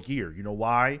all year. You know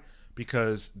why?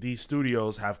 Because these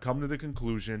studios have come to the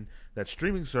conclusion that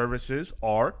streaming services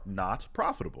are not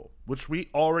profitable, which we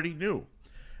already knew.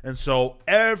 And so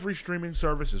every streaming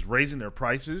service is raising their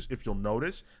prices. If you'll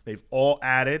notice, they've all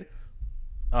added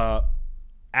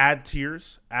ad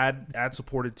tiers,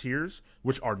 ad-supported tiers,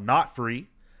 which are not free.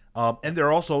 And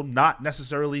they're also not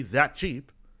necessarily that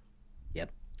cheap.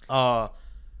 Yep.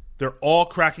 They're all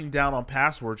cracking down on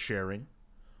password sharing,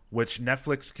 which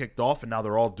Netflix kicked off, and now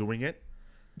they're all doing it.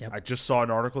 Yep. I just saw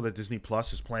an article that Disney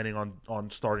Plus is planning on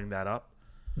starting that up.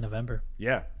 November.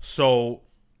 Yeah. So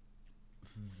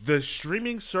the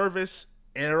streaming service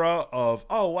era of,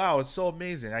 oh, wow, it's so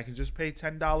amazing. I can just pay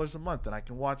 $10 a month and I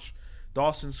can watch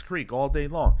Dawson's Creek all day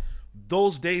long.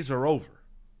 Those days are over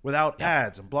without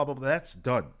ads and blah, blah, blah. That's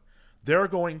done. They're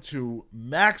going to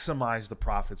maximize the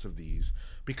profits of these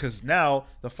because now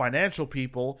the financial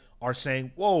people are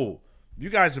saying, whoa, you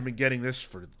guys have been getting this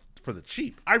for the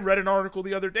cheap. I read an article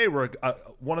the other day where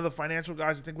one of the financial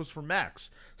guys, I think was from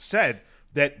Max, said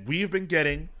that we've been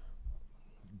getting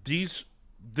these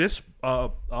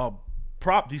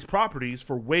properties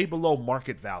for way below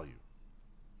market value.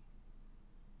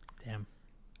 Damn.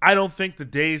 I don't think the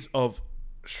days of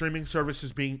streaming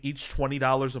services being each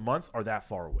 $20 a month are that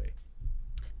far away.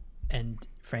 And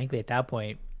frankly, at that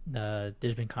point,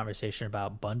 there's been conversation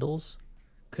about bundles,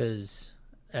 because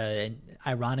and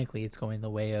ironically, it's going the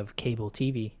way of cable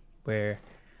TV, where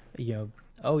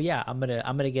oh yeah, I'm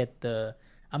gonna get the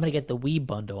Wii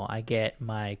bundle. I get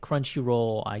my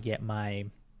Crunchyroll, I get my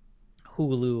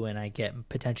Hulu, and I get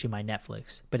potentially my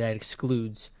Netflix, but that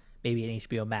excludes maybe an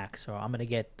HBO Max, or I'm gonna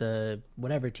get the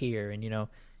whatever tier, and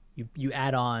you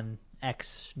add on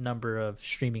X number of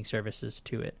streaming services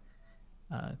to it,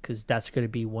 because that's going to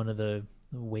be one of the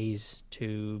ways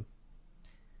to,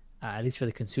 at least for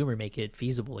the consumer, make it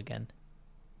feasible again.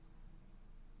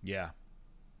 Yeah.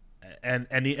 And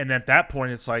at that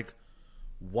point, it's like,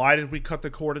 why did we cut the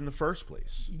cord in the first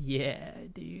place? Yeah,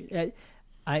 dude.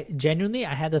 I genuinely,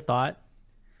 I had the thought.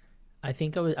 I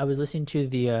think I was listening to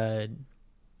the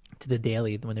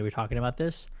Daily when they were talking about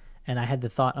this, and I had the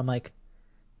thought. I'm like,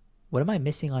 what am I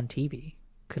missing on TV?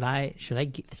 Should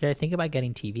I think about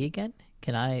getting TV again?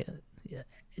 Can I?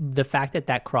 The fact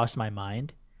that crossed my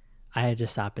mind, I had to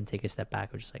stop and take a step back.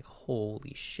 I was just like,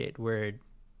 holy shit, we're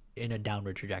in a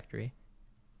downward trajectory.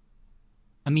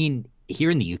 I mean, here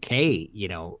in the UK,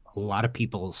 a lot of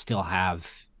people still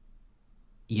have,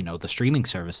 the streaming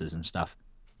services and stuff.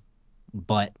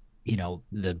 But,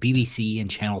 the BBC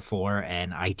and Channel 4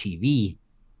 and ITV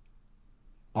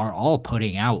are all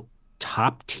putting out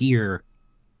top tier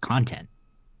content,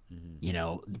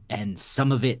 and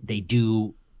some of it they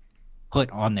do put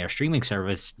on their streaming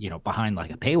service, behind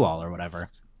like a paywall or whatever.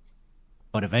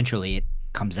 But eventually it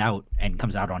comes out on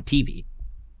TV.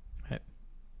 Right.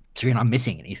 So you're not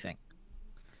missing anything.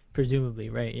 Presumably,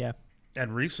 right? Yeah.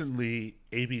 And recently,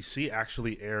 ABC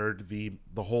actually aired the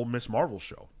whole Miss Marvel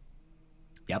show.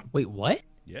 Yep. Wait, what?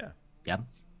 Yeah. Yep.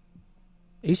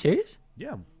 Are you serious?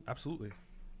 Yeah, absolutely.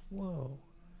 Whoa.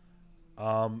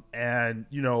 And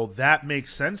that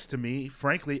makes sense to me.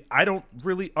 Frankly, I don't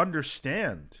really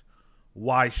understand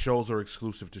why shows are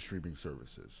exclusive to streaming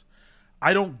services.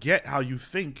 I don't get how you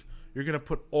think you're going to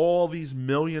put all these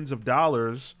millions of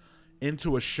dollars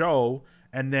into a show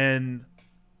and then,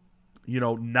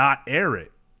 not air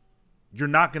it. You're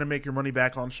not going to make your money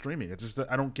back on streaming. It's just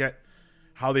that I don't get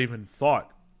how they even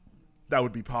thought that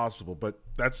would be possible. But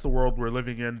that's the world we're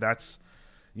living in. That's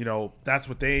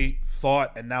what they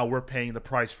thought, and now we're paying the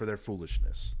price for their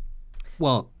foolishness.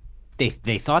 Well, they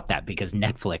thought that because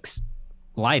Netflix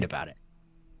lied about it.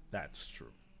 That's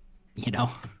true.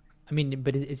 I mean,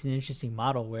 but it's an interesting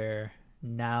model where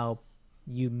now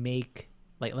you make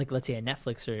like let's say a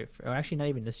Netflix or actually not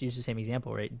even, let's use the same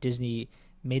example, right? Disney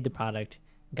made the product,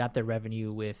 got their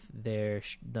revenue with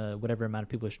the whatever amount of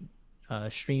people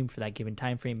streamed for that given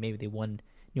time frame. Maybe they won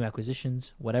new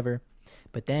acquisitions, whatever.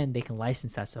 But then they can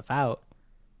license that stuff out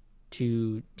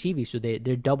to TV, so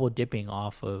they're double dipping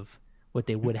off of what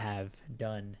they would have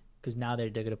done, because now they're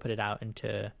going to put it out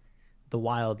into the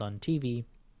wild on TV,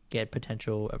 get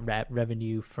potential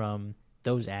revenue from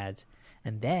those ads,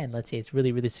 and then let's say it's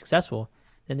really, really successful,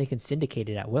 then they can syndicate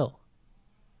it at will.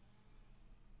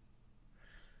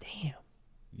 Damn.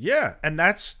 Yeah, and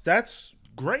that's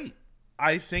great.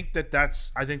 I think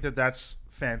that's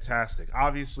fantastic.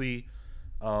 Obviously,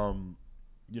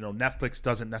 Netflix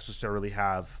doesn't necessarily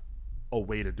have a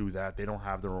way to do that. They don't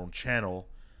have their own channel.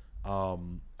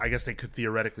 I guess they could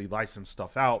theoretically license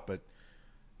stuff out, but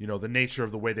the nature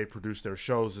of the way they produce their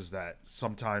shows is that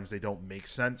sometimes they don't make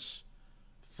sense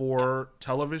for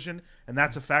television, and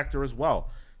that's a factor as well.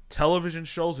 Television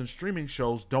shows and streaming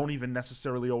shows don't even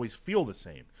necessarily always feel the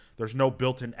same. There's no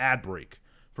built-in ad break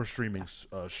for streaming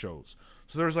shows.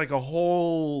 So there's like a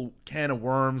whole can of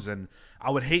worms, and I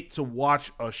would hate to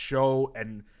watch a show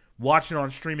and watch it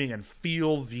on streaming and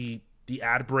feel the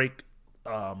ad break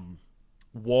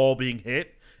wall being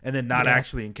hit and then not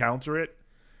actually encounter it.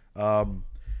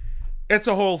 It's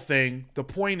a whole thing. The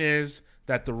point is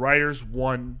that the writers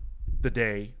won the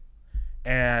day,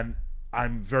 and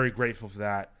I'm very grateful for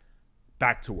that.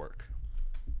 Back to work.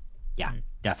 Yeah,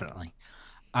 definitely.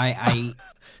 I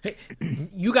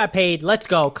You got paid. Let's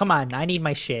go. Come on. I need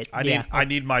my shit. I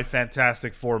need my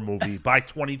Fantastic Four movie by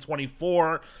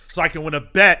 2024 so I can win a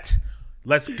bet.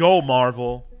 Let's go,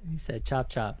 Marvel. He said chop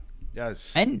chop.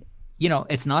 Yes. and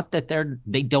it's not that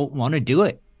they don't want to do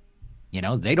it.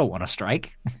 They don't want to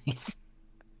strike.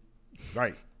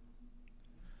 Right.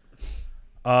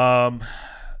 Well,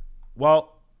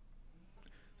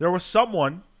 there was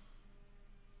someone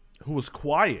who was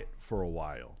quiet for a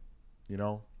while,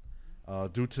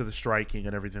 due to the striking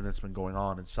and everything that's been going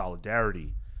on in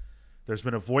solidarity. There's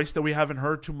been a voice that we haven't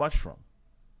heard too much from.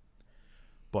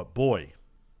 But boy,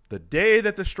 the day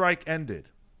that the strike ended,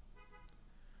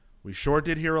 we sure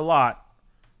did hear a lot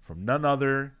from none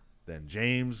other than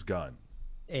James Gunn.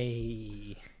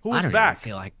 Who is back?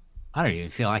 I don't even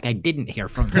feel like I didn't hear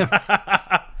from him.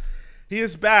 He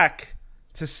is back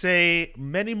to say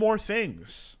many more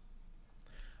things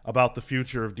about the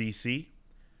future of DC.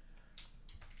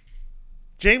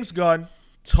 James Gunn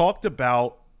talked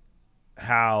about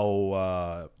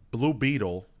how Blue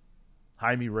Beetle,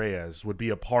 Jaime Reyes, would be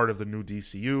a part of the new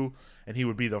DCU, and he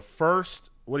would be the first,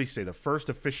 the first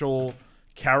official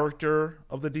character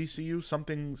of the DCU,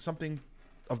 something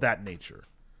of that nature.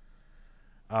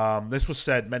 This was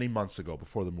said many months ago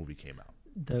before the movie came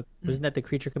out. Wasn't that the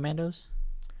Creature Commandos?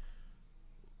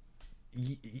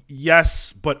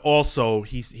 Yes, but also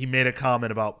he made a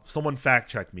comment about, someone fact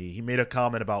checked me. He made a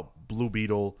comment about Blue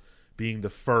Beetle being the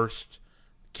first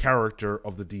character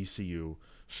of the DCU,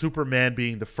 Superman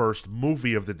being the first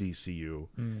movie of the DCU,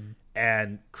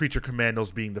 and Creature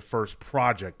Commandos being the first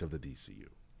project of the DCU.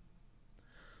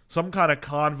 Some kind of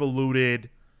convoluted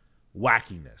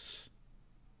wackiness.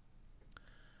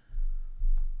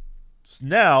 So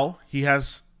now he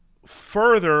has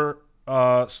further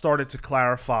started to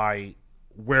clarify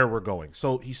where we're going.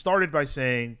 So he started by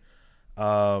saying,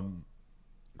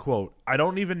 quote, "I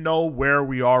don't even know where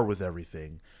we are with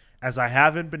everything, as I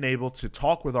haven't been able to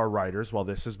talk with our writers while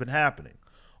this has been happening.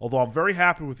 Although I'm very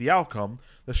happy with the outcome,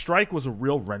 the strike was a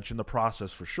real wrench in the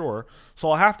process for sure, so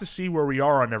I'll have to see where we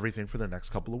are on everything for the next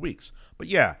couple of weeks. But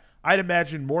yeah, I'd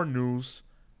imagine more news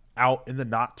out in the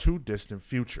not too distant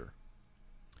future."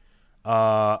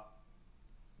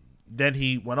 Then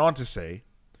he went on to say,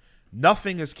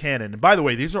 "Nothing is canon." And by the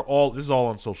way, this is all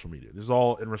on social media. This is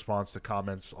all in response to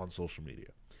comments on social media.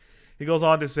 He goes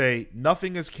on to say,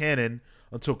 "Nothing is canon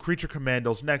until Creature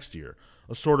Commandos next year,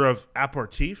 a sort of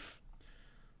aperitif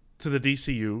to the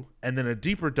DCU, and then a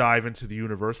deeper dive into the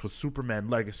universe with Superman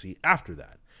Legacy after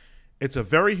that. It's a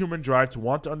very human drive to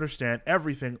want to understand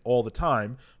everything all the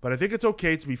time, but I think it's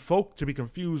okay to be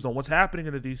confused on what's happening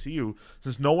in the DCU,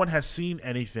 since no one has seen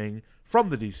anything from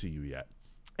the DCU yet.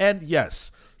 And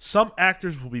yes, some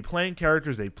actors will be playing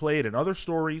characters they played in other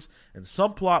stories, and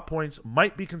some plot points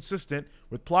might be consistent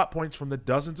with plot points from the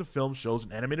dozens of film shows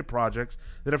and animated projects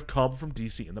that have come from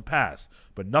DC in the past.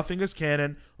 But nothing is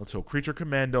canon until Creature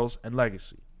Commandos and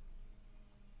Legacy."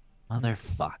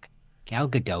 Motherfuck. Gal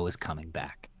Gadot is coming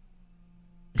back.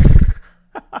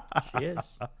 She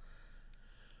is.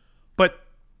 But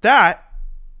that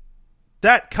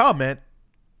comment,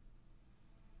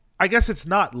 I guess it's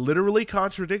not literally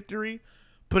contradictory,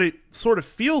 but it sort of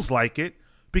feels like it,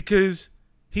 because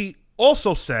he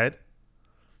also said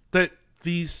that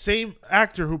the same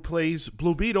actor who plays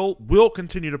Blue Beetle will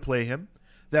continue to play him,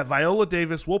 that Viola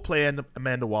Davis will play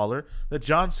Amanda Waller, that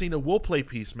John Cena will play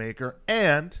Peacemaker,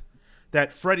 and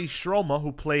that Freddie Stroma,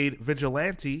 who played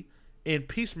Vigilante in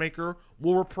Peacemaker,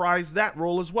 will reprise that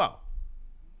role as well.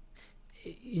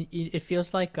 It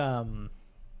feels like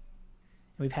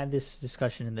we've had this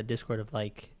discussion in the Discord of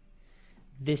like,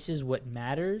 this is what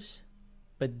matters,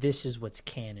 but this is what's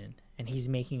canon, and he's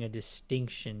making a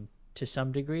distinction to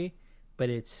some degree, but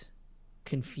it's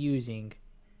confusing.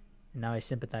 And now I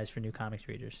sympathize for new comics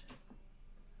readers.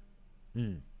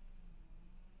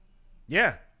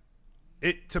 Yeah,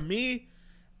 it, to me,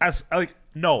 as like,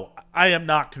 no, I am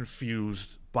not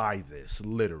confused by this.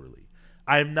 Literally,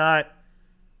 I am not.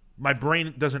 My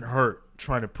brain doesn't hurt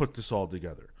trying to put this all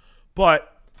together.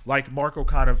 But like Marco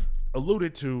kind of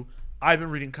alluded to, I've been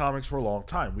reading comics for a long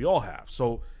time. We all have,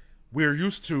 so we're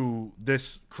used to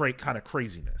this kind of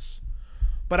craziness.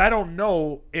 But I don't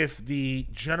know if the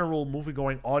general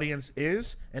movie-going audience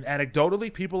is, and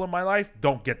anecdotally, people in my life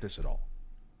don't get this at all.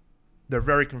 They're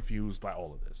very confused by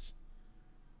all of this.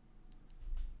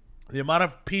 The amount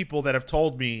of people that have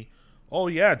told me, "Oh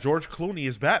yeah, George Clooney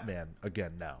is Batman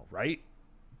again now," right?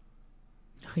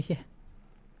 Oh yeah,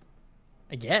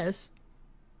 I guess.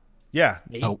 Yeah.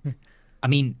 Oh, I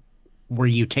mean, were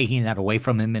you taking that away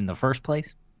from him in the first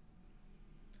place?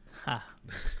 Ha.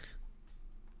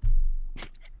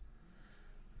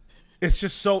 It's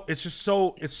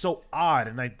so odd,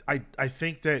 and I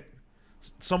think that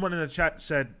someone in the chat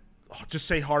said, "Oh, just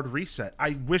say hard reset."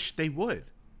 I wish they would.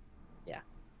 Yeah.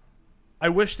 I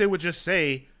wish they would just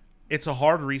say it's a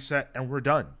hard reset and we're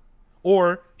done,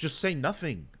 or just say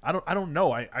nothing. I don't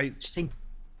know. I Just saying,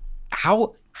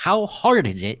 how hard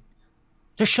is it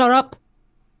to shut up?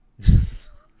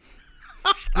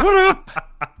 What up?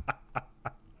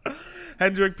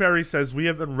 Hendrik Perry says, "We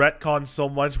have been retconned so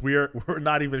much we're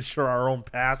not even sure our own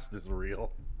past is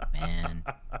real." Man,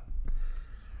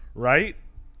 Right?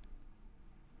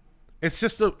 It's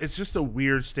just a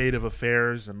weird state of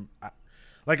affairs, and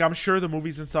I'm sure the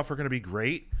movies and stuff are going to be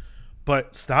great,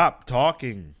 but stop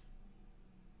talking.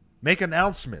 Make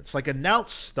announcements,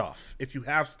 announce stuff if you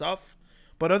have stuff.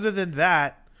 But other than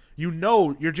that,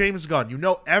 you're James Gunn. You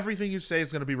know everything you say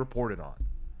is going to be reported on.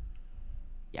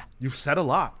 yeah. You've said a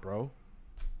lot, bro.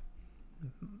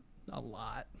 A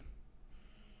lot.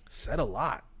 Said a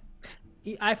lot.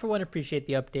 I, for one, appreciate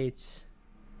the updates.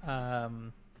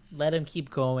 Let him keep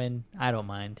going. I don't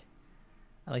mind.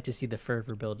 I like to see the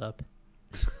fervor build up.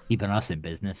 Keeping us in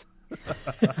business.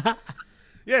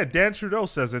 Yeah, Dan Trudeau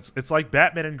says it's like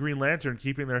Batman and Green Lantern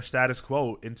keeping their status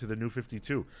quo into the New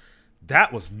 52.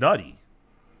 That was nutty.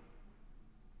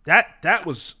 That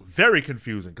was very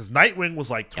confusing because Nightwing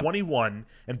was like 21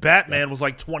 and Batman was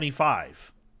like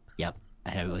 25. Yep.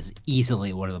 And it was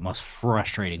easily one of the most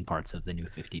frustrating parts of the New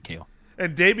 52.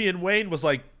 And Damian Wayne was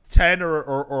like 10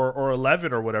 or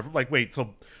 11 or whatever. Like, wait,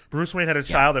 so Bruce Wayne had a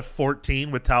child at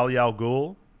 14 with Talia al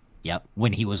Ghul? Yep.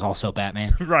 When he was also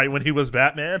Batman. Right, when he was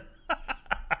Batman.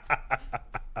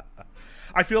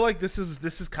 I feel like this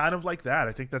is kind of like that.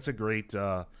 I think that's a great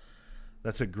analogy.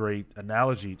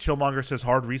 Chillmonger says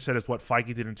hard reset is what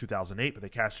Feige did in 2008, but they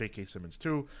cast J.K. Simmons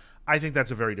too. I think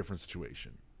that's a very different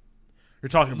situation. You're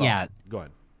talking about. Yeah. Go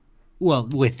ahead. Well,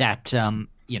 with that,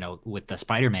 with the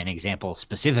Spider-Man example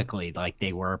specifically, like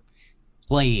they were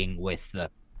playing with the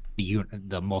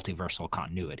multiversal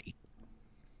continuity.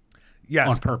 Yes.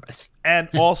 On purpose. And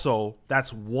also,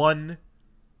 that's one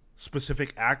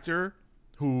specific actor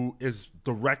who is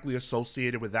directly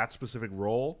associated with that specific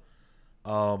role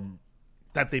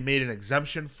that they made an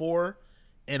exemption for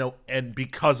and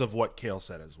because of what Kale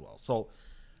said as well. So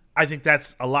I think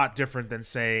that's a lot different than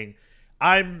saying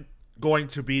I'm going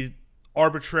to be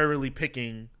arbitrarily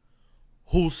picking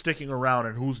who's sticking around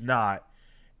and who's not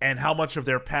and how much of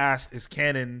their past is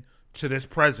canon to this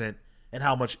present and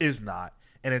how much is not.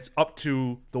 And it's up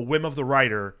to the whim of the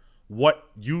writer what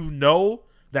you know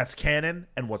that's canon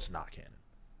and what's not canon.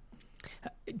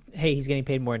 Hey, he's getting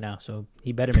paid more now, so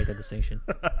he better make that distinction.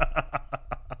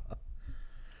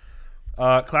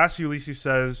 Classy Ulysses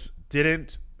says,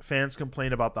 didn't fans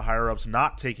complain about the higher-ups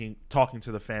not talking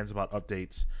to the fans about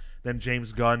updates? Then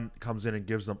James Gunn comes in and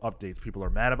gives them updates. People are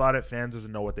mad about it. Fans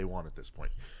doesn't know what they want at this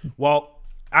point. Well,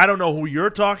 I don't know who you're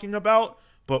talking about,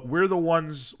 but we're the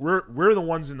ones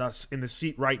in the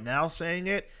seat right now saying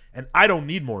it, and I don't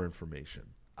need more information.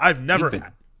 I've never.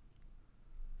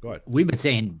 Go ahead. We've been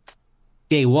saying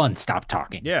day one, stop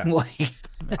talking. Yeah.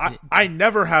 I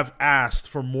never have asked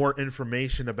for more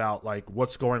information about like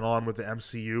what's going on with the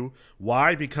MCU.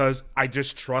 Why? Because I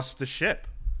just trust the ship.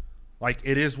 Like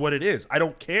it is what it is. I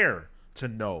don't care to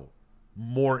know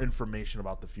more information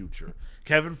about the future.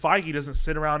 Kevin Feige doesn't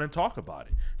sit around and talk about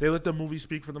it. They let the movies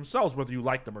speak for themselves, whether you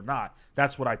like them or not.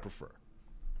 That's what I prefer.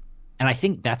 And I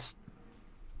think that's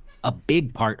a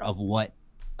big part of what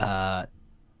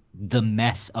the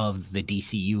mess of the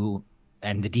DCU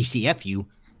and the DCFU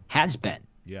has been.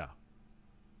 Yeah.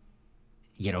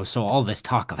 So all this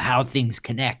talk of how things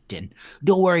connect and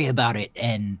don't worry about it.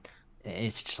 And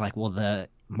it's just like, well, the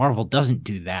Marvel doesn't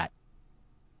do that.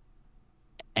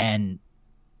 And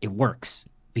it works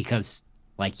because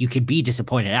like you could be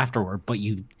disappointed afterward, but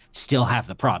you still have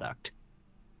the product.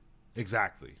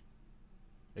 Exactly.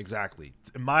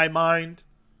 In my mind,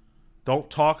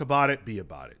 don't talk about it, be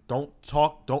about it. Don't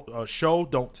show,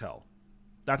 don't tell.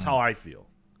 That's how I feel.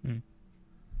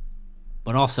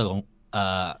 But also,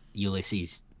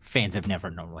 Ulysses, fans have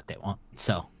never known what they want.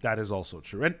 So that is also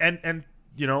true. And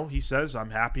he says,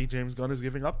 I'm happy James Gunn is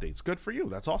giving updates. Good for you.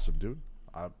 That's awesome, dude.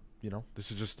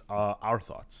 This is just our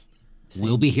thoughts.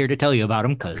 We'll be here to tell you about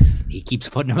him because he keeps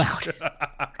putting them out.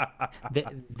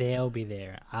 They'll be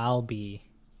there. I'll be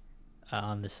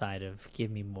on the side of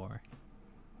give me more.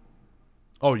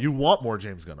 Oh, you want more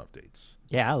James Gunn updates?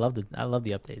 Yeah, I love the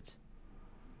updates.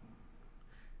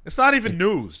 It's not even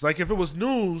news. Like if it was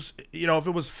news, if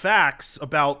it was facts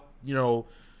about,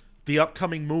 the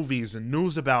upcoming movies and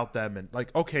news about them and like,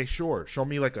 okay, sure. Show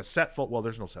me like a set photo. Well,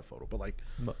 there's no set photo, but like,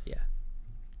 yeah.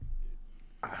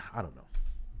 I don't know.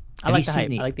 I like the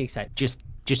hype. I like the excitement.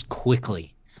 Just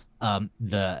quickly,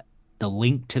 the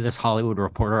link to this Hollywood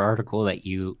Reporter article that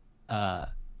you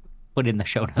put in the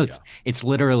show notes, it's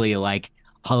literally like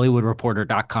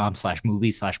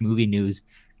hollywoodreporter.com/movie/movie news,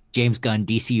 James Gunn,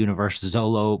 DC Universe,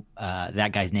 Zolo,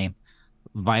 that guy's name,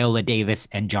 Viola Davis,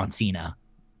 and John Cena.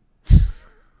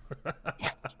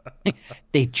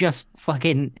 They just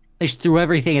threw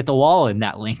everything at the wall in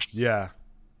that link. Yeah,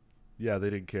 they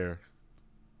didn't care.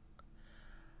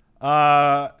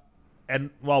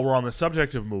 And while we're on the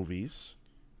subject of movies,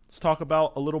 let's talk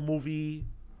about a little movie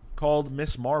called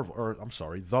The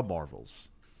Marvels.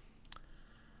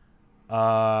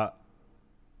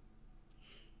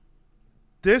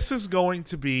 This is going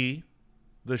to be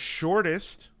the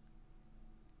shortest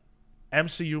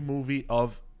MCU movie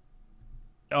of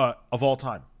all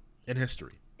time in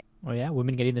history. Oh yeah,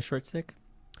 women getting the short stick.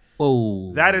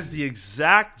 Oh, that is the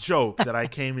exact joke that I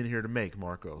came in here to make,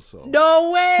 Marco. So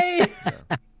no way.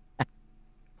 Yeah.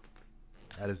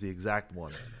 That is the exact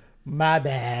one. My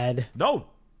bad. No,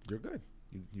 you're good.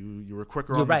 You were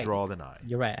quicker on the draw than I.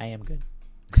 You're right. I am good.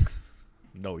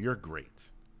 No, you're great.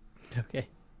 Okay.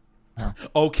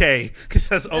 Okay. It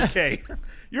says okay.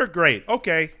 You're great.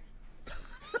 Okay.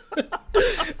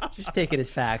 Just take it as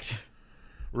fact.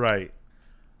 Right.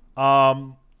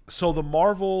 So the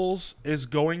Marvels is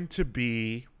going to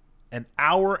be an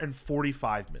hour and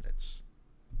 45 minutes,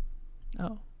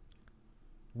 Oh,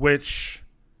 which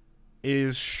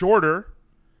is shorter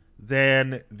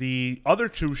than the other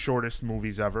two shortest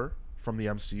movies ever from the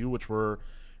MCU, which were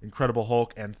Incredible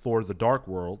Hulk and Thor: The Dark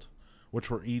World, which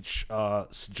were each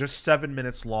just 7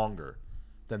 minutes longer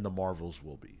than the Marvels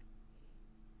will be.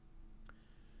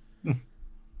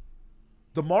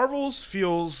 The Marvels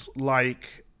feels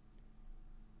like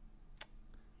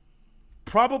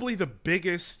probably the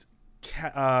biggest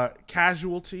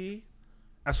casualty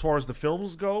as far as the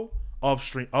films go of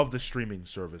the streaming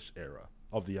service era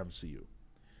of the MCU,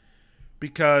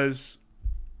 because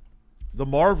the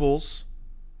Marvels,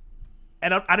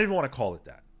 and I didn't want to call it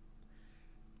that.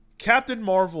 Captain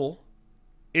Marvel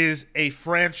is a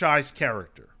franchise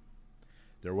character.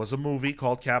 There was a movie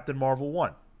called Captain Marvel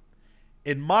 1.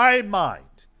 In my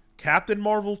mind, Captain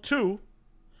Marvel 2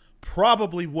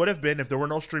 probably would have been, if there were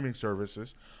no streaming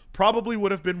services, probably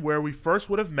would have been where we first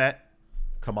would have met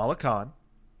Kamala Khan.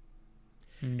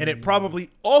 And it probably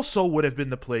also would have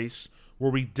been the place where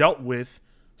we dealt with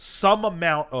some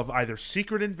amount of either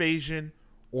secret invasion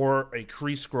or a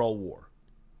Kree-Skrull war.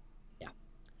 Yeah.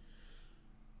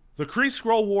 The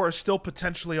Kree-Skrull war is still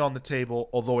potentially on the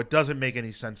table, although it doesn't make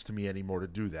any sense to me anymore to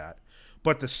do that.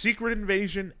 But the secret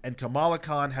invasion and Kamala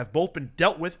Khan have both been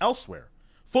dealt with elsewhere,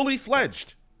 fully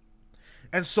fledged.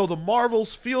 And so the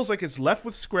Marvels feels like it's left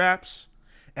with scraps,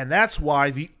 and that's why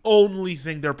the only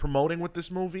thing they're promoting with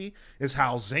this movie is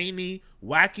how zany,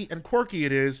 wacky, and quirky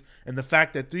it is, and the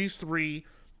fact that these three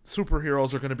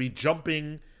superheroes are going to be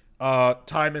jumping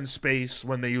time and space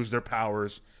when they use their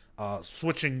powers,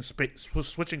 switching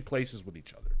places with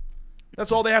each other.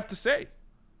 That's all they have to say.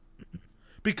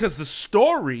 Because the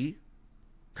story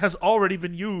has already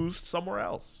been used somewhere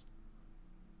else.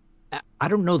 I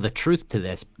don't know the truth to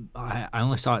this. I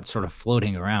only saw it sort of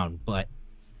floating around, but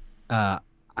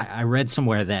I read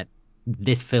somewhere that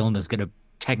this film is going to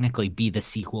technically be the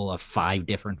sequel of 5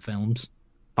 different films,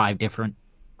 5 different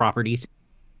properties.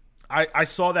 I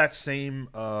saw that same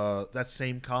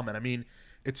comment. I mean,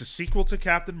 it's a sequel to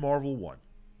Captain Marvel 1.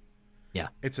 Yeah.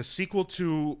 It's a sequel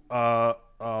to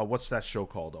what's that show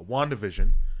called?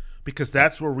 WandaVision, because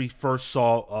that's where we first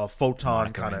saw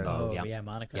Photon kind of. oh yeah. yeah,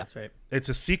 Monica. Yeah. That's right. It's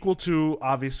a sequel to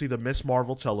obviously the Miss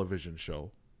Marvel television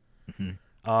show. Mm-hmm.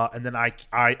 And then I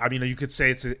mean, you could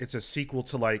say it's a sequel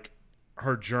to like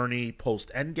her journey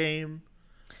post Endgame.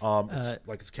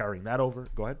 It's carrying that over.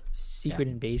 Go ahead. Secret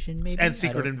Invasion, maybe. And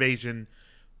Secret Invasion,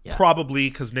 Yeah. probably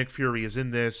because Nick Fury is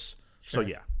in this. Sure. So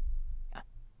yeah,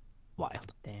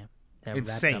 Wild. Damn, that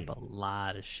Insane. wrapped up a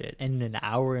lot of shit in an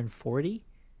hour and 40.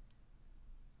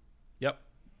 yep.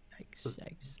 Yikes!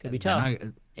 It's gonna be They're tough.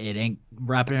 not- it ain't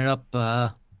wrapping it up.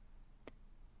 Well,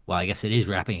 I guess it is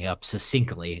wrapping it up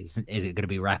succinctly. Is it going to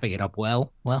be wrapping it up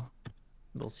well? Well,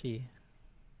 We'll see.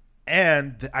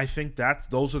 And I think that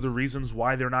those are the reasons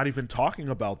why they're not even talking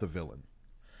about the villain.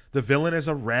 The villain is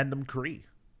a random Kree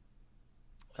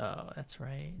Oh, that's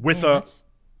right. with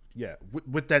Damn,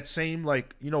 with that same,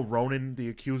 like, you know, Ronan the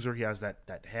Accuser. He has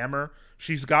that hammer.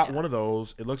 She's got one of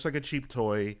those. It looks like a cheap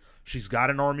toy. She's got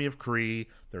an army of Kree.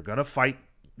 They're gonna fight,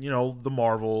 you know, the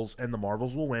Marvels, and the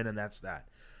Marvels will win, and that's that.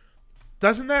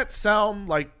 Doesn't that sound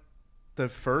like the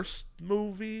first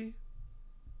movie?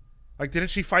 Like, didn't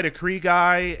she fight a Kree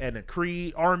guy and a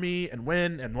Kree army and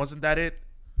win? And wasn't that it?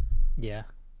 yeah.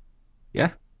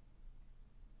 yeah.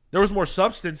 There was more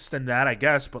substance than that, I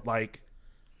guess, but like,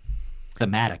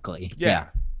 Thematically, yeah.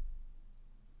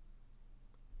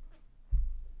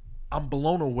 I'm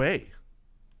blown away.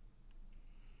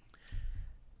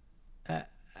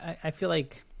 I feel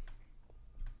like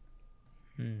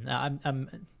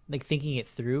I'm like thinking it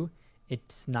through.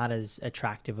 It's not as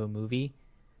attractive a movie.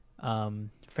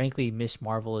 Frankly, Miss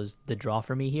Marvel is the draw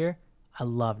for me here. I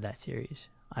love that series.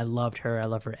 I loved her. I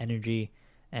love her energy,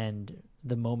 and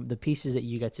the pieces that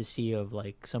you get to see of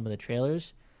like some of the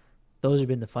trailers. Those have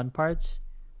been the fun parts,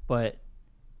 but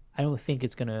I don't think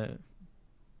it's gonna.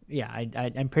 Yeah,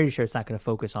 I'm pretty sure it's not gonna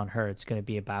focus on her. It's gonna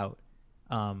be about,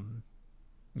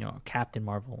 Captain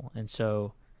Marvel, and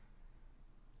so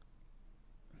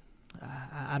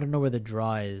I don't know where the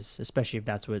draw is, especially if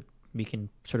that's what we can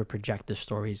sort of project the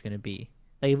story is gonna be.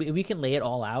 Like if we can lay it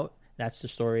all out, that's the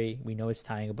story. We know it's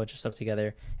tying a bunch of stuff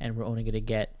together, and we're only gonna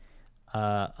get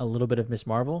a little bit of Miss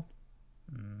Marvel.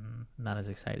 Not as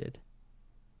excited.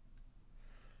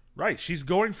 Right. She's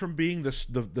going from being the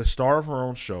star of her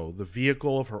own show, the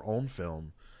vehicle of her own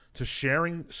film, to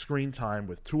sharing screen time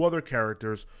with 2 other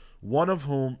characters, two of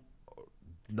whom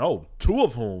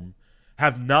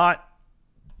have not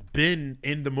been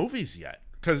in the movies yet.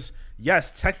 Because,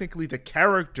 yes, technically the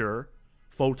character,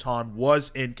 Photon,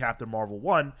 was in Captain Marvel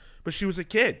 1, but she was a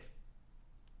kid.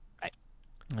 Right.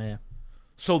 Oh, yeah.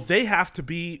 So they have to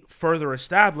be further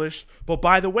established. But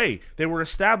by the way, they were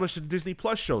established in Disney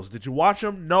Plus shows. Did you watch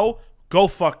them? No? Go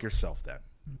fuck yourself then.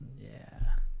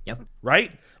 Yeah. Yep.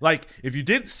 Right? Like, if you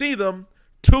didn't see them,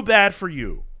 too bad for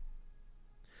you.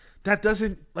 That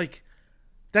doesn't, like,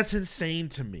 that's insane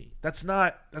to me. That's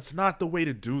not the way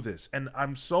to do this. And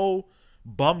I'm so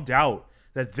bummed out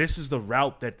that this is the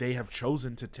route that they have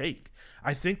chosen to take.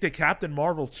 I think that Captain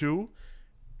Marvel 2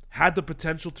 had the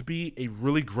potential to be a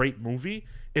really great movie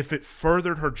if it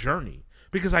furthered her journey.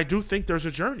 Because I do think there's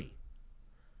a journey.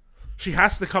 She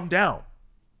has to come down.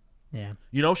 Yeah.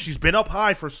 You know, she's been up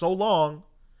high for so long.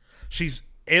 She's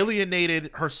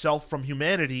alienated herself from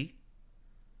humanity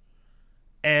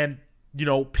and, you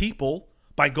know, people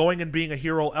by going and being a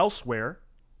hero elsewhere.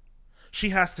 She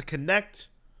has to connect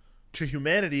to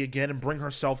humanity again and bring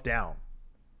herself down.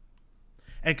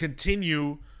 And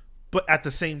continue, but at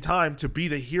the same time, to be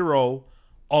the hero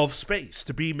of space.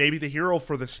 To be maybe the hero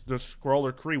for the Skrull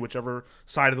or Kree, whichever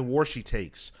side of the war she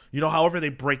takes. You know, however they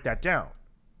break that down.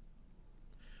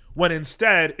 When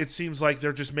instead, it seems like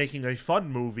they're just making a fun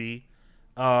movie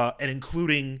and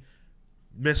including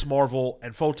Miss Marvel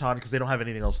and Photon because they don't have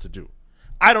anything else to do.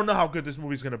 I don't know how good this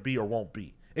movie's going to be or won't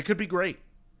be. It could be great.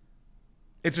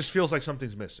 It just feels like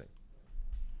something's missing.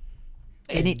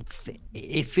 And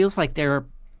it feels like they're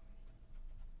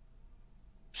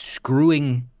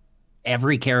screwing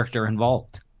every character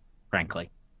involved, frankly.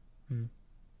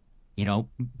 You know,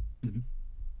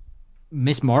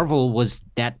 Miss Marvel was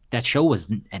that show was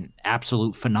an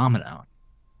absolute phenomenon.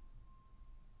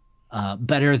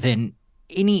 Better than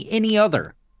any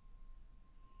other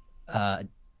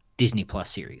Disney Plus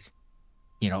series.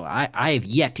 You know, I have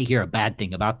yet to hear a bad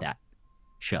thing about that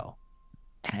show.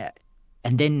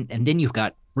 And then you've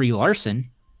got Brie Larson,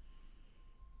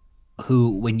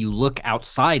 who, when you look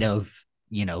outside of,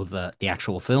 you know, the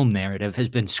actual film narrative, has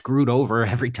been screwed over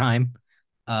every time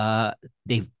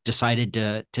they've decided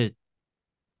to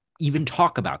even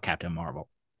talk about Captain Marvel.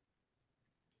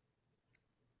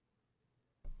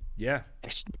 Yeah.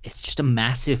 It's just a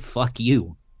massive fuck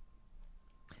you.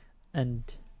 And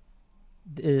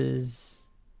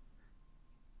this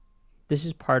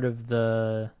is part of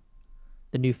the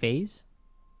new phase,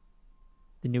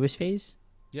 the newest phase.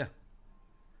 Yeah.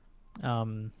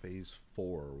 Phase 4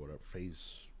 or whatever.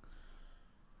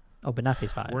 Oh, but not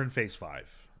phase 5. We're in phase 5.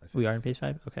 I think. We are in phase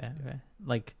 5. Okay.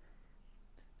 Like,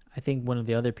 I think one of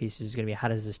the other pieces is going to be how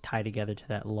does this tie together to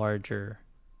that larger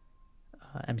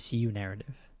MCU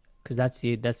narrative? Because that's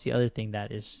the other thing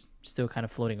that is still kind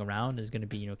of floating around is going to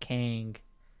be, you know, Kang.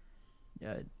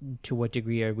 To what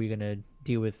degree are we going to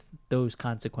deal with those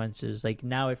consequences? Like,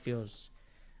 now it feels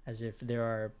as if there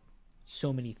are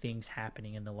so many things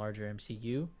happening in the larger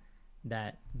MCU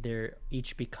that they're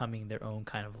each becoming their own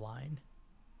kind of line.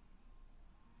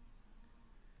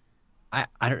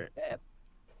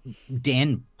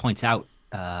 Dan points out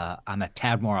I'm a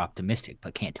tad more optimistic,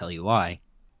 but can't tell you why.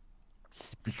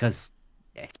 It's because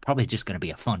it's probably just going to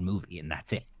be a fun movie, and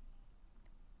that's it.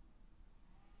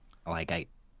 Like, I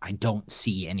don't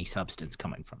see any substance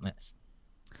coming from this.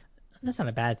 That's not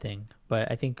a bad thing,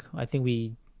 but I think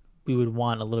we would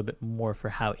want a little bit more for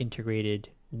how integrated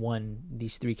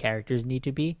these three characters need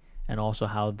to be, and also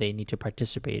how they need to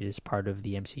participate as part of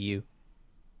the MCU.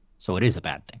 So it is a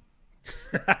bad thing.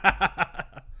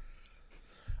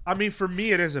 I mean, for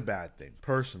me, it is a bad thing,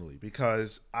 personally,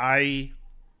 because I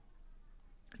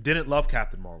didn't love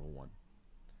Captain Marvel 1.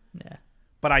 Yeah.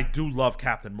 But I do love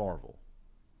Captain Marvel.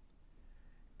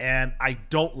 And I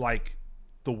don't like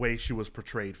the way she was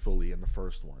portrayed fully in the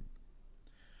first one.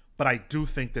 But I do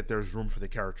think that there's room for the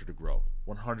character to grow,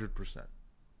 100%.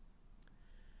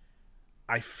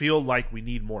 I feel like we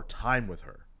need more time with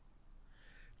her.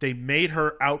 They made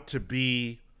her out to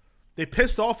be... They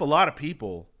pissed off a lot of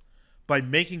people by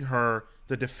making her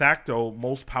the de facto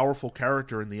most powerful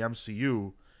character in the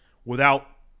MCU without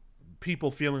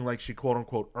people feeling like she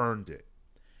quote-unquote earned it.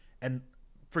 And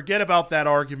forget about that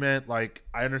argument. Like,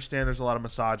 I understand there's a lot of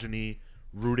misogyny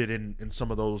rooted in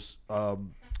some of those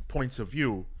points of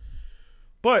view.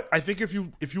 But I think if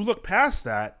you look past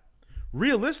that,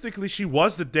 realistically, she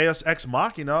was the Deus Ex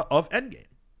Machina of Endgame.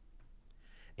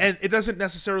 And it doesn't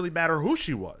necessarily matter who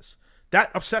she was.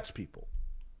 That upsets people.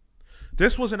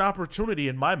 This was an opportunity,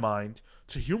 in my mind,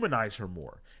 to humanize her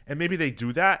more. And maybe they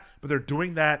do that, but they're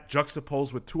doing that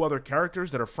juxtaposed with two other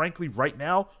characters that are, frankly, right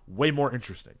now, way more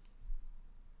interesting.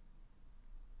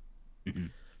 Mm-hmm.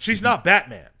 She's not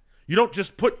Batman. You don't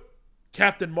just put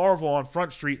Captain Marvel on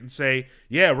Front Street and say,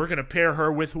 yeah, we're going to pair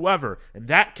her with whoever, and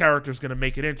that character's going to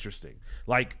make it interesting.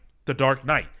 Like The Dark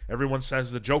Knight. Everyone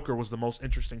says the Joker was the most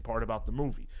interesting part about the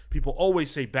movie. People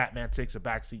always say Batman takes a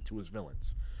backseat to his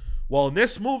villains. Well, in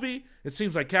this movie, it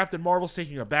seems like Captain Marvel's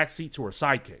taking a backseat to her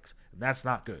sidekicks, and that's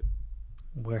not good.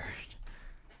 Word.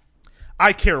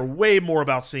 I care way more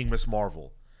about seeing Miss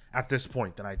Marvel at this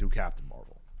point than I do Captain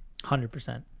Marvel.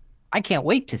 100%. I can't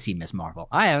wait to see Miss Marvel.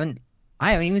 I haven't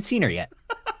even seen her yet.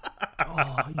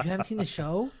 Oh, you haven't seen the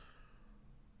show?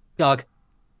 Dog,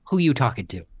 who you talking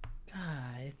to?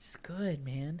 God, it's good,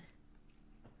 man.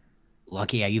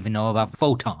 Lucky I even know about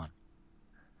Photon.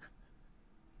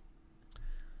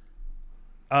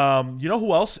 You know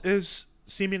who else is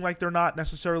seeming like they're not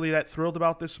necessarily that thrilled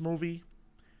about this movie?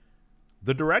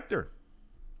 The director,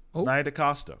 Nia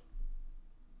DaCosta.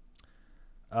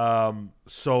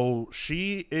 So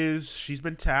she's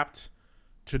been tapped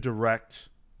to direct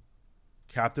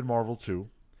Captain Marvel 2,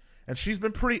 and she's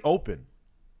been pretty open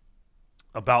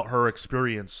about her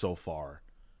experience so far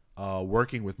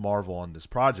working with Marvel on this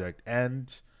project,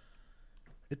 and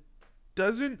it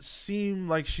doesn't seem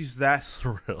like she's that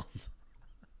thrilled.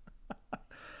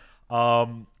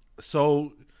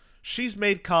 So she's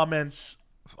made comments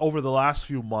over the last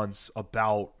few months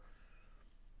about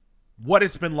what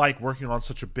it's been like working on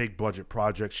such a big budget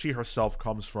project. She herself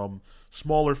comes from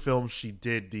smaller films. She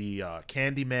did the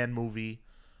Candyman movie,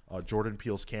 Jordan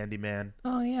Peele's Candyman.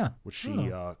 Oh, yeah. Which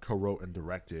she co-wrote and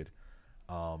directed.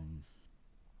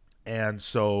 And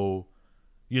so,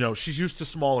 she's used to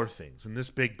smaller things. And this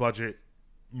big budget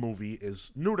movie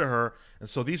is new to her. And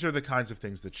so these are the kinds of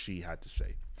things that she had to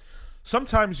say.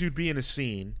 Sometimes you'd be in a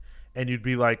scene and you'd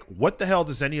be like, what the hell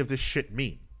does any of this shit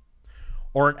mean?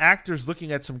 Or an actor's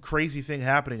looking at some crazy thing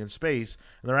happening in space,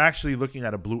 and they're actually looking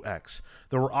at a blue X.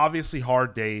 There were obviously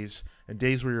hard days, and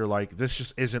days where you're like, this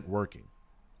just isn't working.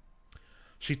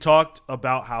 She talked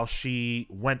about how she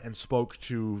went and spoke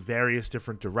to various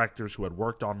different directors who had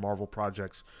worked on Marvel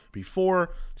projects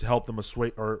before to help them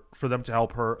for them to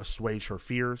help her assuage her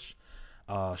fears.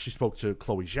 She spoke to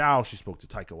Chloe Zhao. She spoke to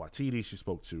Taika Waititi. She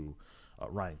spoke to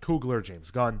Ryan Coogler,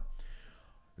 James Gunn.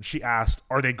 And she asked,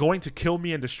 are they going to kill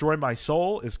me and destroy my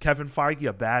soul? Is Kevin Feige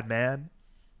a bad man?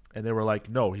 And they were like,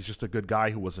 no, he's just a good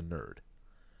guy who was a nerd.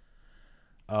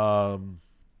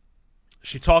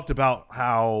 She talked about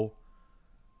how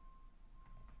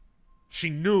she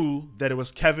knew that it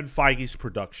was Kevin Feige's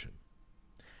production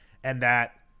and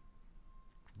that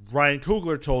Ryan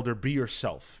Coogler told her, be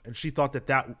yourself. And she thought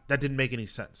that didn't make any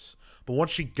sense. But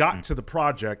once she got to the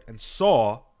project and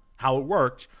saw how it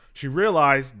worked, she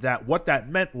realized that what that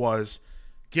meant was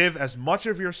give as much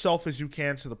of yourself as you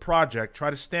can to the project, try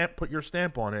to put your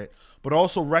stamp on it, but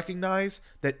also recognize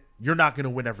that you're not going to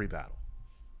win every battle.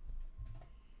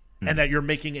 And that you're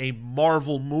making a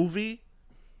Marvel movie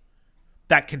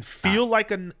that can feel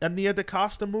like a Nia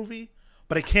DaCosta movie,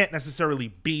 but it can't necessarily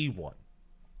be one.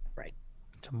 Right.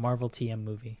 It's a Marvel TM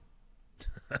movie.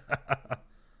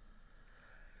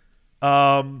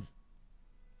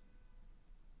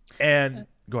 And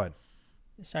go ahead.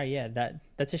 Sorry, yeah,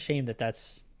 that's a shame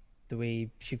that's the way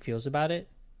she feels about it.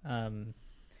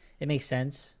 It makes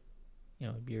sense.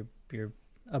 You're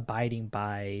abiding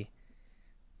by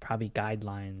probably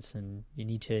guidelines, and you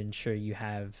need to ensure you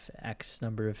have X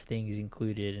number of things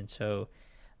included. And so,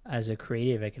 as a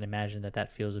creative, I can imagine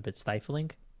that feels a bit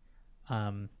stifling.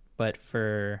 But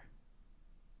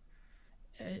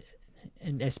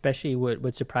and especially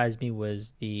what surprised me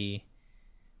was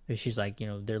she's like,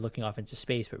 they're looking off into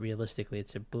space, but realistically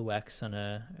it's an X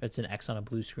on a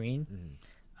blue screen.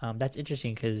 Mm-hmm. That's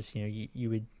interesting because you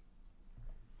would,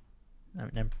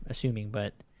 I'm assuming,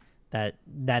 but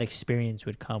that experience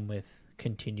would come with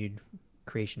continued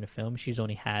creation of film. She's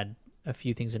only had a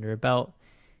few things under her belt,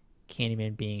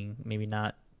 Candyman being maybe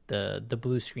not the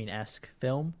blue screen-esque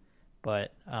film,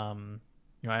 but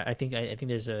I think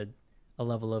there's a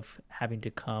level of having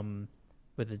to come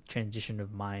with a transition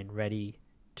of mind ready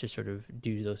to sort of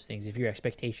do those things. If your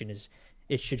expectation is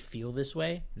it should feel this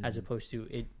way, as opposed to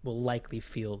it will likely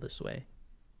feel this way.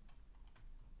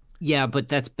 Yeah, but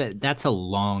that's a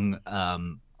long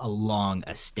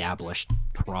established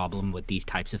problem with these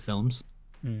types of films.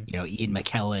 Ian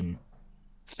McKellen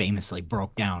famously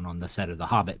broke down on the set of The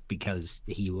Hobbit because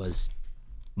he was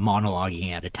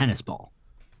monologuing at a tennis ball.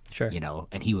 Sure.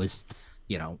 And he was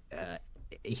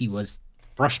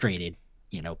frustrated,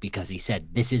 because he said,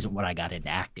 this isn't what I got into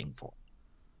acting for.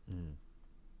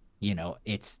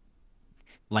 It's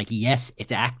like, yes,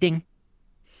 it's acting.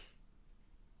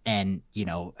 And,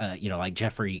 like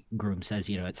Jeffrey Groom says,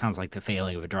 it sounds like the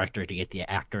failing of a director to get the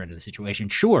actor into the situation.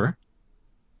 Sure.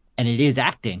 And it is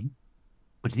acting,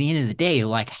 But at the end of the day,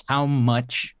 like how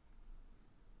much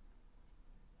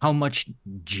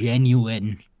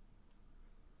genuine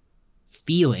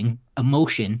feeling,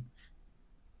 emotion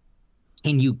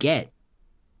can you get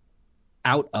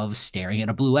out of staring at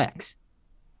a blue X?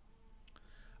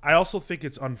 I also think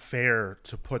it's unfair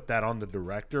to put that on the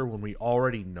director when we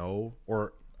already know,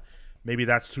 or maybe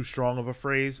that's too strong of a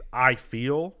phrase. I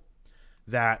feel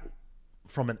that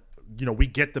from an we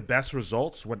get the best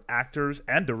results when actors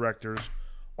and directors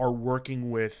are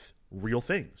working with real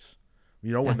things.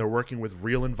 When they're working with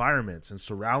real environments and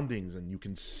surroundings and you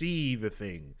can see the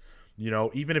thing.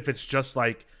 Even if it's just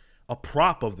like a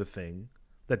prop of the thing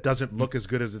that doesn't look as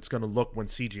good as it's going to look when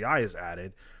CGI is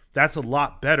added. That's a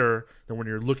lot better than when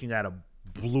you're looking at a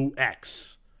blue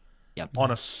X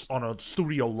on a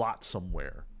studio lot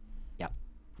somewhere. Yep.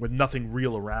 With nothing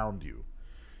real around you.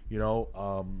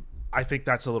 I think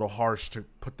that's a little harsh to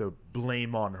put the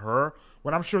blame on her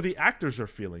when I'm sure the actors are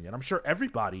feeling it. I'm sure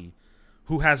everybody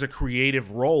who has a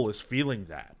creative role is feeling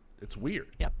that. It's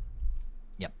weird. Yep.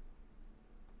 Yep.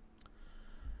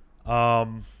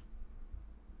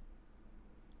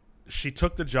 She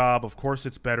took the job. Of course,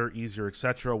 it's better, easier,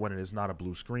 etc. when it is not a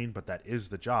blue screen, but that is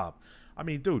the job. I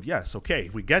mean, dude, yes, okay,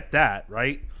 we get that,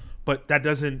 right? But that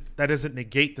doesn't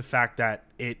negate the fact that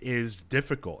it is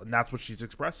difficult, and that's what she's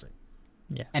expressing.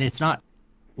 Yeah. And it's not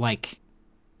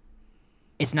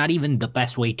even the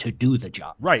best way to do the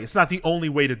job. Right. It's not the only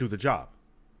way to do the job.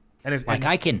 And it's like,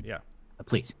 I can. Yeah.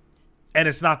 Please. And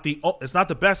it's not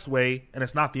the best way, and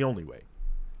it's not the only way.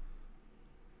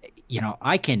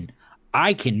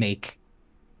 I can make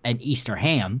an Easter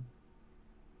ham,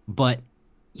 but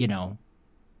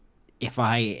if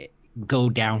I go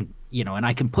down, and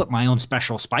I can put my own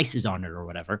special spices on it or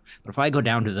whatever, but if I go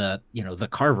down to the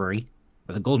carvery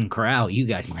or the Golden Corral you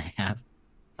guys might have,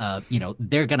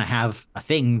 they're going to have a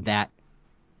thing that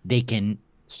they can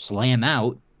slam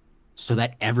out so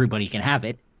that everybody can have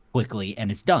it quickly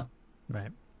and it's done.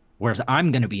 Right. Whereas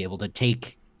I'm going to be able to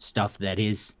take stuff that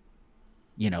is,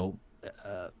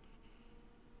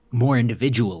 more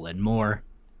individual and more,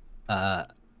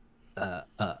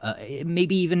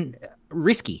 maybe even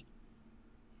risky,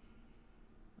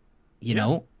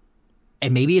 and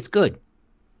maybe it's good,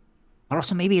 but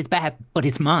also maybe it's bad, but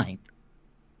it's mine.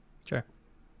 Sure.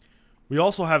 We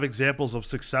also have examples of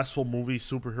successful movies,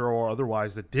 superhero or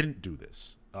otherwise, that didn't do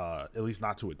this, at least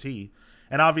not to a T.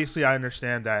 And obviously, I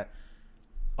understand that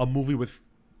a movie with,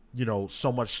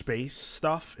 so much space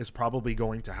stuff is probably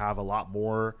going to have a lot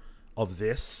more of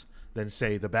this than,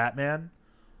 say, the Batman.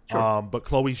 Sure. But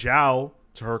Chloe Zhao,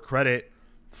 to her credit,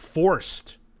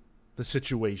 forced the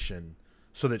situation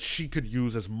so that she could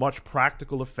use as much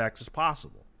practical effects as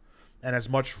possible and as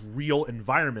much real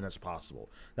environment as possible.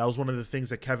 That was one of the things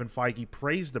that Kevin Feige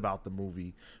praised about the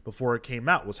movie before it came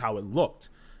out, was how it looked.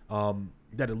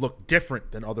 That it looked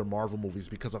different than other Marvel movies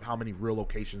because of how many real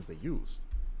locations they used.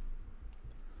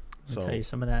 I'll tell you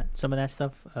some of that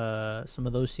stuff. Some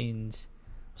of those scenes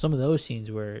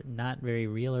were not very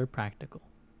real or practical.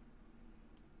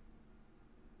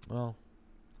 Well,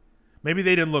 maybe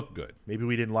they didn't look good. Maybe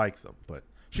we didn't like them, but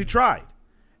she tried.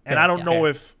 And I don't know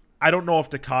if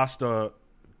DaCosta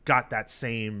had that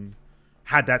same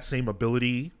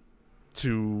ability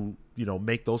to,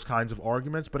 make those kinds of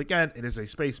arguments. But again, it is a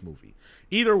space movie.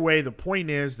 Either way, the point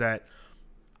is that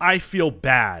I feel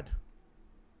bad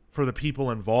for the people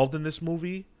involved in this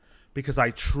movie because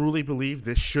I truly believe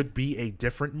this should be a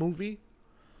different movie.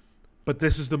 But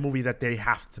this is the movie that they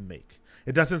have to make.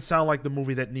 It doesn't sound like the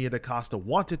movie that Nia DaCosta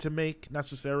wanted to make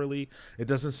necessarily. It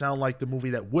doesn't sound like the movie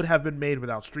that would have been made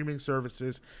without streaming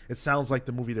services. It sounds like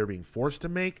the movie they're being forced to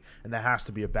make, and that has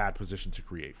to be a bad position to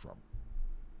create from.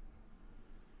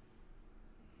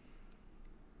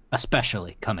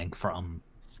 Especially coming from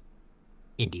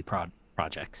indie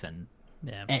projects and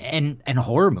Yeah. and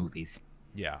horror movies.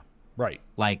 Yeah, right.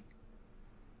 Like,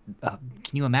 can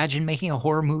you imagine making a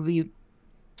horror movie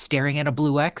staring at a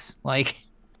blue X? Like,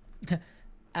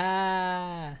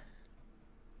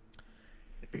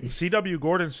 C.W.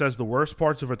 Gordon says the worst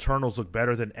parts of Eternals look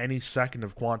better than any second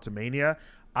of Quantumania.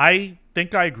 I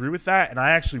think I agree with that, and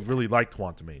I actually really liked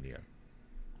Quantumania.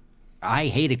 I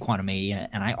hated Quantumania,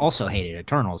 and I also hated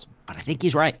Eternals, but I think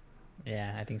he's right.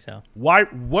 Yeah, I think so. Why?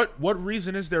 What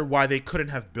reason is there why they couldn't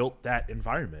have built that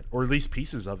environment, or at least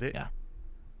pieces of it? Yeah.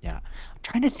 I'm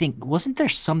trying to think. Wasn't there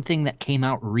something that came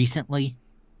out recently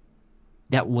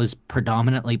that was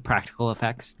predominantly practical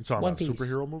effects? You talking One about a Piece.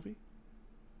 superhero movie?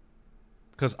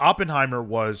 Because Oppenheimer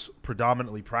was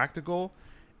predominantly practical,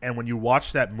 and when you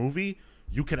watch that movie,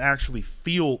 you can actually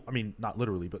feel, I mean, not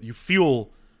literally, but you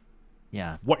feel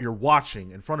Yeah. what you're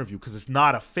watching in front of you, because it's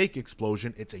not a fake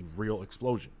explosion, it's a real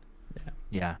explosion.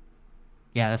 Yeah.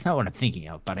 Yeah, that's not what I'm thinking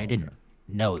of, but I didn't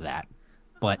know that.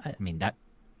 But I mean that,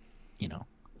 you know,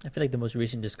 I feel like the most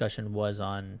recent discussion was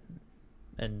on,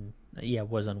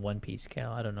 was on One Piece,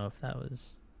 Cal. I don't know if that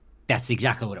was. that's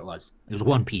exactly what it was. It was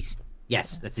One Piece.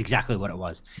 Yes, that's exactly what it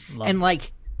was. Love And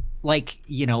it. like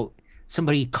you know,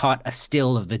 somebody caught a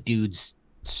still of the dude's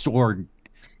sword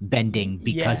bending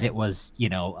because Yeah. it was, you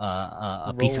know,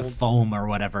 a piece of Rolled. foam or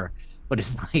whatever. But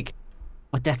it's like,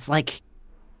 but that's like,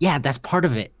 yeah, that's part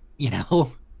of it, you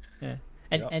know. Yeah.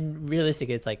 And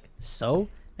realistically, it's like, so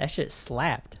that shit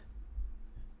slapped.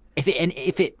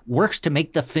 If it works to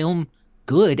make the film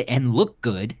good and look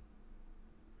good,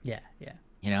 Yeah, yeah.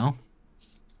 you know.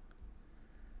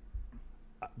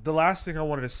 The last thing I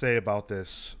wanted to say about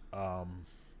this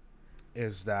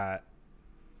is that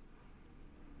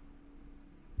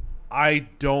I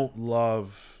don't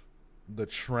love the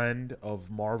trend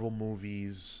of Marvel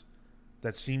movies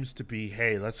that seems to be,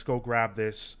 hey, let's go grab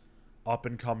this up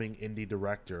and coming indie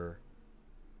director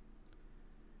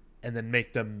and then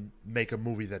make them make a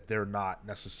movie that they're not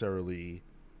necessarily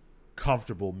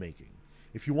comfortable making.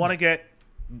 If you want to get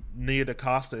Nia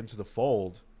DaCosta into the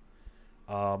fold,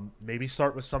 maybe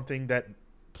start with something that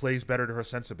plays better to her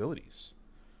sensibilities.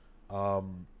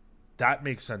 That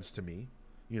makes sense to me.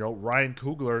 You know, Ryan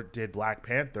Coogler did Black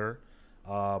Panther.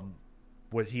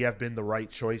 Would he have been the right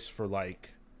choice for,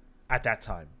 like, at that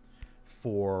time,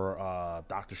 for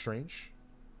Doctor Strange?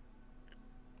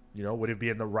 You know, would it be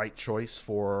in the right choice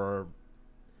for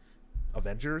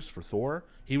Avengers, for Thor?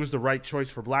 He was the right choice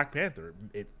for Black Panther.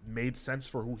 It made sense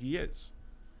for who he is.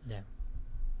 Yeah.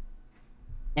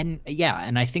 And yeah,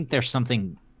 and I think there's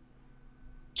something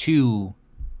to,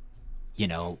 you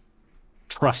know,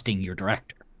 trusting your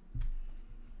director.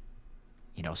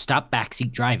 You know, stop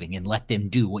backseat driving and let them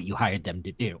do what you hired them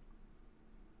to do.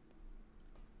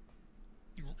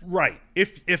 Right.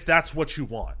 If that's what you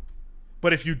want.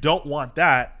 But if you don't want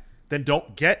that, then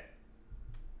don't get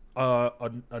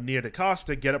a Nia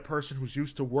DaCosta. Get a person who's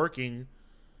used to working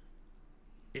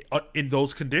in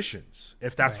those conditions,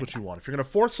 if that's what you want. If you're going to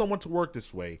force someone to work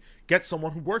this way, get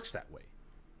someone who works that way.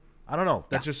 I don't know.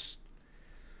 That just...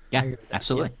 Yeah,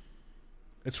 absolutely.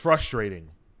 It's frustrating.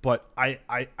 But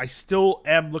I still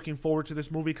am looking forward to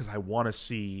this movie because I want to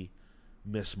see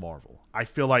Miss Marvel. I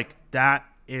feel like that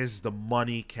is the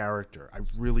money character. I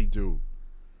really do.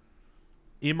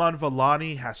 Iman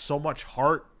Vellani has so much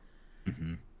heart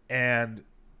and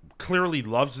clearly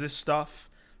loves this stuff.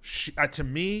 She, to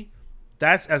me,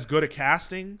 that's as good a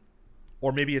casting,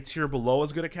 or maybe a tier below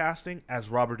as good a casting, as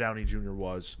Robert Downey Jr.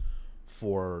 was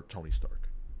for Tony Stark.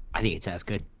 I think it's as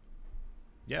good.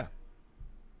 Yeah.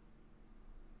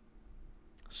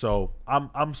 So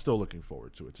I'm still looking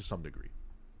forward to it to some degree.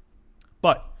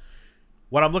 But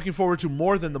what I'm looking forward to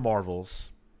more than the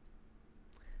Marvels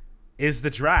is the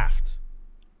draft.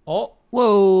 Oh,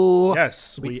 Whoa.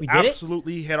 Yes, we did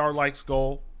absolutely hit our likes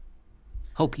goal.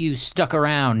 Hope you stuck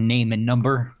around. Name and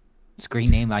number.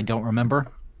 Screen name I don't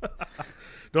remember.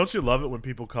 Don't you love it when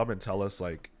people come and tell us,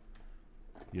 like,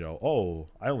 you know, oh,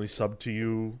 I only subbed to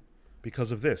you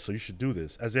because of this, so you should do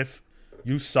this. As if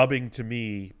you subbing to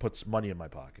me puts money in my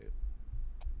pocket.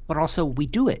 But also, we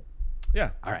do it.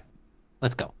 Yeah. All right.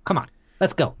 Let's go. Come on.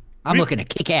 Let's go. I'm looking to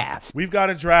kick ass. We've got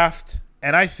a draft,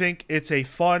 and I think it's a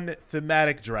fun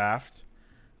thematic draft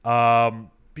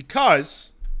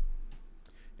because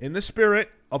in the spirit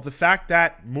of the fact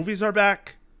that movies are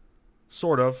back,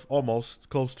 sort of, almost,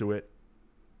 close to it,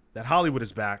 that Hollywood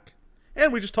is back,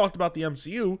 and we just talked about the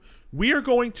MCU, we are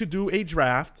going to do a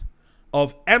draft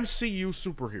of MCU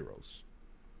superheroes.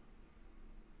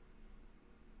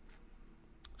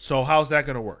 So how's that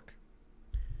going to work?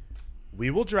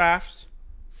 We will draft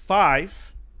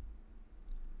 5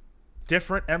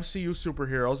 different MCU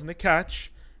superheroes, and the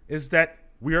catch is that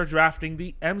we are drafting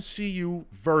the MCU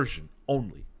version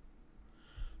only.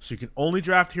 So you can only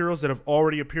draft heroes that have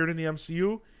already appeared in the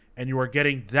MCU, and you are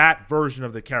getting that version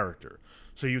of the character.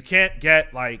 So you can't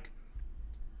get, like,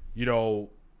 you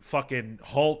know, fucking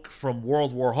Hulk from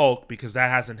World War Hulk, because that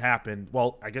hasn't happened.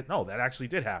 Well, I get no, that actually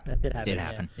did happen. that did happen. Did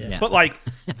happen. Yeah. But like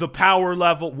the power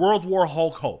level, World War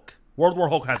Hulk. World War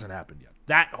Hulk hasn't happened yet.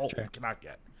 That Hulk you cannot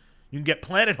get. You can get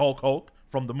Planet Hulk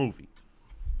from the movie.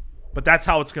 But that's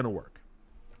how it's going to work.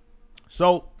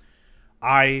 So,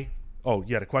 oh,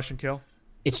 you had a question, Kale?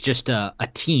 It's just a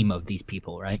team of these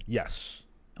people, right? Yes.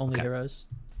 Only Okay. heroes.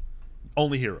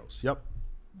 Only heroes. Yep.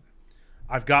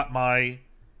 I've got my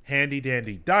handy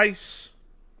dandy dice.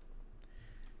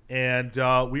 And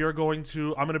we are going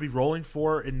to, I'm going to be rolling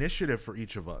for initiative for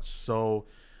each of us. So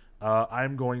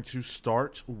I'm going to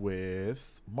start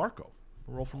with Marco.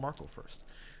 We'll roll for Marco first.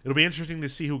 It'll be interesting to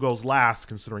see who goes last,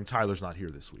 considering Tyler's not here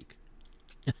this week.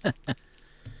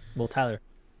 Well, Tyler.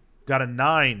 Got a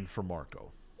 9 for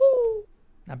Marco. Woo.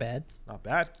 Not bad. Not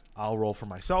bad. I'll roll for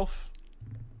myself.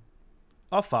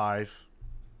 A 5.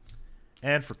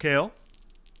 And for Kale,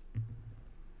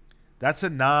 that's a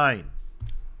 9.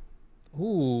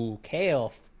 Ooh,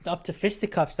 Kale. Up to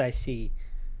fisticuffs, I see.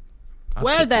 I'll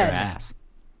Well kick your then. ass.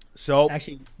 So,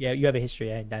 Actually, yeah, you have a history.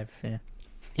 Yeah.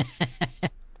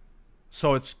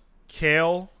 so it's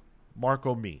Kale,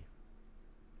 Marco, me.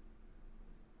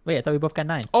 Wait, I thought we both got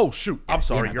 9. Oh, shoot. I'm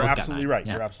sorry. yeah, You're both got absolutely 9. right.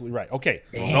 Yeah. You're absolutely right. Okay.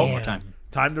 Damn. So, One more time.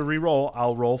 time to re-roll.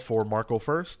 I'll roll for Marco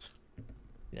first.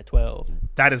 Yeah, 12.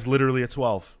 That is literally a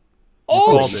 12. Oh,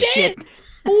 called it. shit! That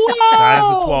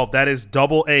Whoa! is a 12. That is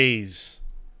double A's.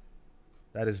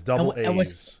 That is double And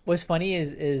A's. what's funny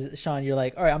is Sean, you're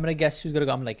like, all right, I'm gonna guess who's gonna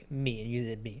go. I'm like, me, and you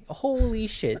did me. Holy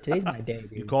shit! Today's my day,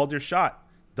 You dude. called your shot.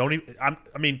 Don't even. I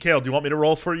mean, Kale, do you want me to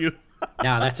roll for you?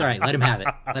 No, that's all right. Let him have it.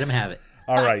 Let him have it.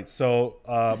 All right. So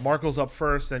Marco's up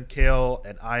first, then Kale,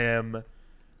 and I am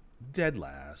dead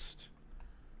last.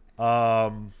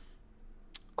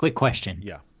 Quick question.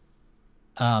 Yeah.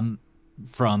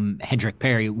 From Hendrik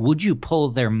Perry, would you pull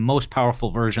their most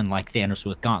powerful version like Thanos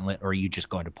with Gauntlet, or are you just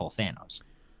going to pull Thanos?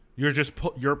 You're just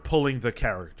you're pulling the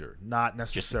character, not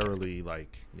necessarily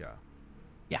like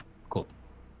Yeah, cool.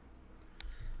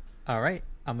 All right,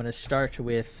 I'm gonna start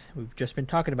with. We've just been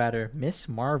talking about her, Miss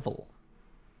Marvel.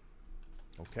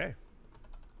 Okay.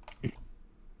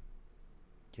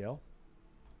 Kale.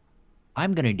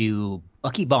 I'm gonna do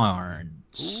Bucky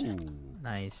Barnes. Ooh.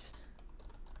 Nice.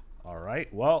 All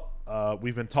right. Well,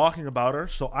 we've been talking about her,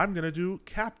 so I'm gonna do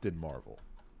Captain Marvel.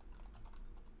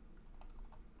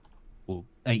 Well,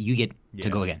 you get Yeah. to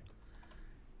go again.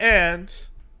 And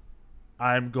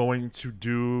I'm going to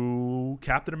do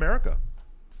Captain America.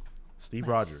 Steve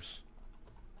Rogers.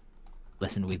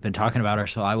 Listen, we've been talking about her,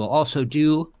 so I will also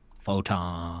do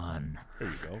Photon. There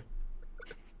you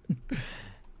go.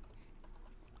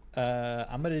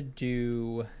 I'm gonna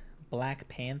do Black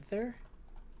Panther,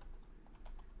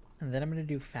 and then I'm gonna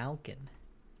do Falcon.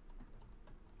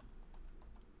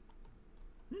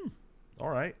 All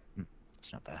right.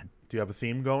 It's not bad. Do you have a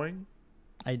theme going?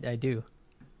 I do.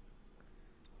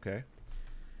 Okay.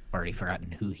 I've already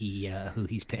forgotten who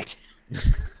he's picked.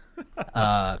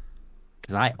 Because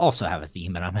I also have a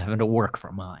theme, and I'm having to work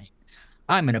for mine.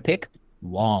 I'm gonna pick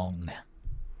Wong.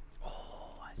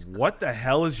 What the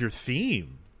hell is your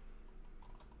theme?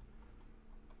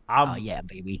 Oh yeah,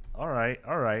 baby. All right.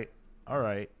 All right. All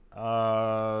right.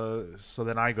 So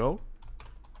then I go.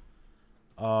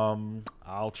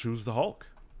 I'll choose the Hulk.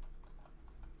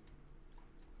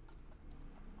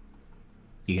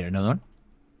 You get another one?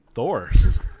 Thor.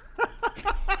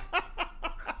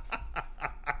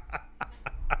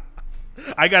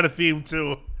 I got a theme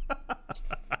too.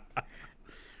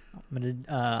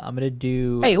 I'm gonna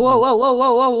do. Hey, whoa, whoa, whoa,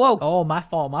 whoa, whoa, whoa. Oh, my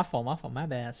fault. My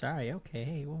bad. Sorry. Okay.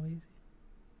 Hey, well, easy.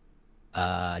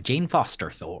 Jane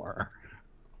Foster Thor.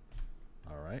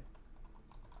 All right.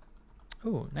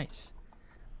 Oh, nice.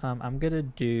 I'm gonna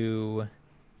do.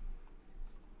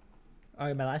 All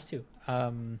right, my last two.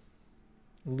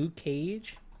 Luke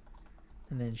Cage,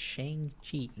 and then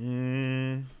Shang-Chi.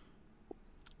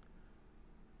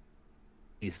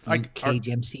 Is I- Luke Cage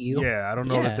MCU? Yeah, I don't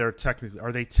know Yeah. that they're technically.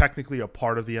 Are they technically a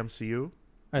part of the MCU?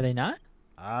 Are they not?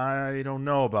 I don't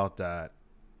know about that.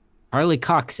 Harley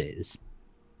Cox is,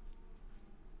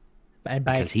 And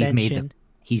by because extension,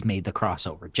 he's made the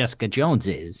crossover. Jessica Jones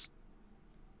is,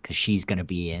 because she's going to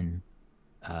be in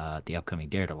the upcoming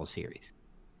Daredevil series.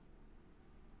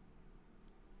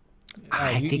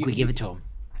 I think we give it to him.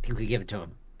 I think we give it to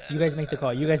him. you guys make the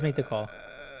call. You guys make the call.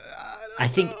 I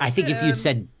think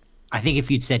if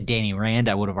you'd said Danny Rand,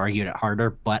 I would have argued it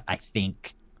harder, but I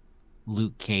think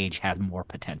Luke Cage has more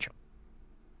potential.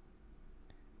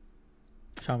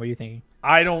 Sean, what are you thinking?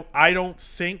 I don't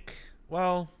think.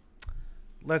 Well,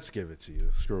 let's give it to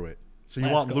you. Screw it. So you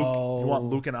Let's want Luke? You want go.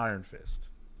 Luke and Iron Fist?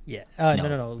 Yeah. No.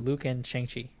 No. Luke and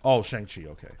Shang-Chi. Oh, Shang-Chi.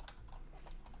 Okay.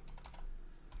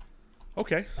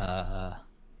 Okay.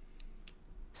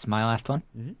 This is my last one.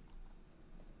 Mhm.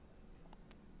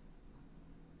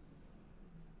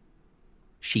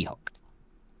 She-Hulk.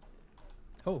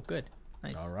 Oh, good.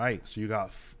 Nice. All right. So you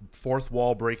got fourth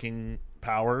wall breaking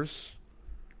powers,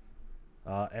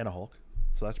 and a Hulk.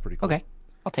 So that's pretty cool. Okay,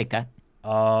 I'll take that.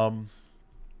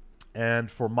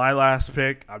 And for my last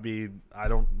pick, I mean, I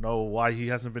don't know why he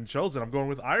hasn't been chosen. I'm going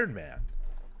with Iron Man.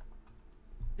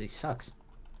 He sucks.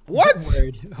 What?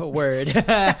 Word. Word.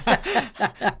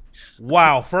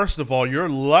 Wow. First of all, you're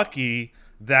lucky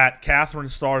that Catherine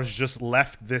Stars just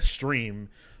left this stream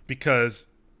because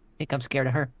I think I'm scared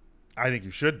of her. I think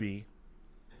you should be.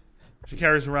 She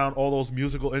carries around all those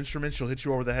musical instruments. She'll hit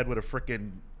you over the head with a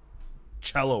freaking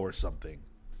cello or something.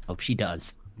 Hope she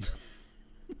does.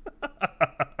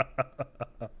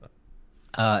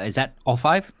 Is that all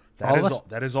 5?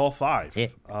 That is all 5. That's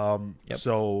it. Yep.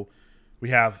 So we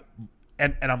have,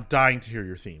 and I'm dying to hear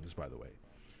your themes, by the way.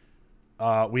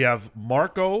 We have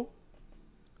Marco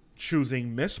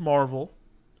choosing Miss Marvel,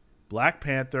 Black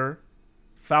Panther,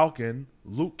 Falcon,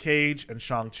 Luke Cage, and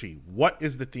Shang-Chi. What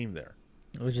is the theme there?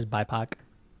 It was just BIPOC.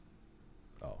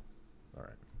 Oh, all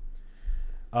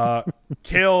right.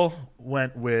 Kale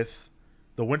went with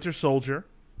the Winter Soldier,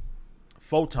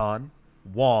 Photon,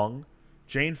 Wong,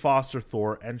 Jane Foster,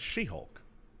 Thor, and She-Hulk.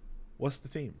 What's the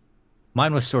theme?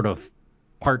 Mine was sort of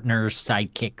partners,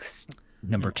 sidekicks,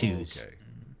 number 2s. Okay.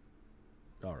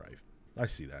 All right. I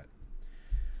see that.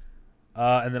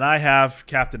 And then I have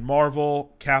Captain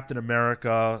Marvel, Captain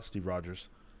America, Steve Rogers,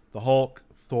 the Hulk,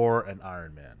 Thor, and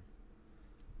Iron Man.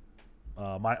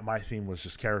 My theme was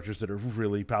just characters that are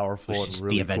really powerful and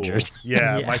really the Avengers. Cool.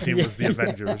 Yeah, my theme was the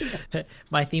Avengers.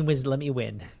 My theme was let me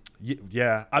win.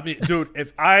 Yeah, I mean, dude,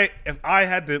 if I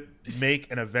had to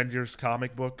make an Avengers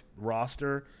comic book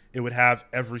roster, it would have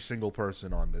every single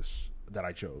person on this that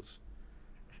I chose.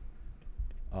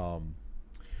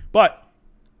 But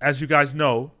as you guys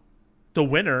know, the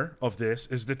winner of this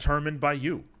is determined by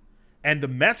you. And the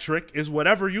metric is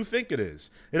whatever you think it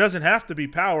is. It doesn't have to be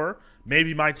power.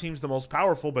 Maybe my team's the most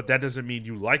powerful, but that doesn't mean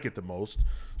you like it the most.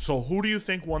 So who do you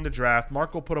think won the draft?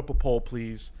 Marco, put up a poll,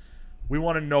 please. We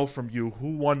want to know from you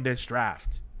who won this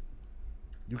draft.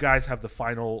 You guys have the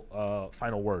final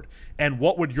word. And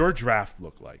what would your draft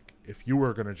look like if you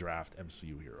were going to draft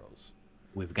MCU heroes?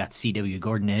 We've got C.W.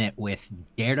 Gordon in it with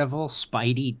Daredevil,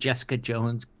 Spidey, Jessica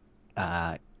Jones,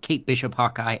 Kate Bishop,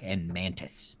 Hawkeye, and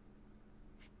Mantis.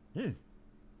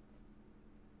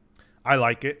 I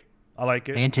like it.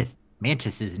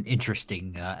 Mantis is an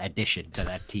interesting addition to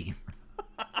that team.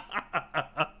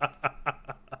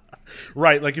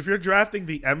 Right, like if you're drafting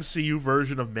the MCU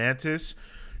version of Mantis,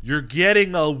 you're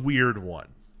getting a weird one.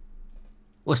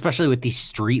 Well, especially with these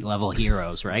street level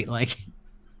heroes, right? Like,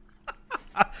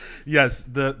 yes,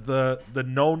 the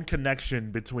known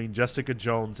connection between Jessica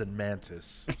Jones and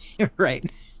Mantis. right.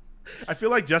 I feel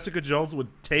like Jessica Jones would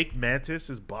take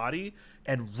Mantis's body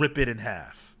and rip it in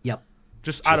half. Yep.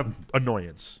 Just out of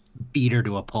annoyance. Beat her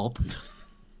to a pulp.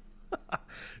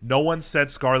 No one said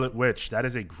Scarlet Witch. That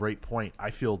is a great point. I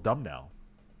feel dumb now.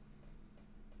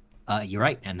 You're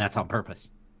right, and that's on purpose.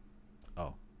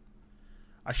 Oh.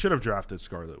 I should have drafted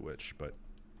Scarlet Witch, but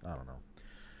I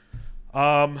don't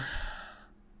know.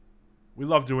 We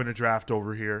love doing a draft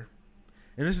over here.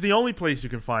 And this is the only place you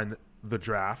can find the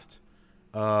draft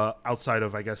outside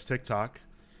of, I guess, TikTok.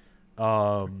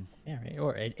 Yeah, right.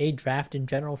 Or a draft in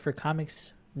general for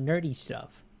comics nerdy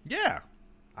stuff. Yeah.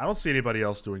 I don't see anybody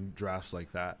else doing drafts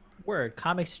like that. Word.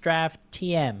 Comics draft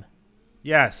TM.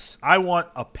 Yes. I want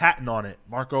a patent on it.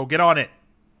 Marco, get on it.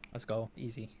 Let's go.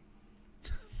 Easy.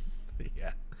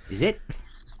 Yeah. Is it?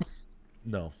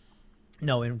 No.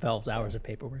 No, it involves hours of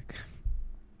paperwork.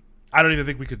 I don't even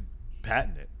think we could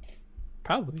patent it.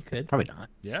 Probably could. Probably not.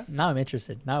 Yeah? Now I'm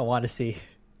interested. Now I want to see.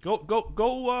 Go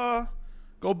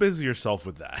busy yourself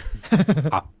with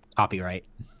that. Copyright.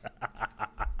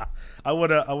 I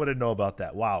wanna know about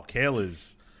that. Wow, Kale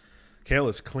is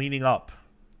cleaning up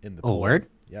in the pool. Word?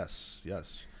 Yes.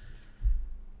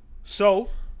 So,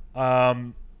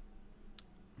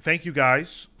 thank you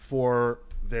guys for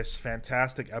this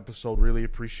fantastic episode. Really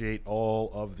appreciate all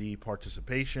of the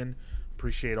participation.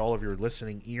 Appreciate all of your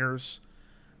listening ears.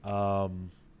 We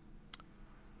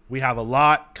have a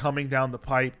lot coming down the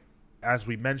pipe. As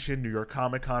we mentioned, New York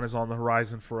Comic Con is on the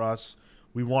horizon for us.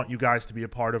 We want you guys to be a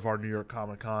part of our New York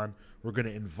Comic Con. We're going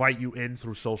to invite you in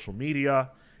through social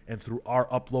media and through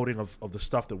our uploading of the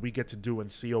stuff that we get to do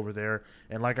and see over there.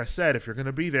 And like I said, if you're going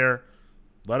to be there,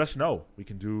 let us know. We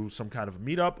can do some kind of a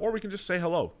meetup, or we can just say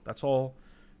hello. That's all.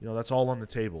 That's all on the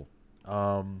table.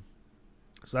 So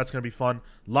that's going to be fun.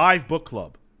 Live book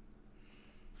club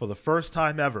for the first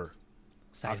time ever.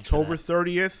 Excited October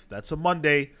 30th. That's a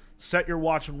Monday. Set your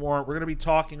watch and warrant. We're going to be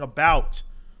talking about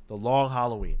The Long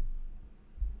Halloween.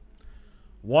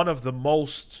 One of the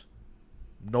most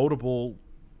notable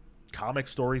comic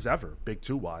stories ever. Big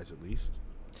 2 wise, at least.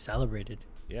 Celebrated.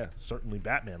 Yeah, certainly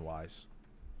Batman wise.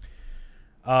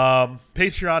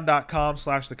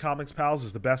 Patreon.com/The Comics Pals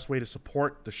is the best way to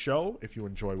support the show if you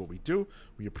enjoy what we do.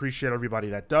 We appreciate everybody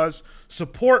that does.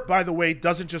 Support, by the way,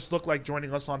 doesn't just look like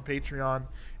joining us on Patreon.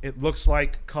 It looks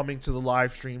like coming to the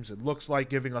live streams. It looks like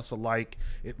giving us a like.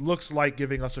 It looks like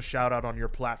giving us a shout out on your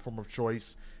platform of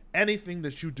choice. Anything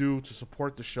that you do to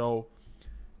support the show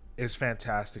is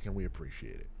fantastic, and we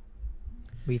appreciate it.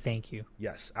 We thank you.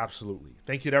 Yes, absolutely.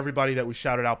 Thank you to everybody that we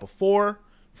shouted out before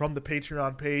from the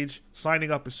Patreon page.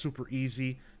 Signing up is super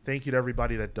easy. Thank you to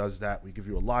everybody that does that. We give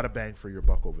you a lot of bang for your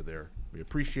buck over there. We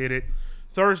appreciate it.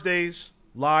 Thursdays,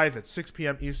 live at 6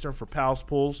 p.m. Eastern for Pals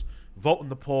Pulls. Vote in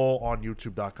the poll on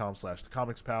youtube.com/The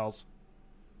Comics Pals.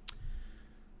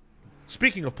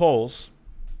 Speaking of polls,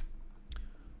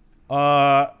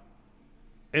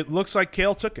 it looks like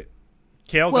Kale took it.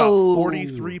 Kale got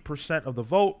 43% of the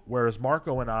vote, whereas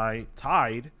Marco and I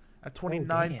tied at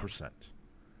 29%.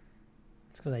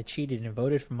 It's because I cheated and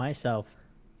voted for myself.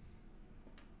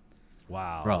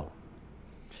 Wow. Bro.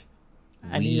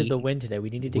 I needed the win today. We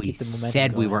needed to keep the momentum We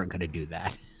said we going. weren't going to do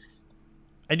that.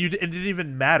 And it didn't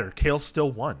even matter. Kale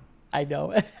still won. I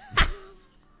know.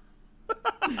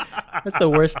 That's the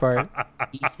worst part.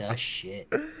 Piece of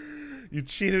shit. You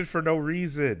cheated for no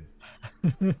reason.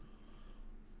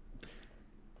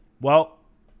 Well,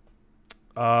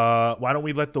 why don't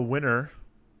we let the winner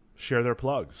share their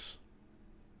plugs?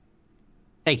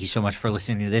 Thank you so much for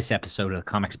listening to this episode of the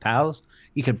Comics Pals.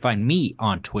 You can find me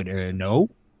on Twitter, on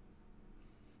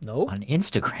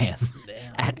Instagram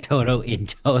at Toto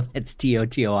Into. That's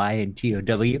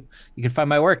TOTOINTOW. You can find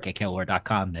my work at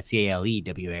KaleWard.com. That's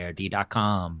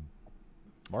CALEWARD.com.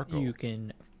 Marco. You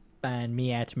can find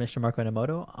me at Mr. Marco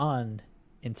Nemoto on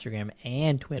Instagram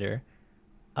and Twitter.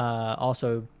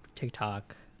 Also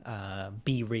TikTok,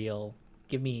 Be Real.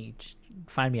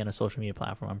 Find me on a social media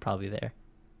platform. I'm probably there.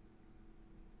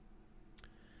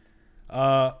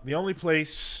 The only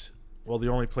places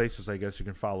I guess you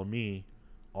can follow me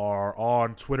are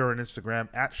on Twitter and Instagram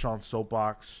at Sean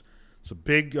Soapbox. It's a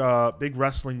big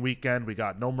wrestling weekend. We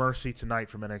got No Mercy tonight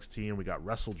from NXT, and we got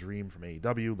Wrestle Dream from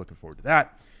AEW. Looking forward to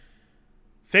that.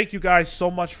 Thank you guys so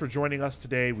much for joining us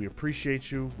today. We appreciate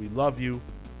you. We love you.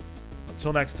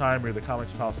 Until next time, we're the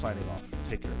Comics Pals signing off.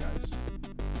 Take care, guys.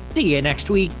 See you next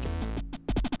week.